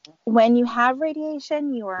 When you have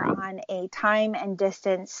radiation, you are on a time and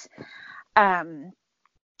distance,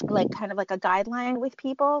 like kind of like a guideline with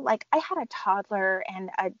people. Like, I had a toddler, and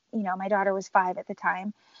my daughter was 5 at the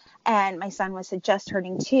time, and my son was just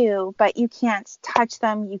turning 2, but you can't touch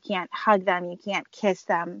them, you can't hug them, you can't kiss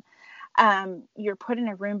them. You're put in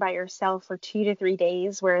a room by yourself for 2 to 3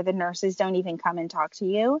 days, where the nurses don't even come and talk to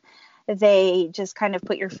you. They just kind of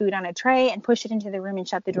put your food on a tray and push it into the room and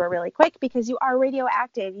shut the door really quick, because you are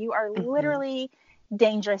radioactive. You are literally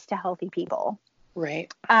dangerous to healthy people.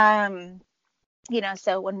 Right.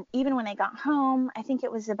 So when I got home, I think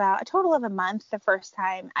it was about a total of a month the first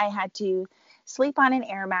time, I had to sleep on an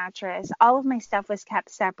air mattress. All of my stuff was kept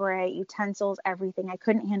separate, utensils, everything. I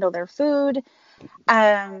couldn't handle their food.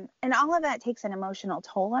 And all of that takes an emotional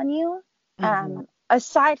toll on you,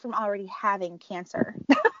 aside from already having cancer.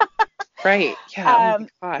 Right. Yeah.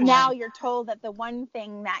 Now you're told that the one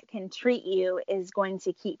thing that can treat you is going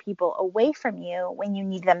to keep people away from you when you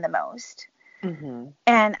need them the most. And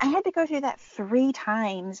I had to go through that 3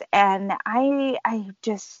 times, and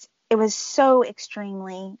it was so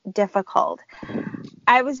extremely difficult.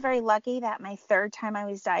 I was very lucky that my 3rd time I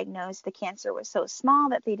was diagnosed, the cancer was so small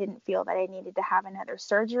that they didn't feel that I needed to have another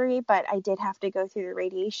surgery, but I did have to go through the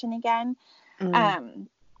radiation again.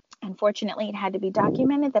 Unfortunately, it had to be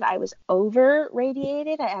documented that I was over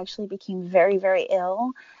radiated. I actually became very, very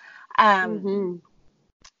ill.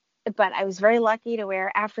 But I was very lucky to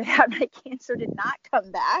where after that, my cancer did not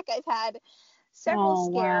come back. I've had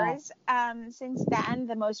several scares since then.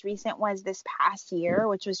 The most recent was this past year,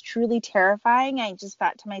 which was truly terrifying. I just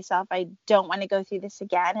thought to myself, I don't want to go through this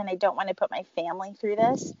again, and I don't want to put my family through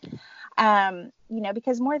this.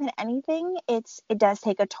 Because more than anything, it does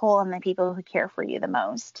take a toll on the people who care for you the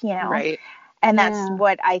most, Right. And that's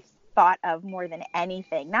what I thought of more than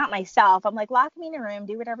anything. Not myself. I'm like, lock me in a room,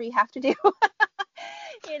 do whatever you have to do.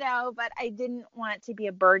 But I didn't want to be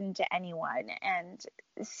a burden to anyone. And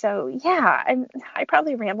so, yeah, I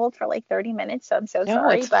probably rambled for like 30 minutes, so I'm so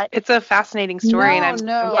sorry. But it's a fascinating story, and I'm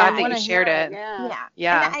glad that you shared it.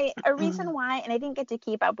 Yeah. And a reason why, and I didn't get to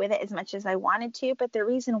keep up with it as much as I wanted to, but the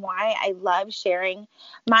reason why I love sharing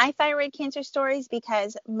my thyroid cancer stories,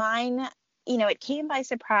 because mine, it came by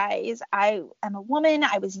surprise. I am a woman.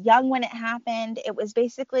 I was young when it happened. It was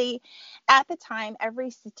basically, at the time,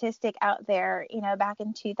 every statistic out there, back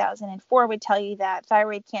in 2004 would tell you that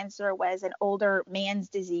thyroid cancer was an older man's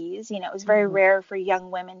disease. It was very rare for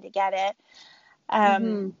young women to get it.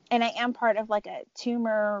 And I am part of like a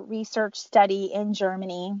tumor research study in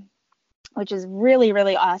Germany, which is really,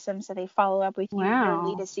 really awesome. So they follow up with you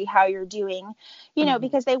yearly to see how you're doing,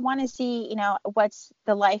 because they want to see, what's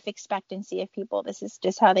the life expectancy of people. This is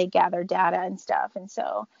just how they gather data and stuff. And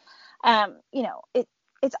so,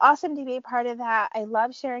 it's awesome to be a part of that. I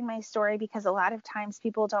love sharing my story because a lot of times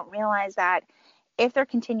people don't realize that if they're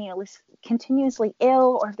continuously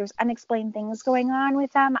ill, or if there's unexplained things going on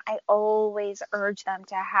with them, I always urge them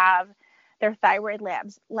to have their thyroid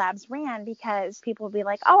labs ran, because people will be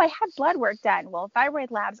like, oh, I had blood work done. Well, thyroid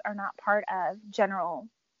labs are not part of general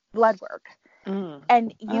blood work.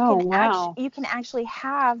 And you can actually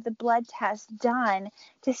have the blood test done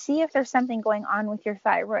to see if there's something going on with your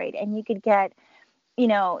thyroid, and you could get,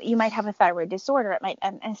 you might have a thyroid disorder. It might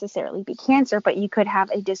not necessarily be cancer, but you could have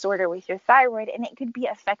a disorder with your thyroid, and it could be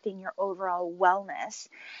affecting your overall wellness.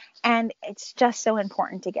 And it's just so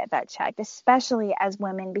important to get that checked, especially as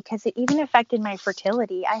women, because it even affected my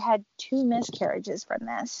fertility. I had 2 miscarriages from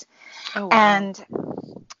this. Oh, wow. And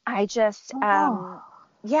I just,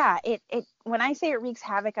 it when I say it wreaks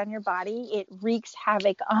havoc on your body, it wreaks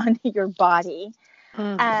havoc on your body.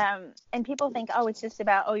 And people think, oh, it's just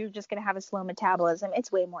about, you're just going to have a slow metabolism.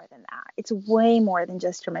 It's way more than that. It's way more than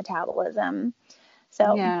just your metabolism.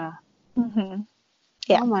 So, yeah.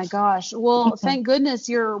 Yeah. Oh my gosh. Well, thank goodness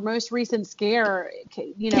your most recent scare,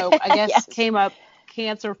 I guess came up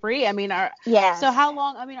cancer free. I mean, so how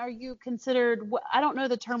long, are you considered, I don't know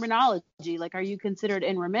the terminology, like, are you considered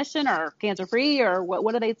in remission or cancer free, or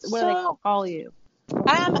what do they call you?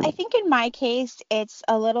 I think in my case, it's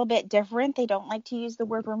a little bit different. They don't like to use the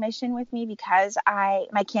word remission with me because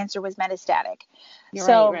my cancer was metastatic.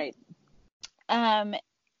 Right.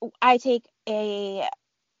 I take a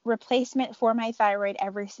replacement for my thyroid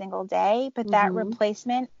every single day, but that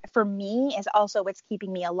replacement for me is also what's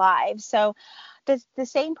keeping me alive. So the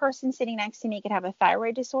same person sitting next to me could have a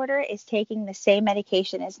thyroid disorder, is taking the same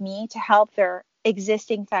medication as me to help their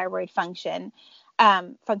existing thyroid function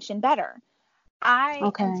better.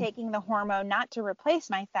 I am taking the hormone not to replace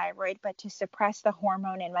my thyroid, but to suppress the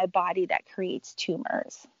hormone in my body that creates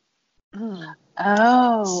tumors.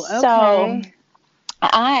 Oh, okay.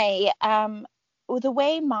 So the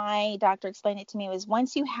way my doctor explained it to me was,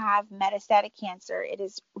 once you have metastatic cancer, it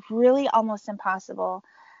is really almost impossible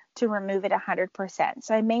to remove it 100%.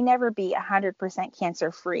 So I may never be 100%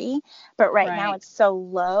 cancer free, but right now it's so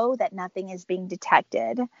low that nothing is being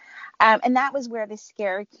detected. And that was where the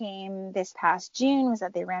scare came this past June, was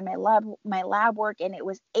that they ran my lab work, and it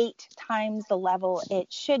was 8 times the level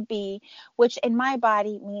it should be, which in my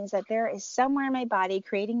body means that there is somewhere in my body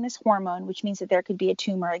creating this hormone, which means that there could be a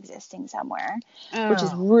tumor existing somewhere, which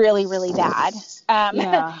is really, really bad.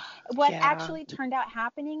 What actually turned out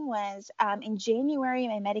happening was in January,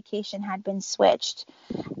 my medication had been switched,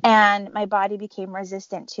 and my body became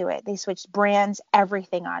resistant to it. They switched brands,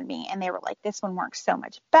 everything on me, and they were like, this one works so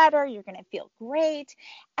much better. You're going to feel great.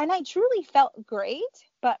 And I truly felt great,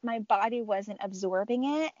 but my body wasn't absorbing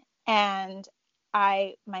it. And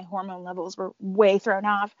my hormone levels were way thrown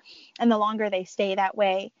off. And the longer they stay that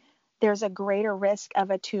way, there's a greater risk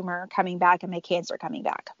of a tumor coming back and my cancer coming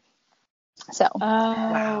back. So,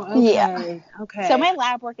 Okay. So my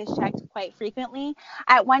lab work is checked quite frequently.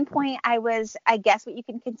 At one point, I was, I guess, what you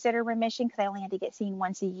can consider remission, because I only had to get seen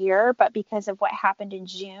once a year. But because of what happened in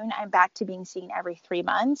June, I'm back to being seen every 3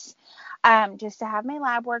 months, just to have my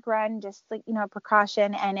lab work run, just like,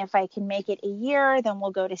 precaution. And if I can make it a year, then we'll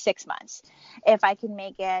go to 6 months. If I can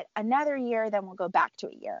make it another year, then we'll go back to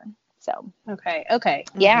a year. So. Okay.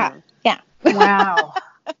 Yeah. Wow.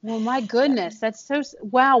 Well, my goodness, that's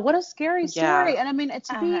wow, what a scary story. And I mean,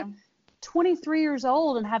 to be 23 years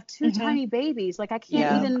old and have 2 tiny babies, like I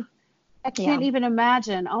can't even I can't even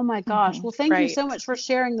imagine. Oh my gosh. Well, thank you so much for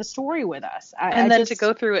sharing the story with us. And then to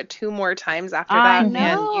go through it 2 more times after I that, know.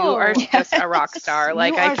 man, you are just a rock star.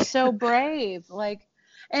 You are so brave.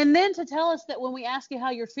 And then to tell us that when we ask you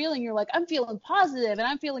how you're feeling, you're like, I'm feeling positive and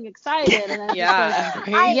I'm feeling excited. And I'm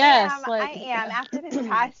I am. After this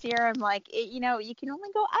past year, I'm like, you can only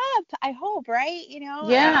go up, I hope, right?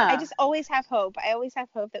 Yeah. I just always have hope. I always have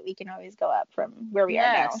hope that we can always go up from where we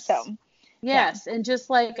are now. So. Yes. Yeah. And just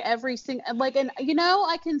like every single, and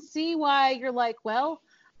I can see why you're like, well,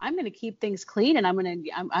 I'm going to keep things clean and I'm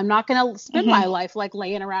not going to spend my life like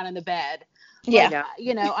laying around in the bed.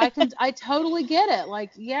 I totally get it.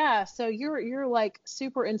 So you're like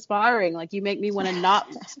super inspiring. Like you make me want to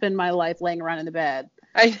not spend my life laying around in the bed.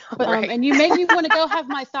 I know, right? And you make me want to go have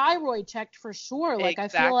my thyroid checked for sure. Like I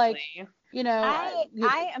feel like,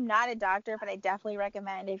 I am not a doctor, but I definitely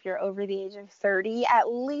recommend if you're over the age of 30, at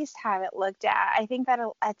least have it looked at. I think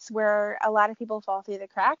that's where a lot of people fall through the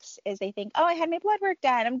cracks is they think, oh, I had my blood work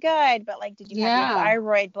done, I'm good. But like, did you have your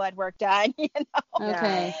thyroid blood work done?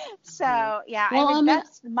 Okay. So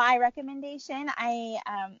that's my recommendation. That's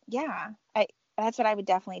what I would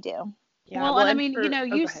definitely do. Yeah. Well, and I mean,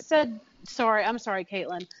 you said, I'm sorry,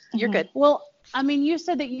 Caitlin. You're good. Well, I mean, you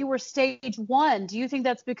said that you were stage 1. Do you think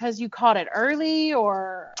that's because you caught it early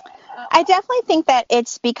or? I definitely think that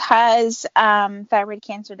it's because thyroid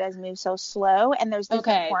cancer does move so slow and there's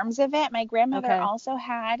different forms of it. My grandmother also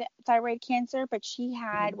had thyroid cancer, but she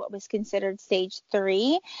had what was considered stage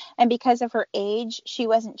 3. And because of her age, she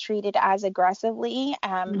wasn't treated as aggressively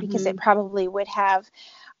because it probably would have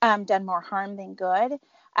done more harm than good.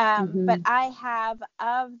 But I have,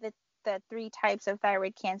 of the 3 types of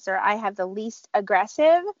thyroid cancer, I have the least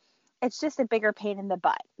aggressive. It's just a bigger pain in the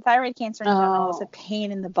butt. Thyroid cancer in general is a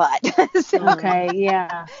pain in the butt. It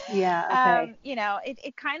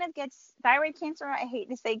kind of gets, thyroid cancer, I hate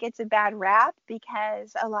to say, gets a bad rap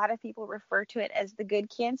because a lot of people refer to it as the good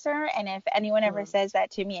cancer. And if anyone ever says that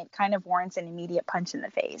to me, it kind of warrants an immediate punch in the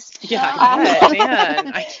face.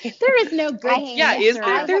 Man. There is no good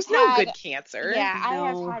cancer. There's no good cancer. Yeah, I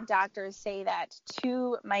have had doctors say that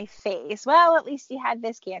to my face. Well, at least you had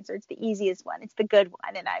this cancer. It's the easiest one. It's the good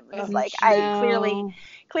one. And I was like, I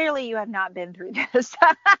clearly you have not been through this.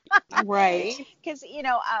 Right. Because,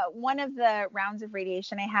 one of the rounds of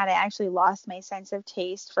radiation I had, I actually lost my sense of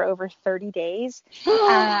taste for over 30 days.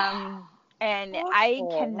 And I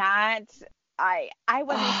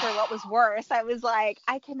wasn't sure what was worse. I was like,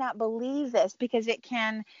 I cannot believe this because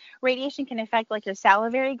radiation can affect like your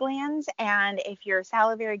salivary glands. And if your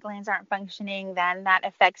salivary glands aren't functioning, then that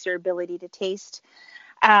affects your ability to taste.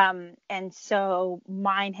 And so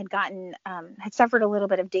mine had suffered a little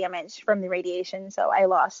bit of damage from the radiation. So I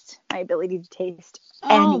lost my ability to taste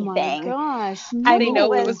anything. Oh my gosh. Did they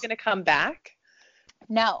know it was going to come back?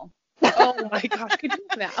 No. Oh my gosh. Could you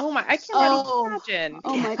imagine? I can't imagine.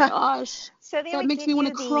 Oh my gosh. So that makes me want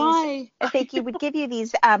to cry. Would give you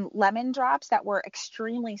these lemon drops that were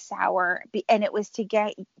extremely sour, and it was to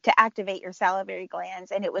activate your salivary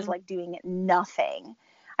glands, and it was like doing nothing.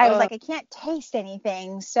 I was like, I can't taste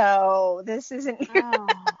anything, so this isn't.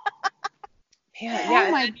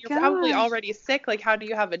 And you're probably already sick. Like, how do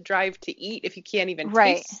you have a drive to eat if you can't even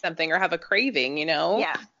taste something or have a craving?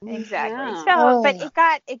 Yeah, exactly. Yeah. So, but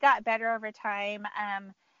it got better over time.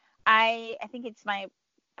 I think it's my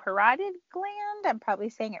parotid gland. I'm probably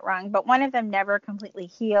saying it wrong, but one of them never completely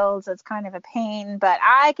healed, so it's kind of a pain. But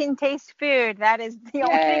I can taste food. That is the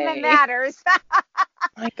only thing that matters.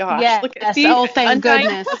 My gosh. Yes. Look at thank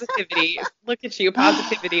goodness. Positivity. Look at you,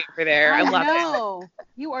 positivity over there. I love it.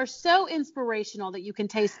 You are so inspirational that you can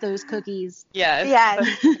taste those cookies. Yes.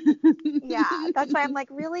 Yeah. That's why I'm like,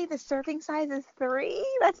 really? The serving size is 3?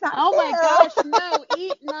 That's not Oh fair. My gosh, no.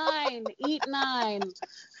 Eat 9. Eat 9.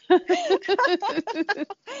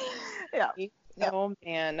 Yeah. Oh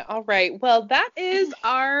man. All right. Well, that is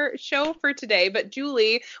our show for today. But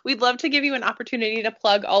Julie, we'd love to give you an opportunity to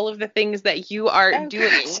plug all of the things that you are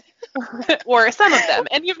doing, or some of them,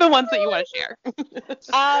 any of the ones that you want to share.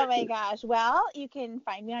 Oh my gosh. Well, you can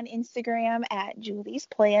find me on Instagram at Julie's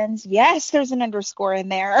Plans. Yes, there's an underscore in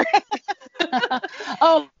there.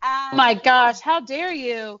 Oh my gosh. How dare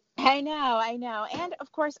you? I know. And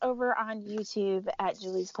of course, over on YouTube at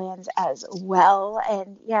Julie's Plans as well.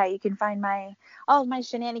 And yeah, you can find all of my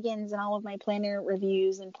shenanigans and all of my planner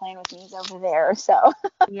reviews and plan with me's over there. So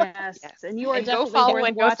yes. And you are definitely go follow worth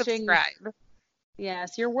and watching. Go subscribe.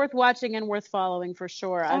 Yes, you're worth watching and worth following for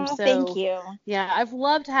sure. Thank you. Yeah, I've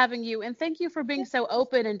loved having you, and thank you for being so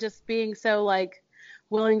open and just being so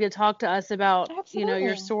willing to talk to us about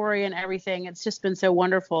your story and everything. It's just been so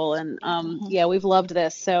wonderful, and we've loved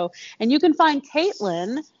this. So, and you can find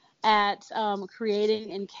Caitlin at Creating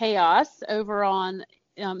in Chaos over on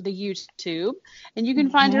the YouTube, and you can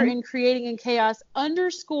find her in Creating in Chaos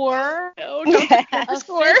 _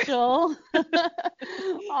 official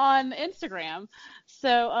on Instagram.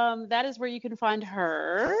 So that is where you can find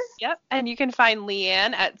her. Yep. And you can find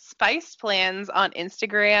Leanne at Spiced Plans on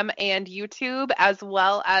Instagram and YouTube, as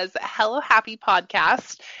well as Hello Happy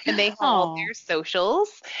Podcast. And they have all their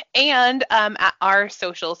socials and at our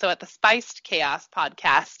socials. So at the Spiced Chaos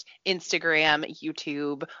Podcast, Instagram,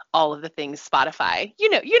 YouTube, all of the things, Spotify. You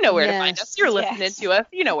know where to find us. You're listening to us.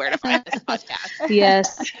 You know where to find this podcast.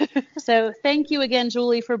 Yes. So thank you again,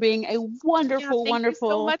 Julie, for being a wonderful, thank you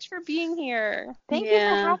so much for being here. Thank you for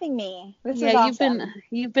having me. This is awesome.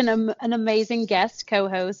 You've been an amazing guest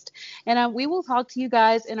co-host, and we will talk to you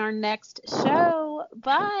guys in our next show.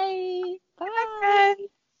 Bye. Bye.